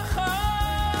Baruchi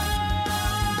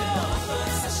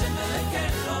באופס השם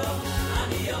מלכךו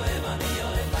אני אוהב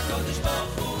הקודש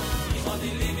ברוך הוא Ich hab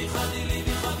die Liebe,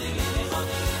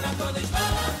 Kudish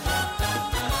Baruchi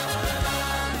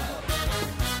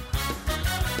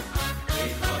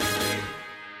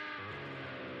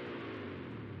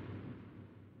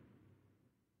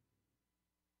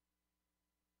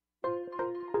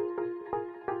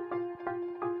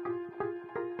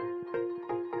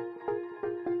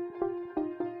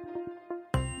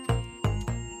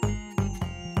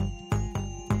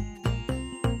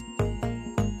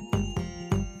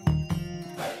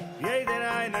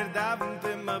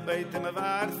Beite me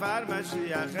war fahr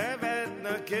Mashiach wird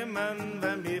noch kommen,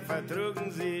 wenn wir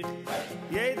vertrugen sich.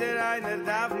 Jeder einer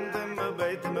darf und immer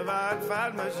beite me war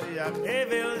fahr Mashiach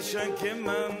will schon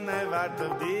kommen, wart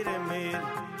auf dir und mir.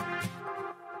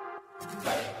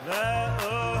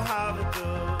 Ve'o havtu,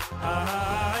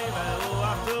 ahai, ve'o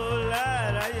havtu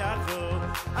l'rayachu,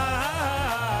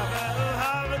 ahai, ve'o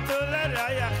havtu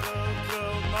l'rayachu,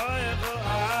 kromoyechu,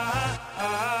 ahai,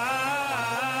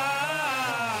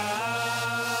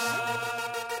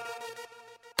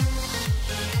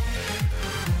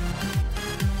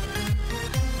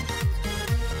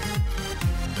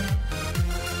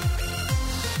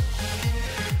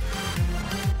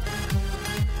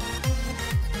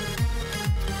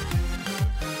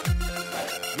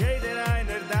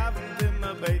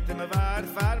 Beite me war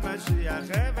fahr Mashiach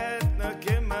wird noch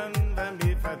kommen, wenn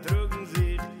wir vertrugen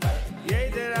sich.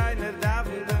 Jeder einer darf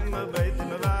und immer beite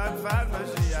me war fahr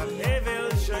Mashiach will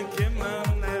schon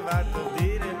kommen, wart auf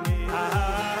dir und mir.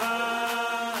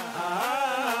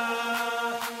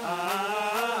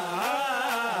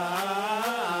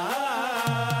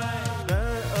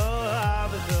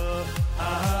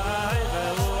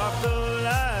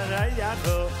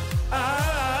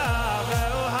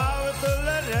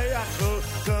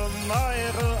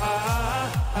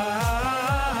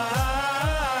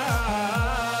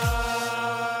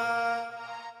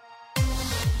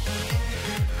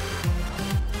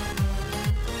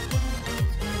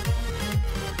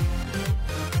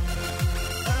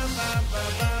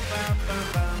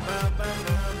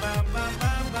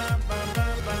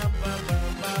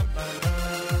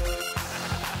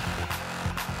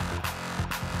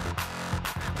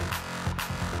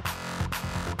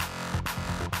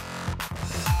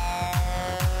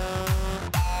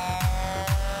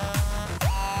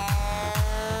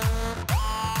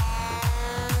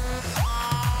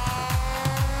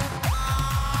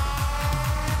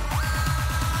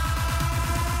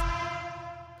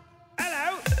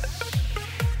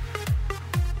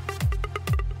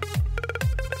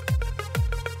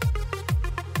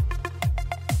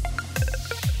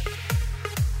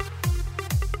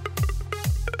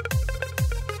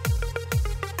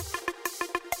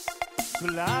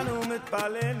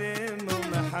 מתפללים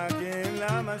ומחכים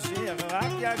למשיח,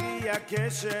 רק יגיע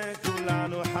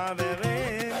כשכולנו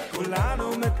חברים.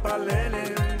 כולנו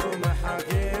מתפללים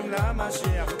ומחכים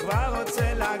למשיח, כבר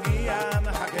רוצה להגיע,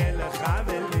 מחכה לך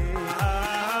ולי.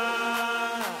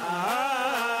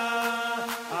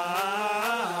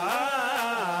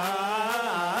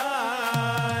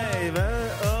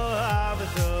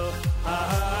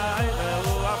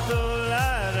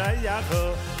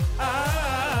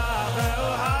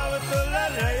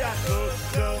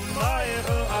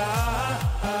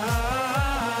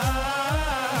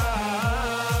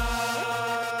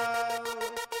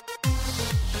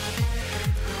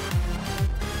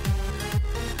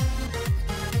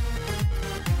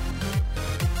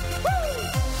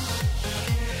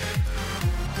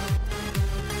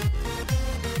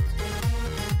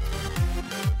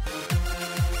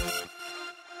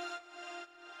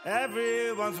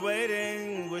 Everyone's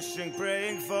waiting, wishing,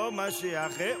 praying for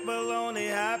Mashiach. It will only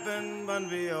happen when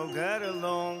we all get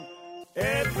along.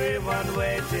 Everyone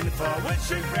waiting for,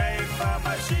 wishing, praying for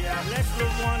Mashiach. Let's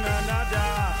love one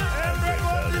another and break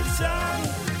out in song.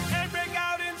 And break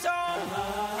out in song.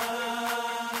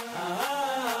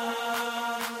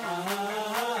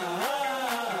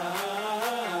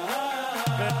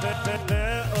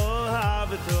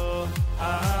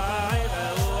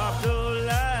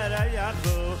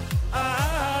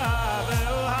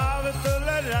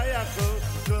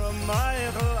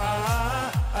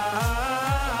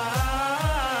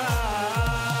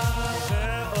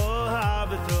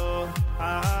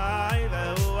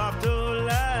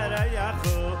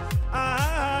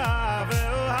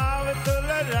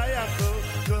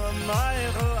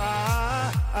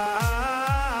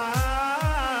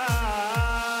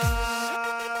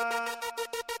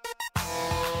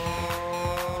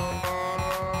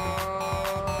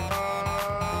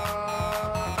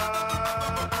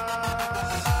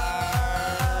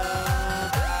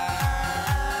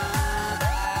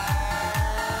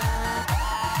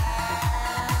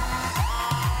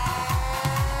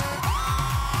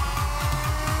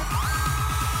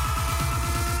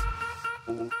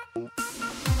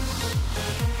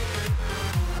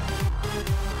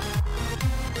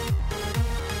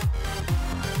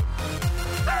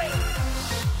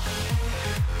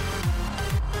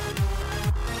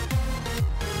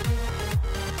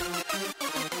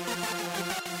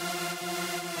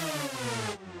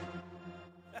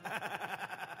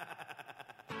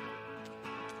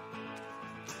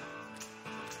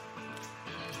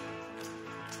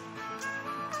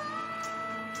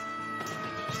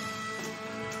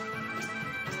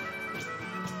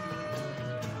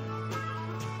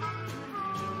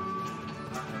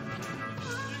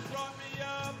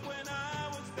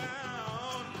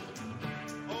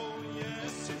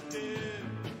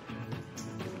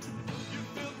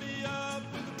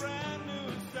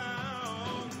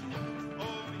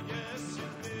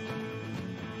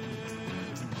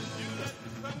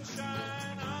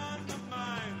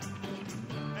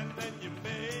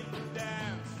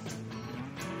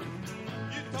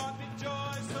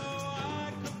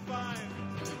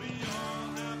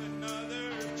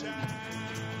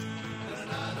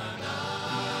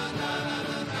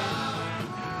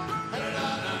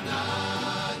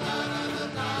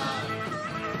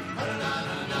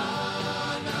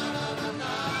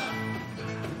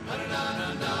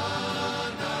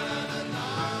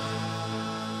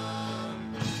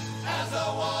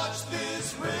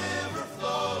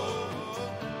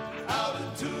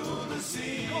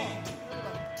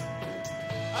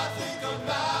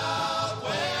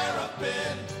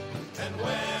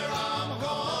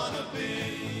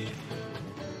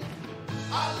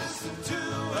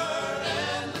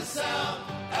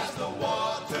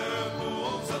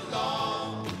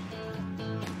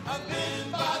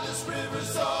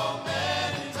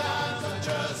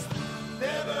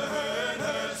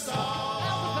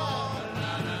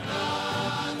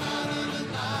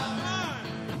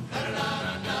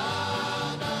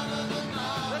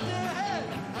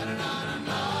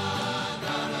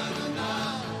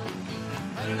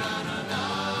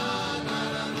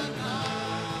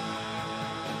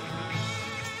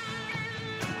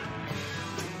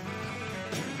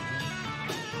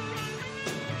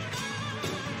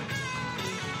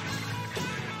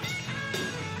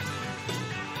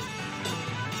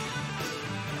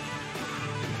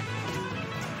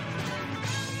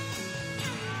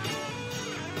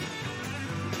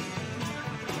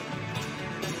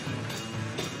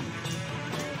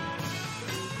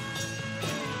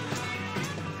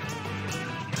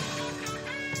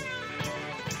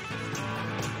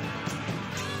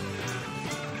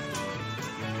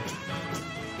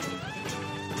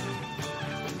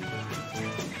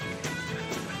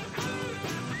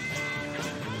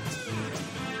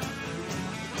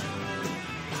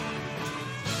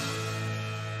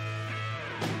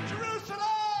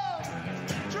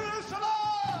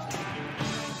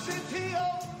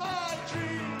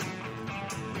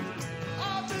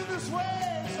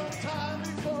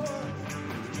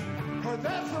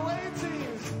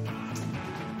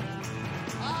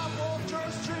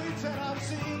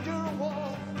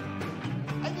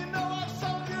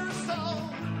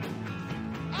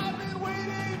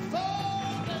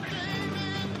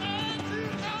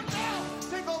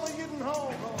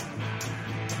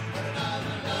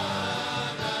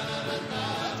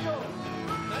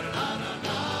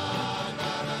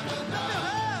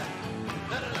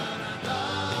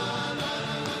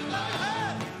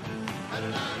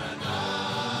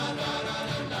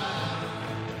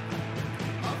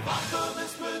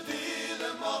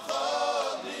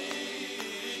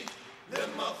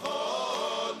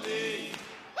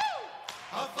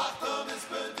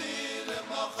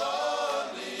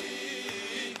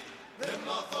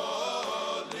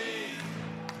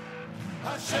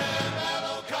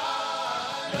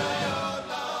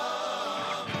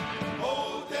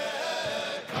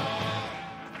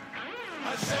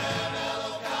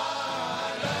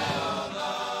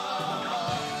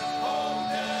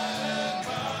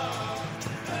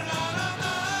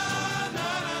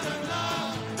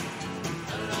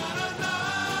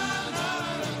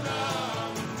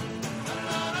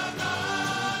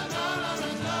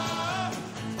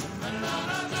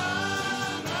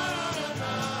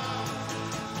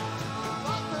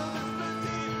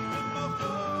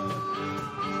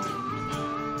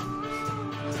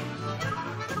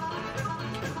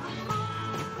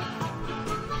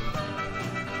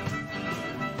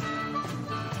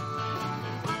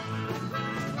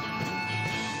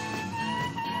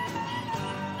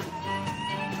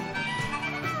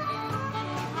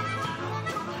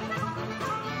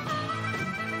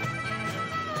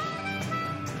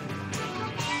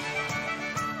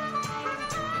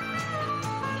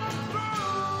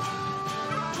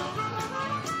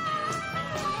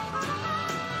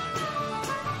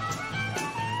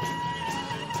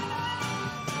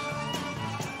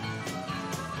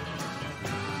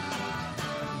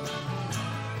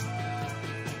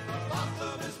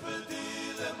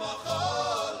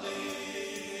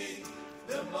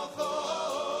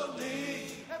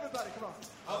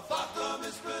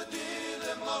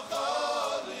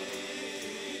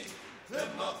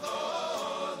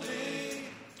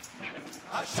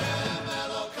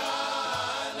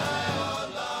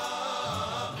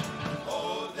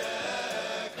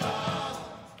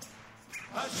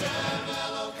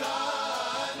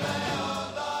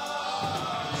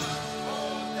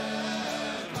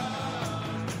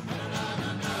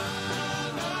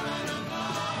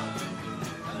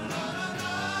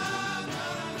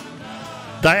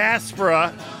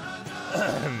 Diaspora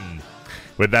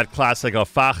with that classic of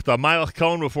Fachta. Mailach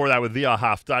Cohen before that with Via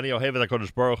Haftani Ohevet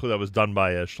HaKodesh Baruch Hu. That was done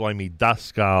by Shlomi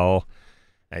Daskal.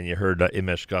 And you heard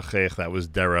Imesh Gachech. That was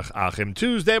Derech Achim.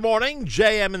 Tuesday morning,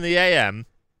 JM in the AM.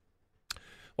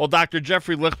 Well, Dr.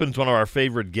 Jeffrey Lichtman's one of our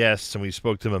favorite guests, and we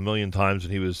spoke to him a million times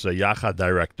when he was Yachad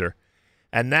director.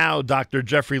 And now Dr.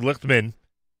 Jeffrey Lichtman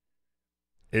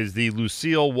is the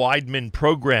Lucille Weidman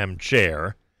Program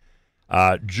Chair,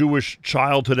 Jewish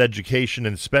Childhood Education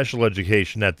and Special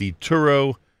Education at the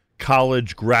Touro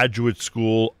College Graduate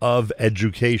School of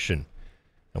Education.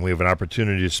 And we have an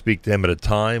opportunity to speak to him at a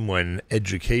time when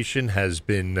education has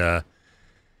been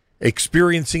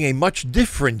experiencing a much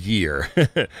different year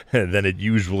than it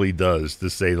usually does, to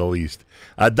say the least.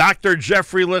 Dr.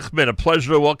 Jeffrey Lichtman, a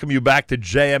pleasure to welcome you back to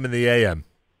JM in the AM.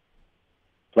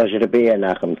 Pleasure to be here,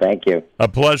 Nachum. Thank you. A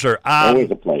pleasure.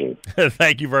 Always a pleasure.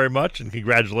 Thank you very much, and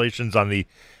congratulations on the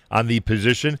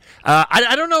position.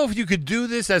 I don't know if you could do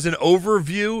this as an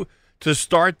overview to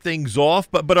start things off,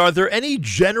 but are there any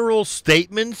general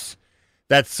statements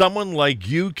that someone like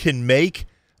you can make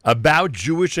about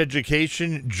Jewish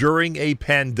education during a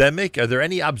pandemic? Are there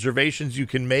any observations you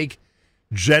can make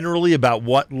generally about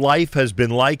what life has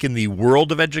been like in the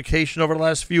world of education over the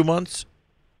last few months?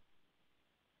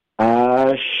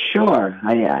 Sure.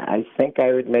 I think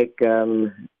I would make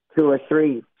 2 or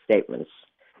 3 statements.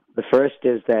 The first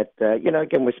is that,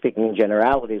 again, we're speaking in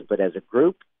generalities, but as a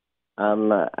group,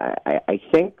 I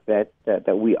think that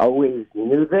we always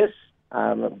knew this,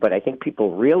 but I think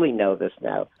people really know this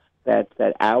now, that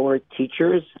our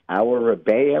teachers, our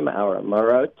Rebbeim, our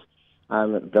Marot,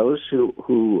 those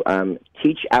who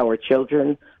teach our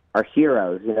children are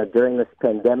heroes. During this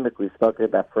pandemic, we've spoken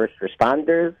about first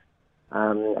responders,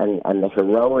 and the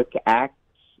heroic acts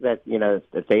that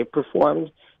they've performed.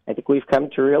 I think we've come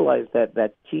to realize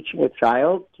that teaching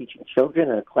children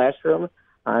in a classroom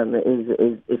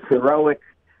is heroic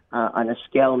on a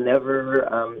scale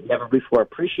never before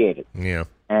appreciated. Yeah.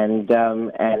 And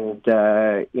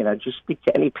just speak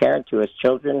to any parent who has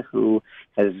children who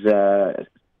has,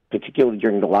 particularly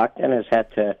during the lockdown, has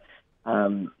had to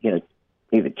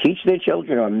either teach their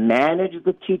children or manage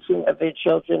the teaching of their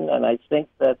children. And I think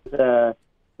that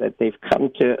they've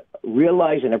come to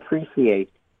realize and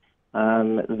appreciate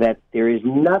that there is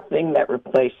nothing that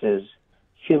replaces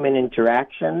human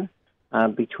interaction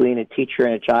between a teacher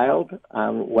and a child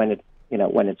when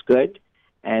it's good.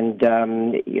 And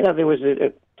there was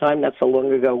a time not so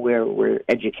long ago where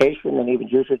education and even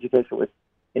Jewish education was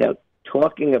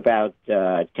talking about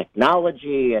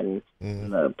technology and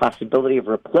the possibility of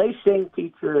replacing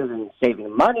teachers and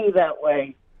saving money that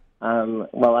way.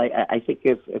 I think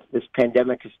if this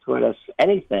pandemic has taught us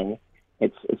anything,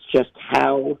 it's just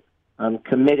how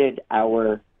committed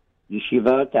our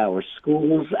yeshivot, our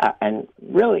schools, and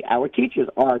really our teachers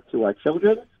are to our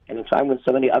children. And in a time when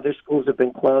so many other schools have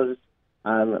been closed,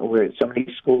 where so many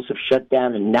schools have shut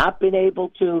down and not been able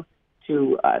to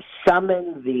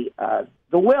summon the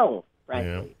will,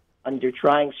 frankly, under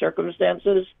trying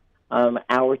circumstances.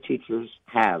 Our teachers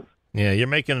have. Yeah, you're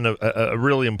making a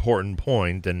really important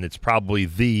point, and it's probably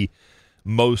the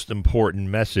most important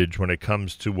message when it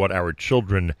comes to what our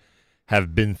children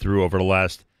have been through over the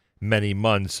last many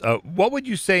months. What would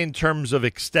you say in terms of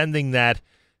extending that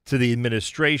to the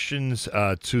administrations,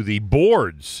 to the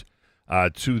boards,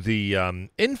 to the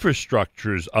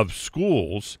infrastructures of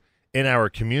schools in our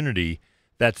community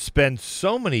that spend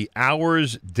so many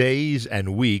hours, days,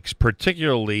 and weeks,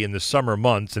 particularly in the summer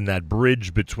months, in that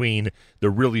bridge between the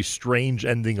really strange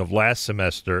ending of last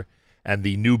semester and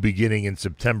the new beginning in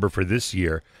September for this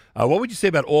year? What would you say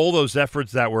about all those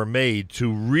efforts that were made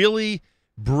to really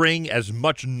bring as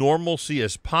much normalcy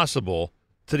as possible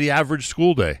to the average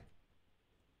school day?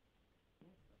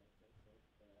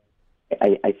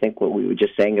 I think what we were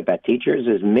just saying about teachers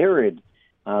is mirrored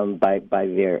by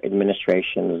their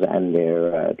administrations and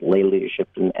their lay leadership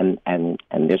and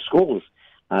their schools.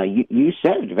 You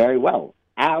said it very well.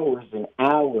 Hours and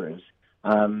hours.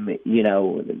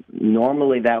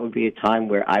 Normally that would be a time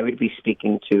where I would be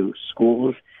speaking to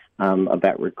schools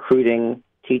about recruiting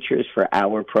teachers for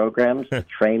our programs to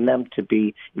train them to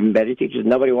be even better teachers.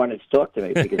 Nobody wanted to talk to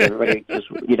me because everybody just,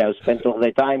 spent all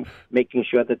their time making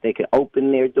sure that they could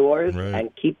open their doors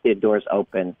and keep their doors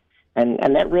open.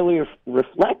 And that really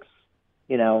reflects,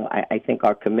 I think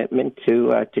our commitment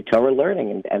to Torah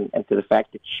learning and to the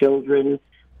fact that children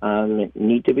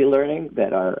need to be learning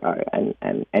that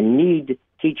and need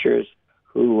teachers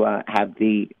who have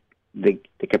the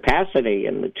capacity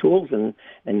and the tools and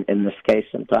in this case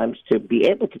sometimes to be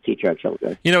able to teach our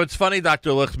children. It's funny,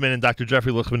 Dr. Lichtman, and Dr.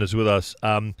 Jeffrey Lichtman is with us.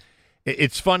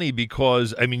 It's funny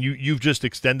because, you've just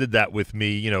extended that with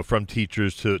me, from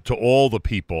teachers to all the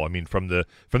people. From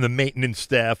the maintenance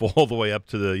staff all the way up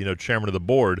to the, chairman of the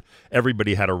board.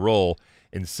 Everybody had a role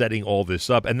in setting all this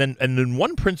up. And then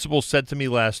one principal said to me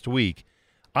last week,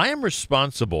 I am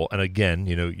responsible, and again,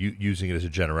 using it as a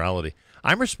generality,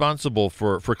 I'm responsible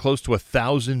for close to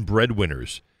 1,000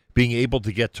 breadwinners being able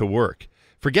to get to work.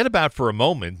 Forget about for a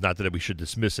moment, not that we should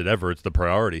dismiss it ever, it's the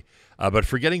priority, but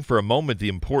forgetting for a moment the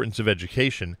importance of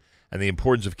education and the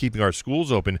importance of keeping our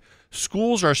schools open.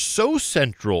 Schools are so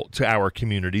central to our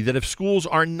community that if schools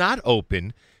are not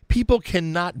open, people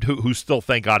cannot, who still,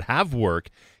 thank God, have work,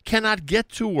 cannot get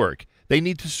to work. They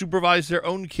need to supervise their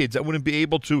own kids that wouldn't be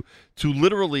able to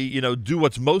literally, do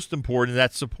what's most important, and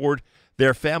that's support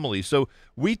their families. So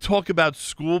we talk about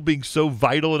school being so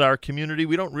vital in our community.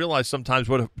 We don't realize sometimes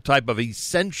what type of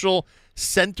essential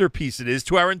centerpiece it is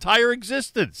to our entire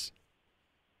existence.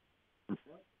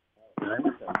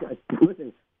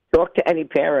 Listen, talk to any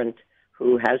parent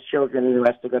who has children who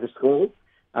has to go to school,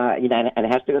 and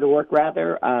has to go to work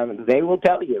rather. They will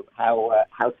tell you how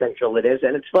central it is.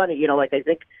 And it's funny, I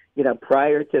think,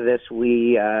 prior to this,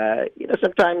 we,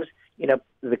 sometimes,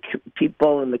 the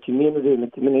people in the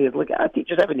community look,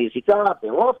 teachers have an easy job.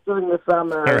 They're off during the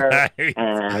summer,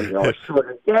 and a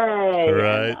shorter day.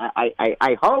 Right.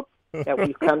 I hope that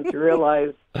we've come to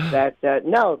realize that,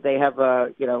 no, they have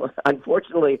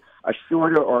unfortunately, a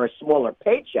shorter or a smaller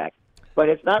paycheck. But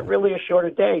it's not really a shorter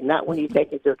day, not when you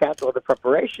take into account all the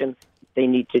preparation they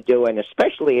need to do, and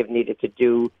especially have needed to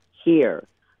do here,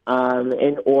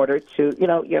 in order to,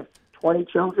 you have 20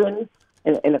 children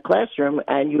in a classroom,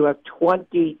 and you have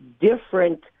 20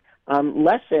 different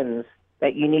lessons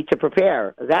that you need to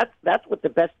prepare. That's what the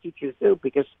best teachers do,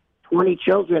 because 20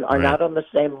 children are not on the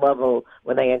same level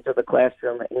when they enter the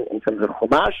classroom in terms of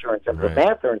Chumash or in terms of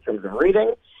math or in terms of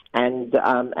reading. And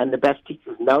the best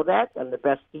teachers know that, and the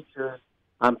best teachers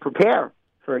prepare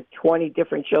for 20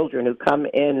 different children who come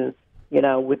in,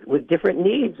 with different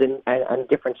needs and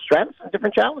different strengths and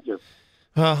different challenges.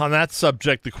 On that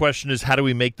subject, the question is, how do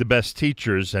we make the best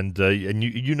teachers? And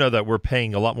you know that we're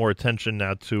paying a lot more attention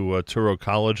now to Touro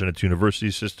College and its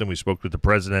university system. We spoke with the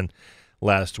president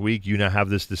last week. You now have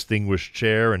this distinguished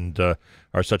chair and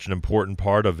are such an important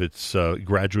part of its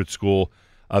graduate school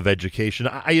of education.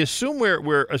 I assume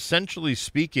we're essentially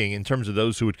speaking, in terms of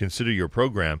those who would consider your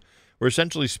program, we're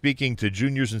essentially speaking to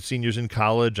juniors and seniors in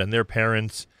college and their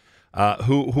parents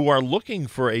who are looking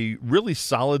for a really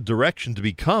solid direction to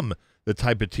become the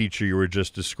type of teacher you were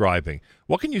just describing.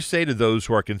 What can you say to those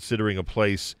who are considering a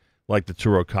place like the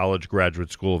Touro College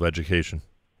Graduate School of Education?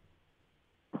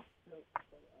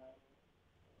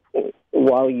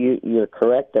 While you're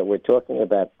correct that we're talking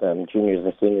about juniors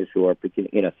and seniors who are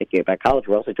thinking about college,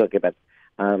 we're also talking about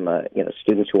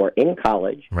students who are in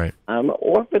college, right?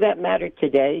 Or for that matter,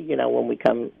 today,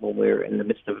 when we're in the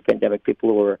midst of a pandemic, people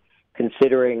who are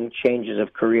considering changes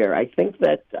of career. I think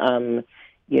that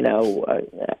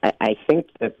I think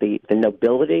that the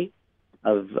nobility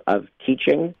of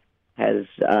teaching has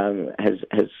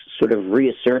sort of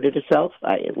reasserted itself.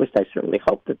 At least I certainly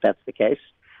hope that that's the case.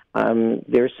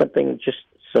 There's something just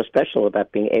so special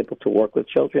about being able to work with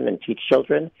children and teach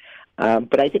children.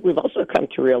 But I think we've also come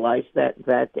to realize that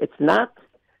it's not,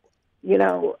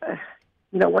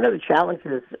 one of the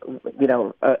challenges,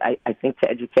 I think to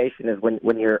education is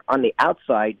when you're on the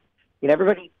outside,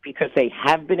 everybody, because they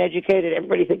have been educated,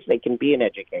 everybody thinks they can be an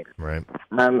educator. Right.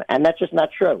 And that's just not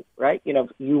true, right?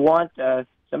 You want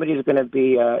somebody who's going to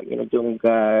be, doing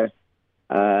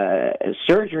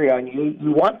surgery on you.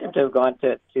 You want them to have gone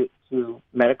to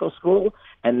medical school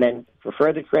and then for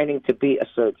further training to be a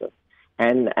surgeon.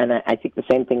 And I think the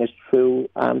same thing is true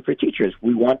for teachers.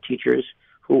 We want teachers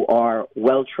who are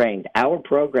well trained. Our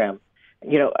program,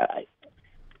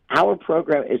 our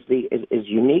program is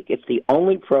unique. It's the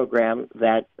only program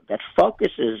that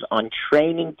focuses on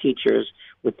training teachers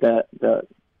with the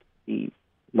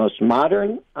most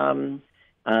modern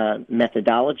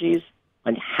methodologies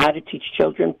on how to teach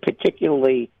children,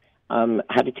 particularly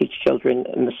how to teach children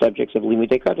in the subjects of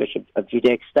Limudei Kodesh, of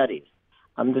Judaic studies.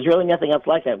 There's really nothing else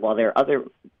like that. While there are other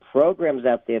programs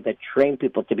out there that train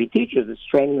people to be teachers, it's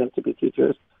training them to be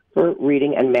teachers for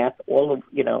reading and math, all of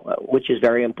which is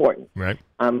very important. Right.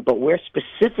 But we're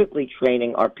specifically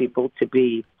training our people to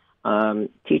be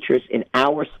teachers in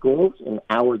our schools, in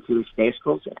our Jewish day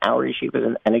schools, in our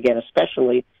yeshivas, and again,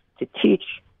 especially to teach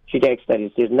Judaic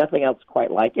studies. There's nothing else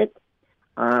quite like it.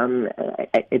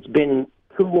 It's been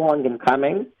too long in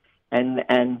coming, and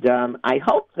I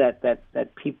hope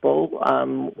that people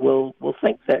will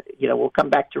think that will come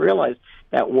back to realize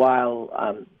that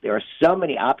while there are so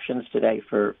many options today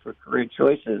for career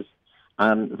choices,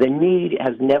 the need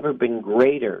has never been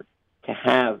greater to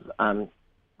have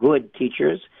good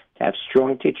teachers, to have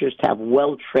strong teachers, to have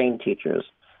well-trained teachers.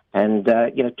 And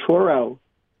Turo,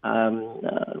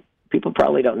 people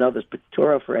probably don't know this, but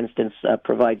Turo, for instance,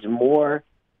 provides more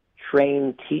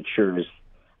trained teachers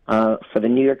for the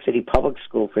New York City Public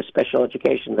School for special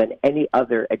education than any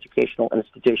other educational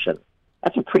institution.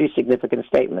 That's a pretty significant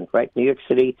statement, right? New York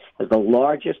City has the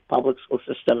largest public school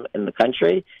system in the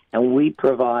country, and we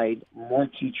provide more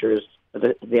teachers for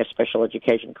their special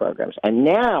education programs. And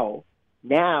now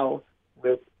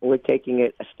we're taking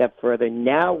it a step further.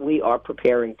 Now we are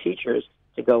preparing teachers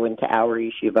to go into our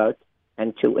yeshivot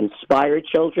and to inspire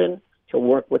children, to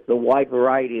work with the wide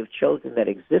variety of children that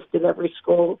exist in every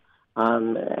school,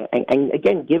 and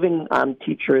again, giving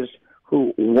teachers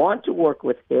who want to work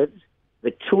with kids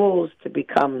the tools to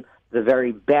become the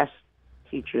very best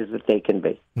teachers that they can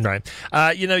be. Right.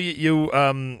 I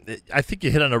think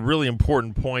you hit on a really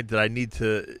important point that I need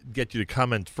to get you to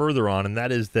comment further on, and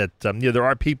that is that there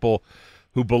are people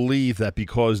who believe that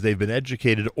because they've been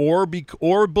educated or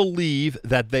believe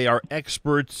that they are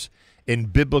experts in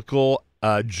biblical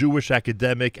Jewish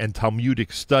academic and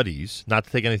Talmudic studies, not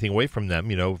to take anything away from them.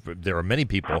 There are many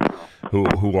people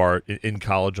who are in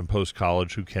college and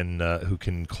post-college who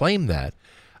can claim that,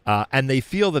 and they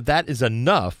feel that is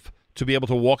enough to be able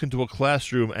to walk into a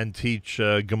classroom and teach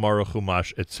Gemara,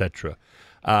 Chumash, etc.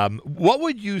 What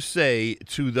would you say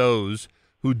to those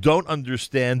who don't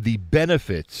understand the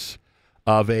benefits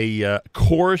of a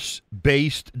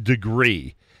course-based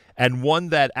degree, and one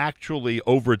that actually,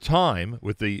 over time,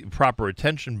 with the proper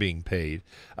attention being paid,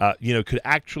 could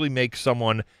actually make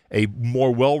someone a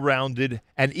more well-rounded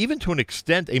and even to an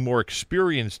extent a more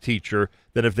experienced teacher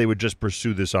than if they would just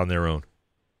pursue this on their own?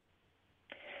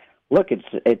 Look, I think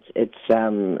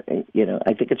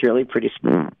it's really pretty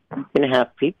smart. You can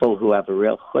have people who have a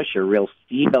real hush, a real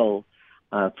feel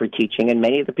for teaching, and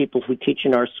many of the people who teach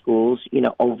in our schools,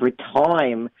 over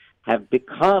time have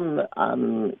become,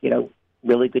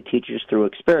 really good teachers through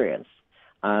experience.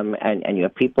 And you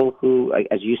have people who,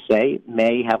 as you say,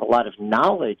 may have a lot of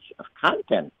knowledge of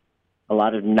content, a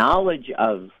lot of knowledge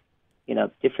of,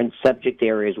 different subject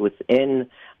areas within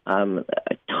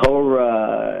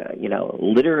Torah,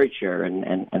 literature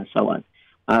and so on.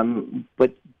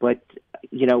 But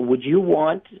would you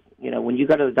want, when you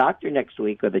go to the doctor next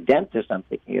week, or the dentist I'm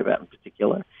thinking about in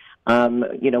particular,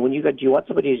 when you go, do you want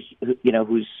somebody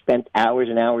who's spent hours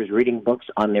and hours reading books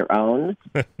on their own,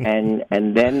 and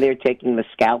then they're taking the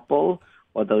scalpel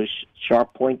or those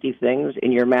sharp, pointy things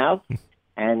in your mouth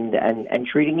and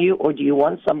treating you, or do you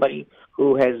want somebody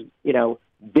who has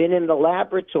been in the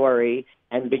laboratory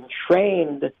and been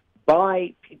trained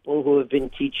by people who have been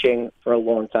teaching for a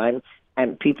long time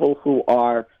and people who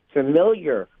are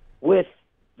familiar with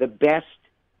the best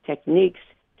techniques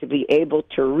to be able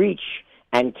to reach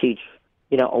and teach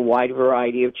a wide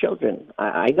variety of children.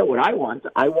 I know what I want.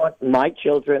 I want my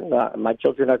children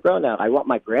are grown now. I want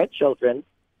my grandchildren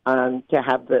to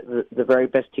have the very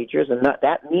best teachers. And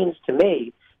that means to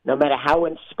me, no matter how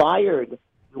inspired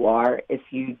you are, if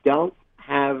you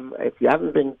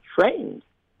haven't been trained,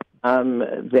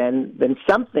 then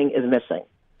something is missing.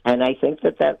 And I think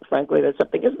that frankly, that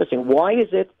something is missing. Why is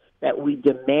it that we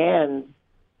demand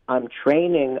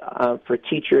training for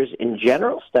teachers in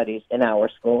general studies in our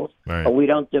schools, right, but we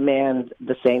don't demand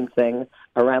the same thing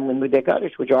around Limudei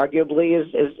Kodesh, which arguably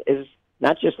is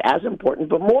not just as important,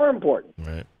 but more important.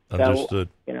 Right. Understood.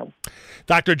 So,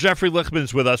 Dr. Jeffrey Lichtman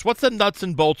is with us. What's the nuts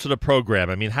and bolts of the program?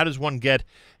 I mean, how does one get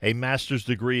a master's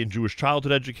degree in Jewish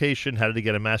childhood education? How did he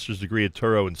get a master's degree at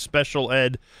Turo in special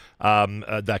ed?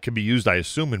 That can be used, I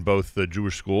assume, in both the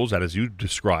Jewish schools and, as you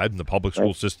described, in the public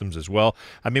school systems as well.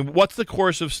 I mean, what's the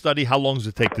course of study? How long does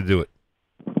it take to do it?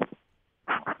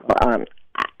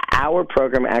 Our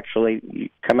program actually, you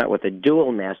come out with a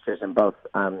dual master's in both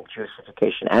Jewish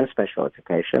education and special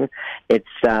education. It's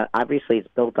obviously it's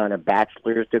built on a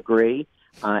bachelor's degree.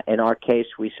 In our case,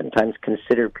 we sometimes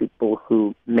consider people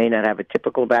who may not have a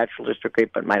typical bachelor's degree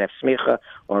but might have smicha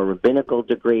or a rabbinical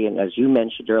degree, and as you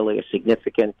mentioned earlier,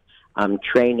 significant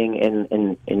training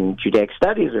in Judaic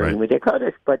studies or in Limudei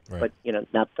Kodesh, but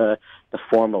not the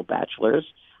formal bachelor's.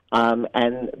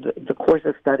 And the course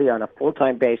of study on a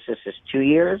full-time basis is 2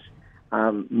 years.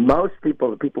 Most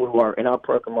people, the people who are in our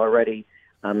program already,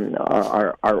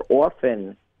 are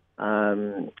often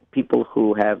people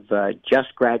who have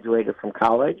just graduated from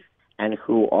college and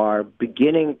who are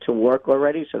beginning to work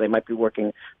already. So they might be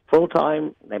working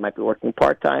full-time, they might be working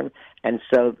part-time, and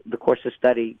so the course of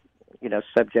study,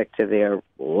 subject to their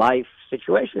life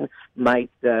situation, might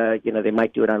they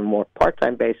might do it on a more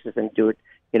part-time basis and do it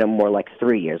more like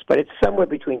 3 years. But it's somewhere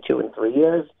between 2 and 3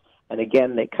 years. And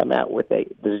again, they come out with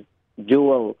this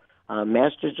dual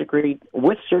master's degree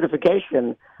with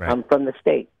certification from the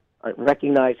state,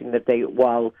 recognizing that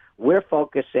while we're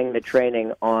focusing the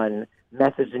training on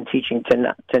methods in teaching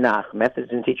Tanakh,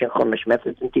 methods in teaching Chumash,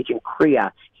 methods in teaching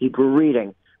Kriya, Hebrew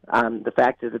reading, the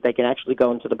fact is that they can actually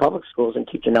go into the public schools and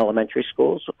teach in elementary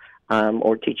schools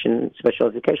or teach in special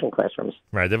education classrooms.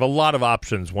 Right. They have a lot of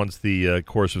options once the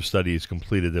course of study is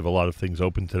completed. They have a lot of things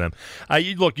open to them.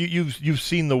 You've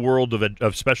seen the world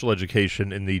of special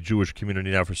education in the Jewish community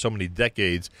now for so many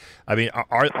decades. I mean,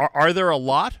 are there a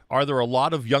lot? Are there a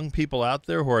lot of young people out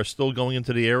there who are still going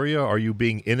into the area? Are you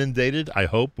being inundated, I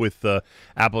hope, with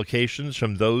applications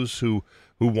from those who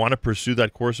want to pursue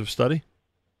that course of study?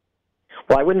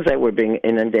 Well, I wouldn't say we're being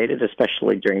inundated,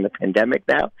 especially during the pandemic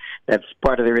now. That's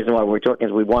part of the reason why we're talking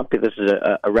is we want people, this is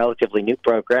a relatively new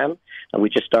program, and we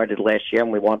just started last year,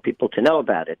 and we want people to know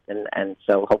about it. And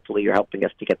so hopefully you're helping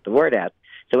us to get the word out.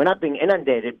 So we're not being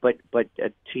inundated, but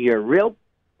to your real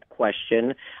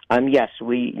question, yes,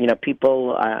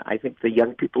 people, I think the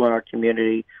young people in our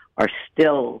community are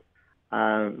still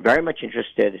very much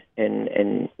interested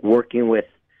in working with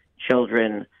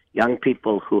children, young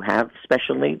people who have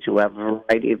special needs, who have a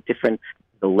variety of different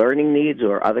learning needs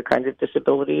or other kinds of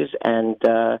disabilities, and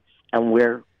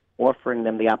we're offering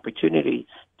them the opportunity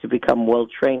to become well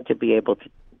trained to be able to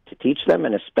teach them,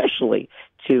 and especially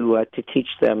to teach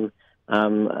them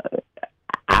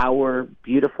our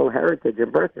beautiful heritage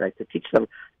and birthright, to teach them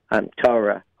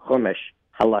Torah, Chumash,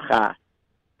 Halacha,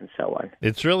 and so on.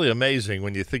 It's really amazing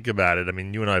when you think about it. I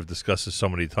mean, you and I have discussed this so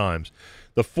many times.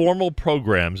 The formal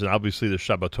programs, and obviously the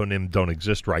Shabbatonim don't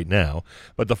exist right now,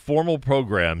 but the formal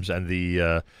programs and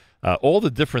the all the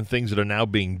different things that are now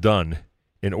being done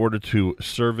in order to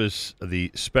service the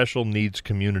special needs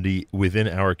community within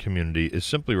our community is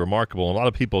simply remarkable. And a lot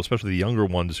of people, especially the younger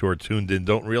ones who are tuned in,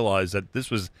 don't realize that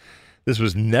this was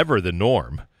never the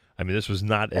norm. I mean, this was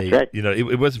not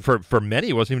it was for many,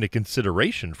 it wasn't even a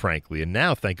consideration, frankly. And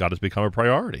now, thank God, it's become a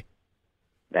priority.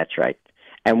 That's right.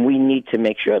 And we need to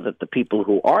make sure that the people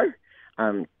who are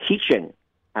teaching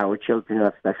our children who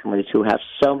have special needs, who have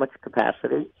so much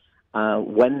capacity,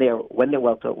 when they're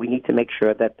well taught, we need to make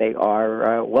sure that they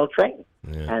are well trained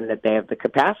and that they have the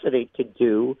capacity to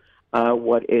do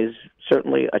what is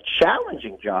certainly a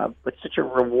challenging job, but such a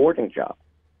rewarding job.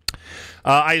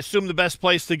 I assume the best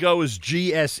place to go is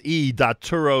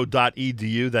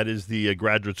gse.turo.edu. That is the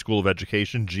Graduate School of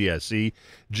Education, GSE,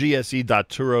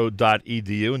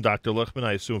 gse.turo.edu. And Dr. Lichtman,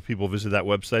 I assume if people visit that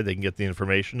website, they can get the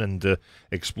information and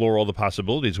explore all the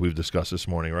possibilities we've discussed this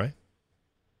morning, right?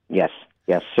 Yes.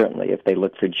 yes, certainly. If they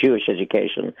look for Jewish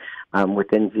education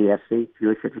within GSE,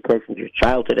 Jewish education, Jewish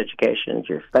childhood education,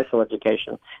 Jewish special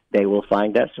education, they will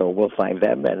find us or we'll find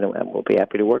them, and we'll be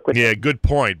happy to work with them. Yeah, good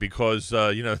point, because,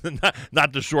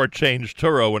 not to shortchange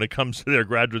Turo when it comes to their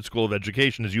graduate school of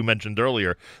education, as you mentioned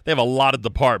earlier, they have a lot of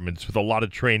departments with a lot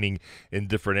of training in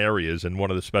different areas, and one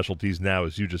of the specialties now,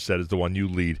 as you just said, is the one you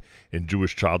lead in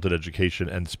Jewish childhood education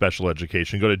and special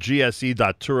education. Go to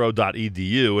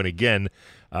gse.turo.edu, and again,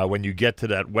 when you get to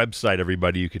that website,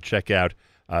 everybody, you could check out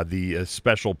the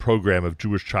special program of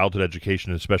Jewish childhood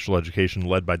education and special education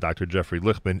led by Dr. Jeffrey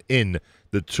Lichtman in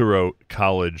the Turo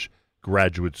College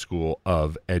Graduate School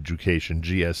of Education,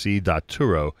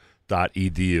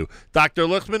 gse.turo.edu. Dr.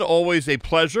 Lichtman, always a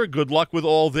pleasure. Good luck with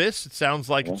all this. It sounds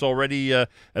like it's already an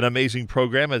amazing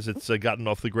program as it's gotten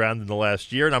off the ground in the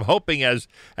last year, and I'm hoping as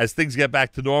things get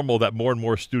back to normal that more and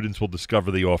more students will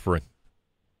discover the offering.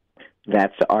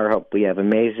 That's our hope. We have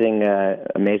amazing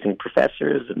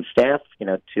professors and staff,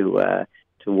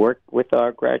 to work with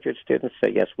our graduate students. So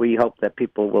yes, we hope that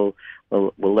people will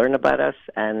learn about us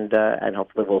and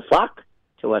hopefully will flock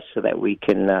to us so that we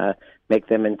can make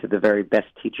them into the very best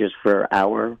teachers for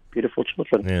our beautiful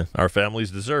children. Yeah, our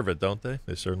families deserve it, don't they?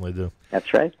 They certainly do.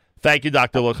 That's right. Thank you,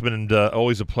 Dr. Lichtman, and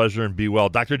always a pleasure, and be well.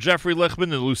 Dr. Jeffrey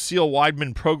Lichtman, the Lucille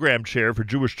Weidman Program Chair for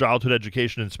Jewish Childhood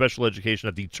Education and Special Education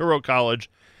at the Turo College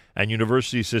and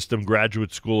University System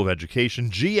Graduate School of Education,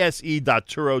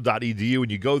 gse.turo.edu. When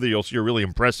you go there, you'll see a really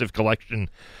impressive collection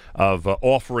of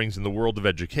offerings in the world of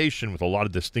education with a lot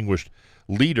of distinguished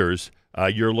leaders.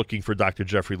 You're looking for Dr.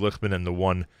 Jeffrey Lichtman and the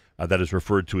one that is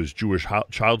referred to as Jewish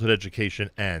Childhood Education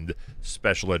and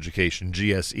Special Education,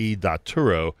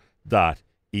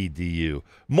 gse.turo.edu.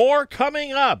 More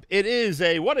coming up. It is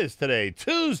what is today?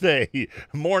 Tuesday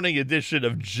morning edition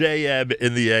of JM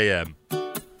in the AM.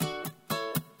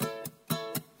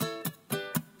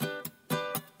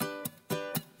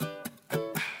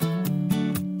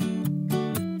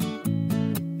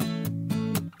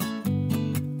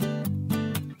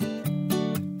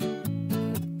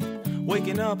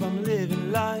 Waking up, I'm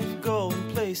living life, going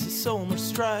places, so much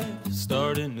strife.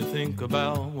 Starting to think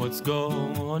about what's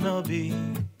gonna be.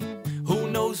 Who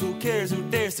knows, who cares, who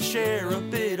dares to share a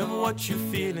bit of what you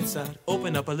feel inside.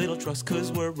 Open up a little trust,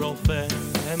 cause we're all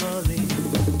family.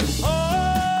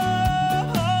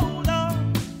 Hold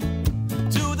on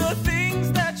to the things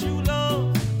that you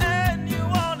love and you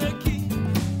wanna keep.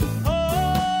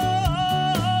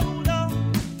 Hold on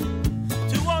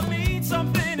to what means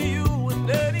something to you and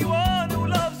anyone who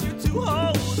loves you, to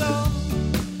hold on.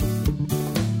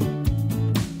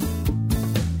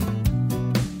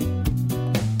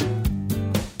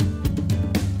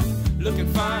 Looking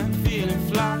fine, feeling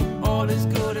fly, all is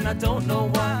good and I don't know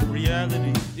why.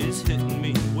 Reality is hitting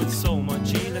me with so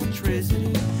much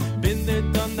electricity. Been there,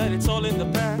 done that, it's all in the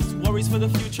past. Worries for the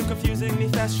future, confusing me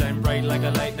fast. Shine bright like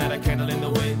a light, not a candle in the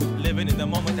wind. Living in the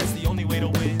moment, that's the only way to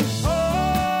win.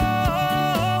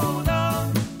 Hold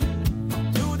on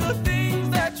to the things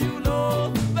that you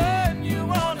love and you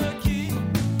wanna keep.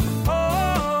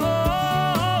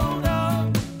 Hold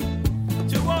on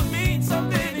to what means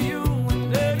something to you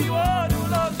and anyone who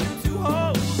loves you, to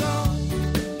hold on.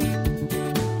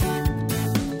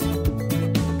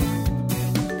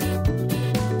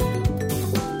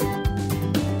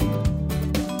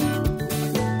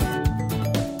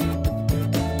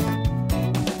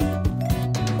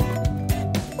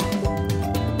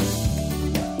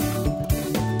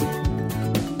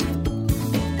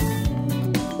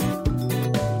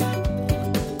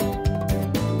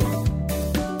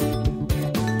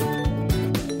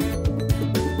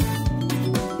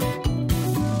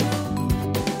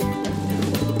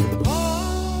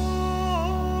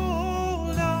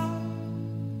 Hold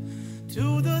on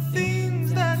to the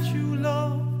things that you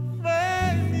love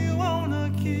and you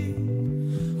wanna keep.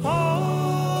 Hold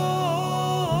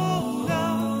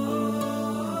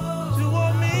on to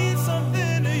what means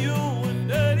something to you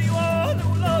and anyone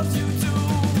who loves you too.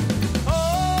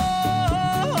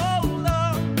 Hold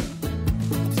on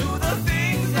to the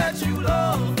things that you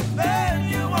love and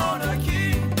you wanna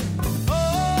keep.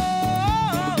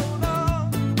 Hold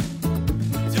on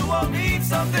to what means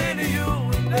something to you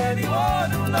and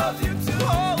anyone who loves you, to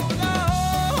hold on.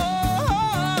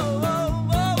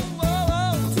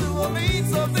 To what means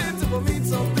something, to what means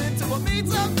something, to what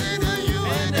means something to you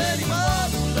and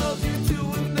anyone who loves you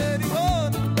too, and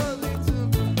anyone who loves you too.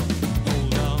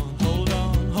 Hold on, hold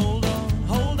on, hold on,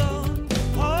 hold on,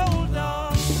 hold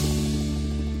on.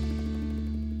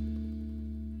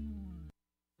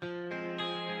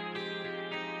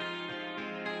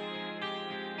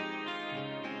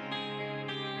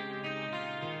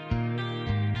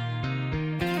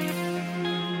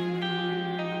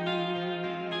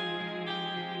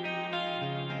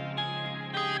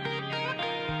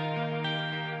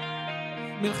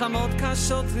 מלחמות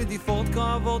קשות, רדיפות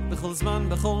כואבות, בכל זמן,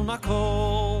 בכל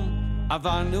מקום.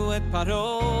 עברנו את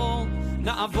פרעה,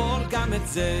 נעבור גם את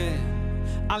זה.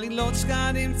 עלילות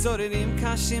שקרים, צוררים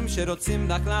קשים,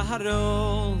 שרוצים רק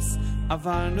להרוס.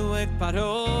 עברנו את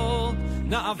פרעה,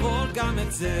 נעבור גם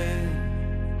את זה.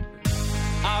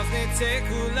 אז נצא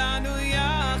כולנו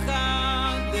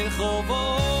יחד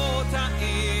לרחובות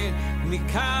העיר,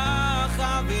 ניקח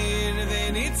אוויר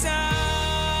ונצעד.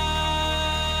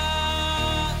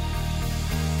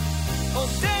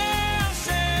 אודה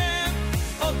השם,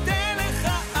 אודה לך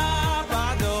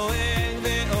אבא דואג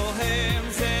ואוהב,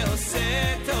 זה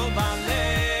עושה טוב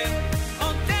בלב.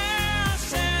 אודה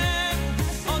השם,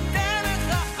 אודה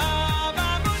לך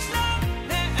אבא מושלם,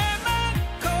 נאמן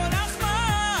כל רחמן.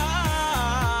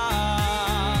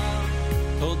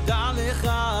 תודה לך.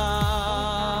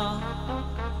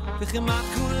 וכמעט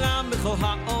כולם בכל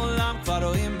העולם כבר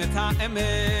רואים את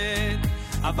האמת.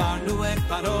 עברנו את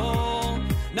פרעה,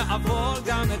 נעבור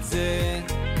גם את זה.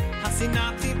 השנאה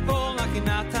תיפול,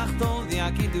 הקנאה תחתול,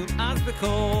 ויגידו אז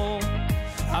בקול.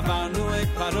 עברנו את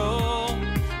פרעה,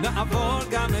 נעבור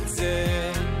גם את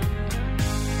זה.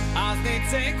 אז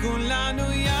נצא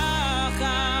כולנו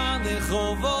יחד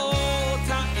לרחובות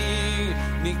העיר,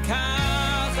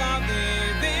 ניקח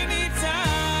אוויר ונצעד.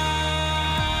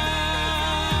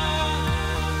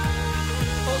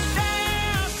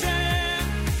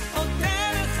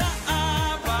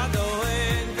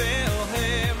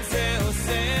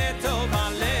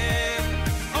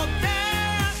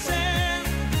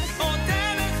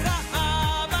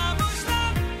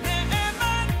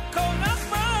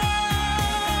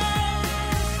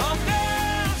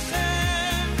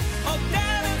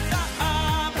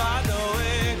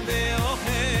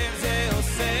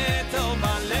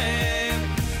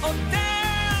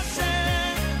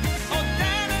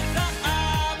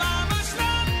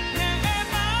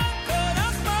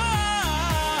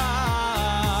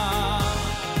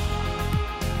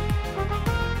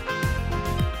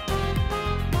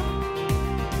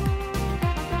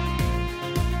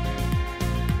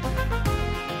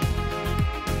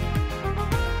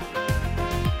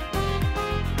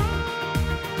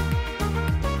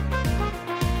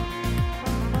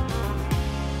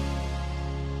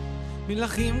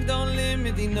 מלכים גדולים,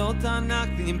 מדינות ענק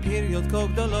ואימפריות כה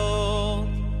גדולות,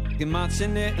 כמעט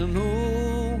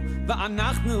שנעלמו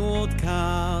ואנחנו עוד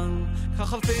כאן.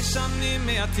 כך אלפי שנים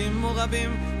מעטים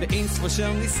ורבים ואין ספור של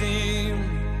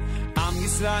ניסים, עם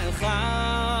ישראל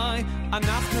חי,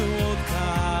 אנחנו עוד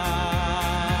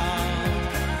כאן.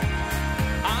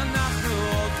 אנחנו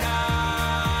עוד כאן.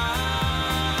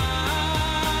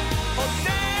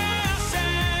 אודה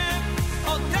השם,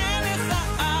 אודה לך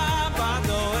אבא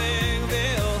דואג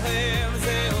ואוהב,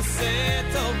 זה עושה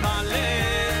טוב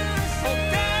בלב.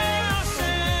 אודה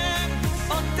השם,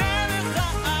 אודה לך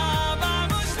אבא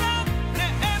מושלם,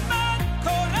 נאמן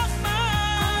כל רחמן.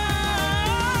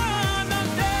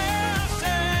 אודה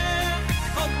השם,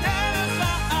 אודה לך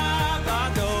אבא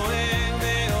דואג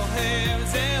ואוהב,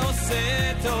 זה עושה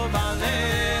טוב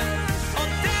בלב.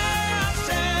 אודה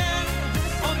השם,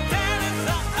 אודה לך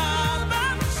אבא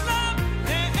מושלם,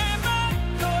 נאמן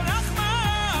כל רחמן.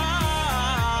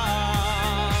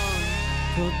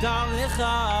 תודה לך.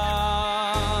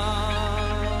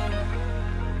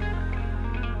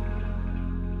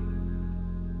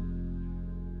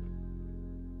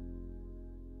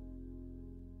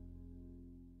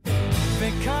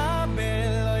 וקבל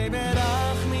אוי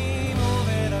ברחמים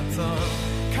וברצון,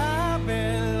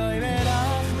 קבל אוי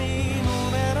ברחמים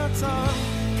וברצון,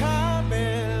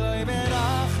 קבל אוי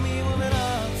ברחמים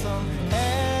וברצון את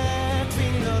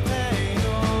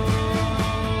תפילותינו.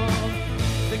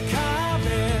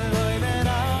 וקבל אוי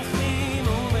ברחמים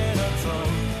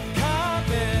וברצון,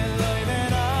 קבל אוי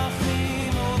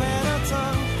ברחמים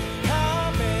וברצון,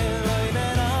 קבל אוי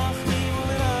ברחמים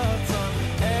וברצון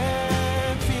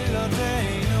את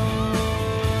תפילותינו.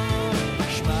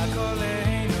 שמע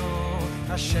קולנו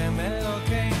השם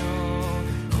אלוקינו,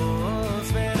 חוס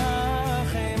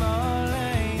ורחם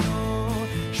עלינו.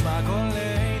 שמע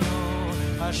קולנו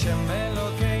השם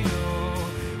אלוקינו,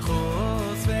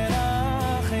 חוס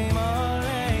ורחם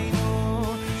עלינו.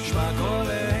 שמע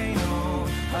קולנו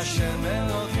השם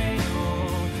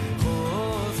אלוקינו,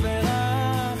 חוס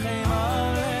ורחם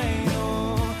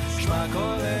עלינו. שמע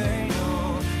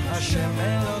קולנו השם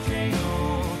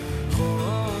אלוקינו,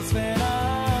 חוס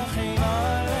ורחם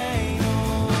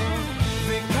עלינו.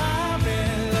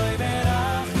 וקבל אוי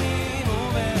ברחמים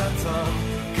וברצון,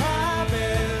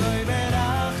 קבל אוי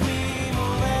ברחמים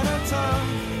וברצון,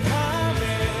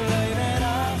 קבל אוי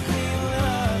ברחמים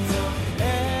וברצון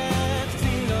את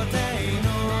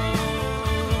תפילותינו.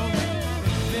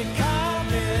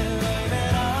 וקבל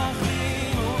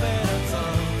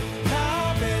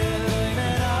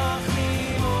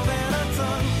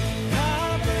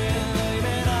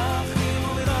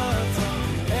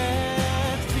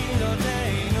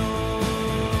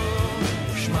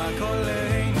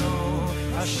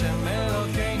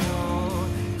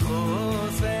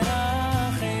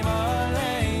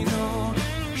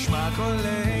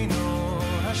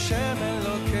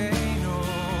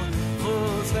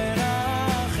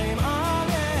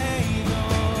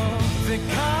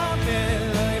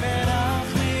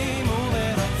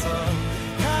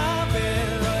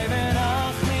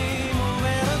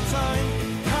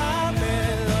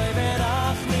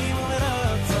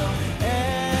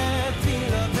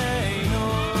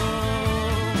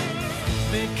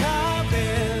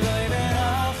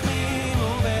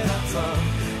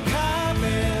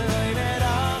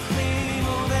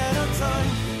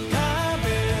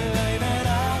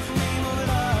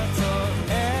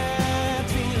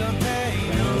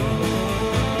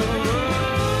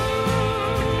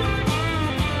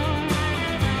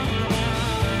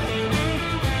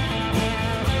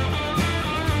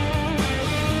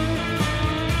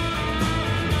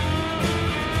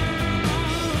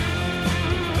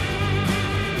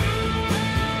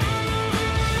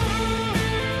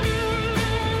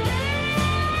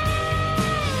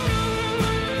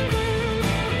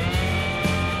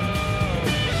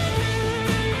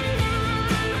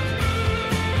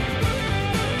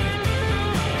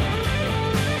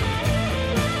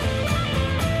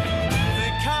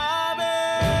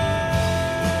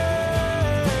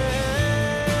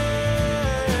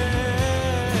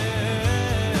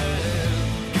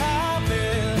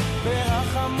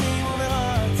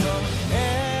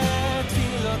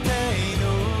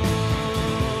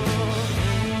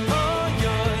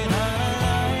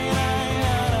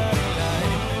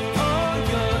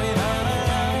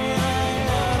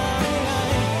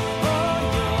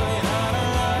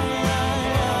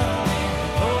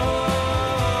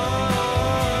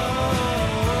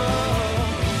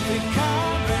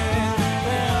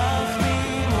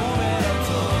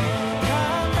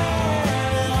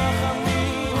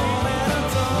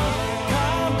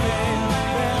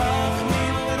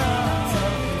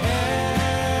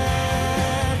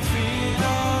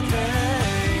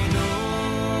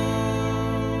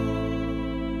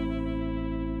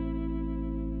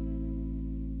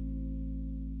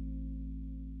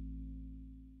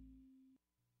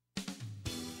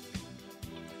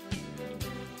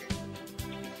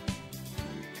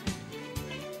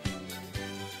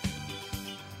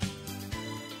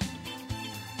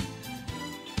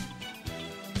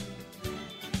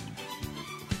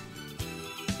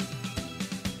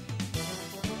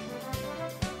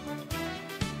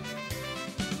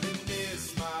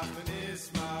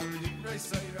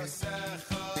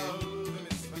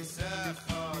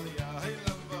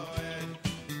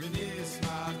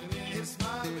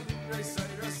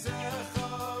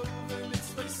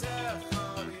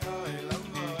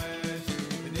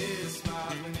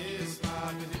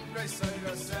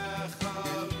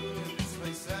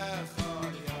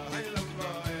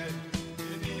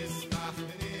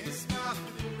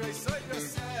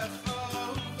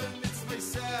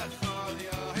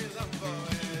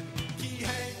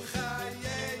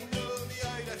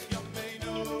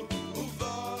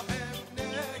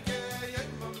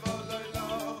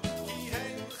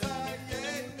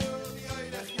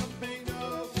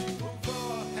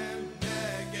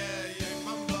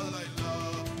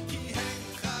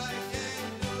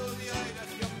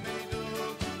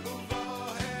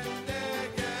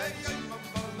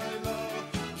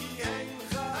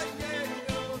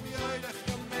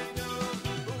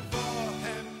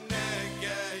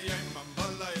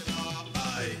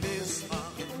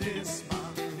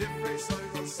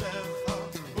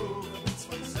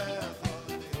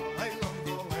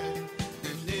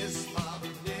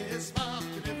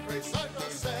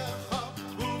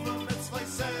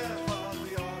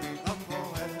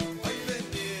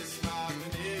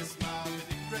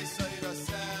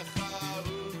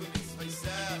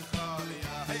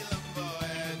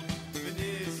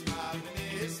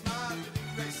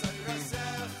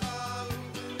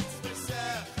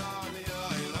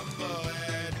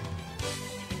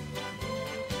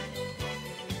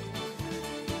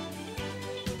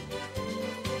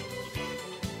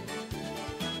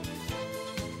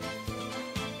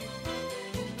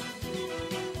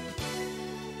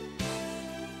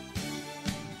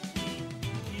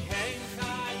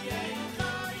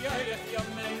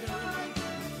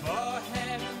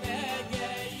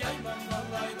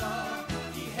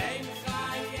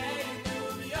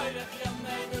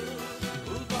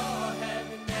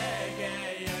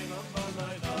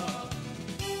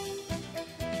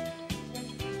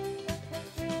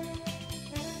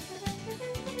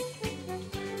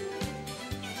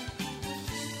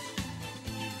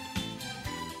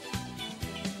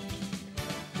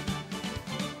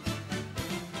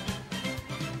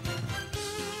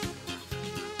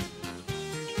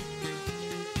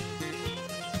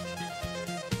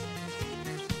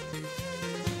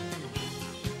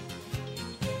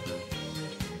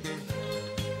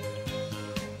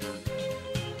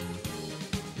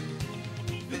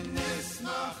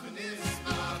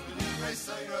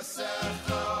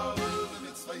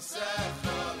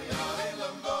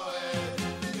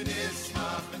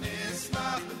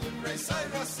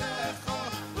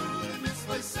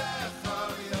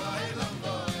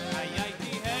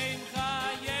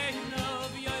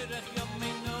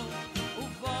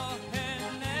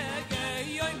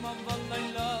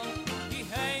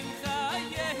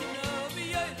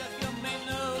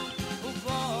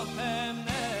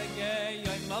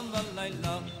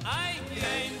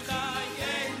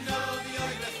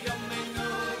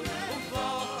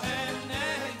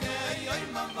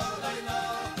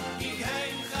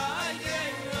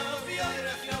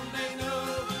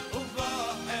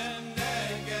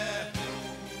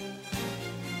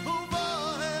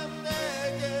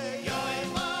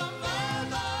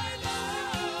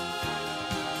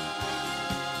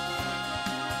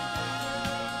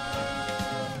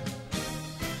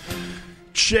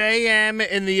JM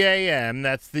in the AM.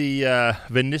 That's the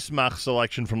V'nismach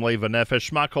selection from Leva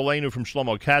Nefesh. Shma Kolenu from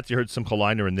Shlomo Katz. You heard some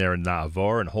Koliner in there in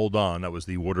Na'avor. And Hold On. That was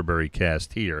the Waterbury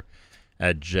cast here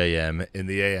at JM in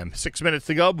the AM. 6 minutes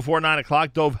to go before 9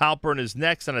 o'clock. Dov Halpern is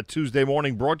next on a Tuesday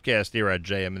morning broadcast here at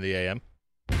JM in the AM.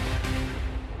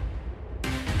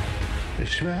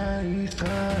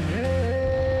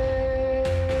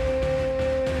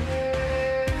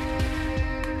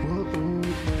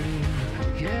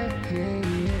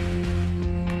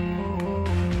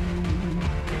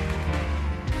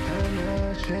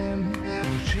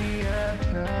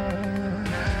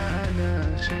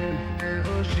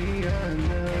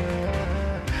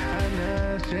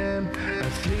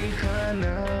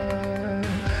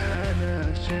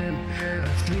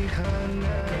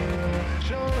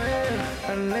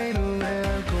 עלינו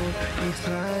ועל כל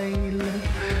ישראל,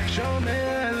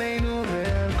 שומר עלינו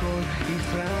ועל כל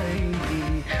ישראל,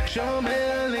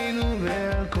 שומר עלינו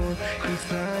ועל כל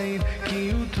ישראל,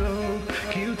 כי הוא טוב,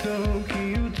 כי הוא טוב,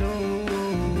 כי הוא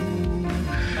טוב.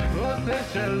 עושה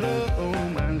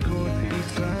שלום על כל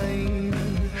ישראל,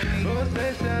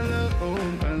 עושה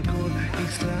שלום על כל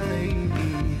ישראל,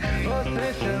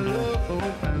 עושה שלום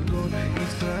על כל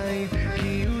ישראל,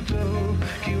 כי הוא טוב,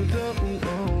 כי הוא טוב.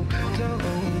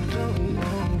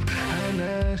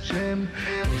 Hashem,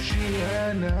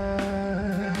 Hoshiana,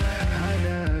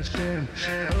 Hashem,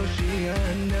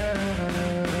 Hoshiana,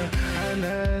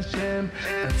 Hashem,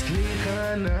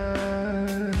 Atzlichana,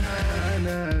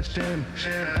 השם,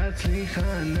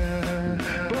 הצליחנה.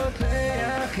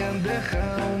 פותח ידך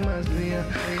ומשביע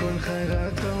כל חי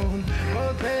רצון.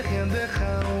 פותח ידך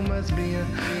ומשביע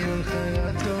כל חי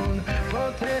רצון.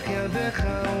 פותח ידך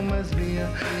ומשביע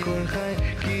כל חי,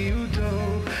 כי הוא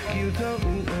טוב, כי הוא טוב,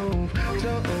 טוב,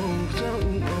 טוב,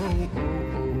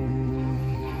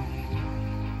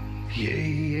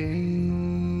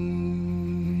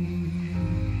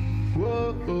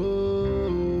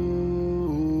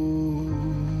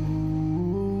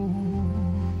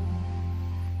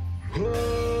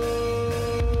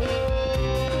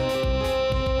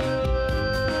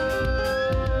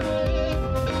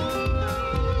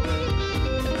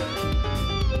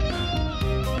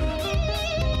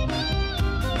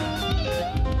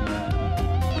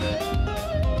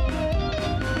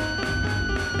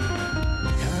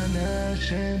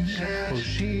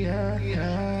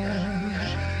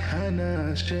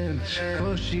 Hashem,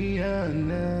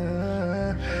 Hoshiana,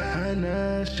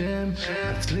 Hashem,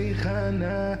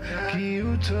 Tzlichana, Ki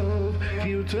hu tov,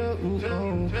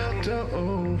 tov.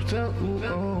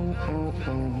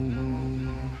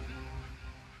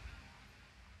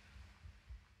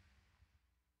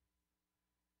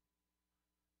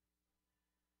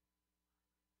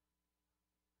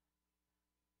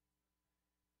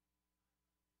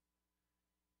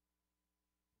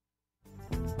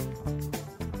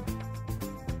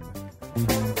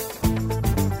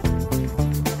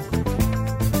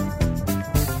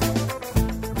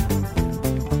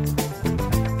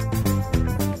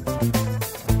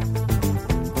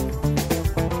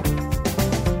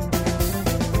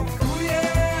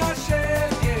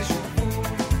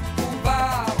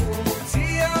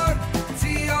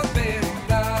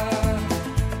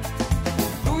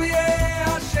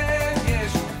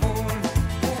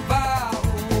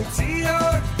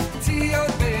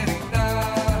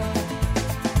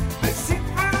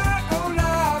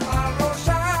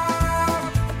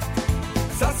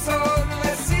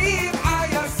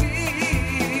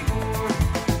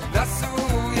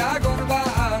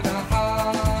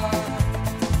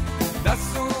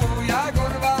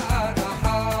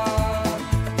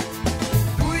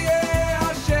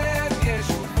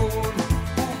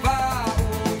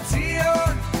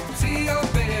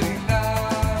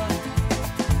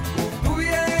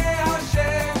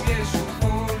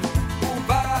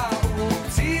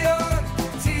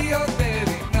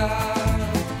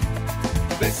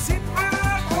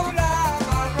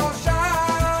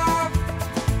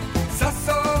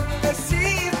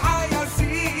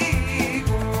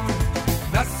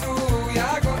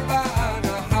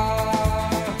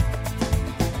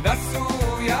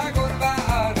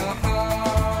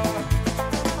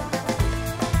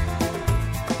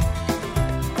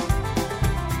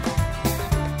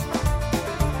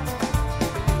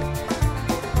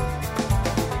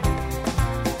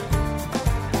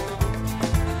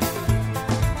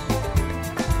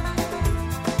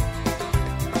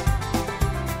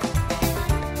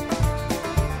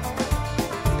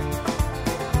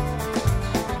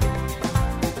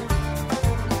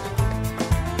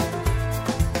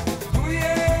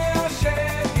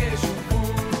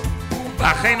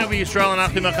 Yisrael and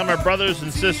Achim Achem, our brothers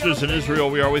and sisters in Israel.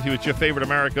 We are with you. It's your favorite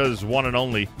America's one and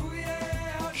only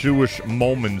Jewish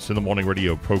Moments in the Morning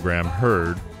radio program,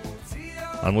 heard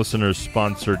on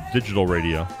listeners-sponsored digital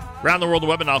radio. Around the world, the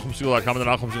web at NachumSegal.com and the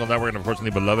Nachum Segal Network, and of course, on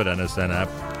the beloved NSN app.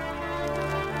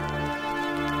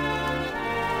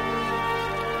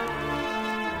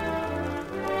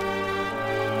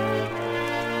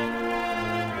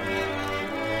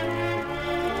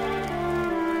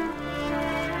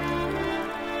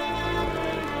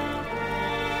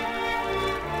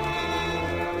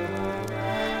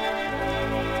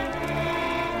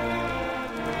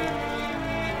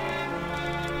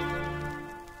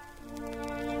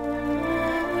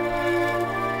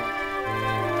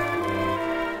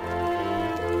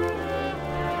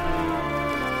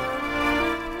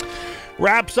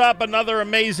 Wraps up another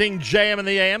amazing JM in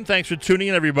the AM. Thanks for tuning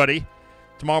in, everybody.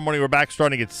 Tomorrow morning, we're back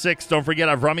starting at 6. Don't forget,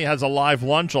 Avrami has a live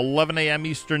lunch, 11 a.m.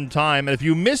 Eastern Time. And if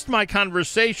you missed my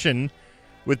conversation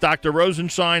with Dr.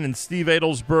 Rosenstein and Steve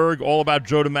Adelsberg, all about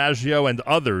Joe DiMaggio and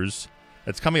others,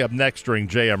 that's coming up next during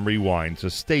JM Rewind. So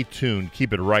stay tuned.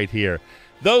 Keep it right here.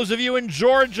 Those of you in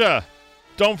Georgia,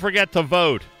 don't forget to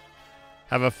vote.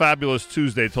 Have a fabulous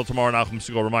Tuesday. Till tomorrow, Nachum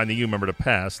Segal reminding you, remember the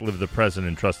past, live the present,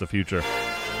 and trust the future.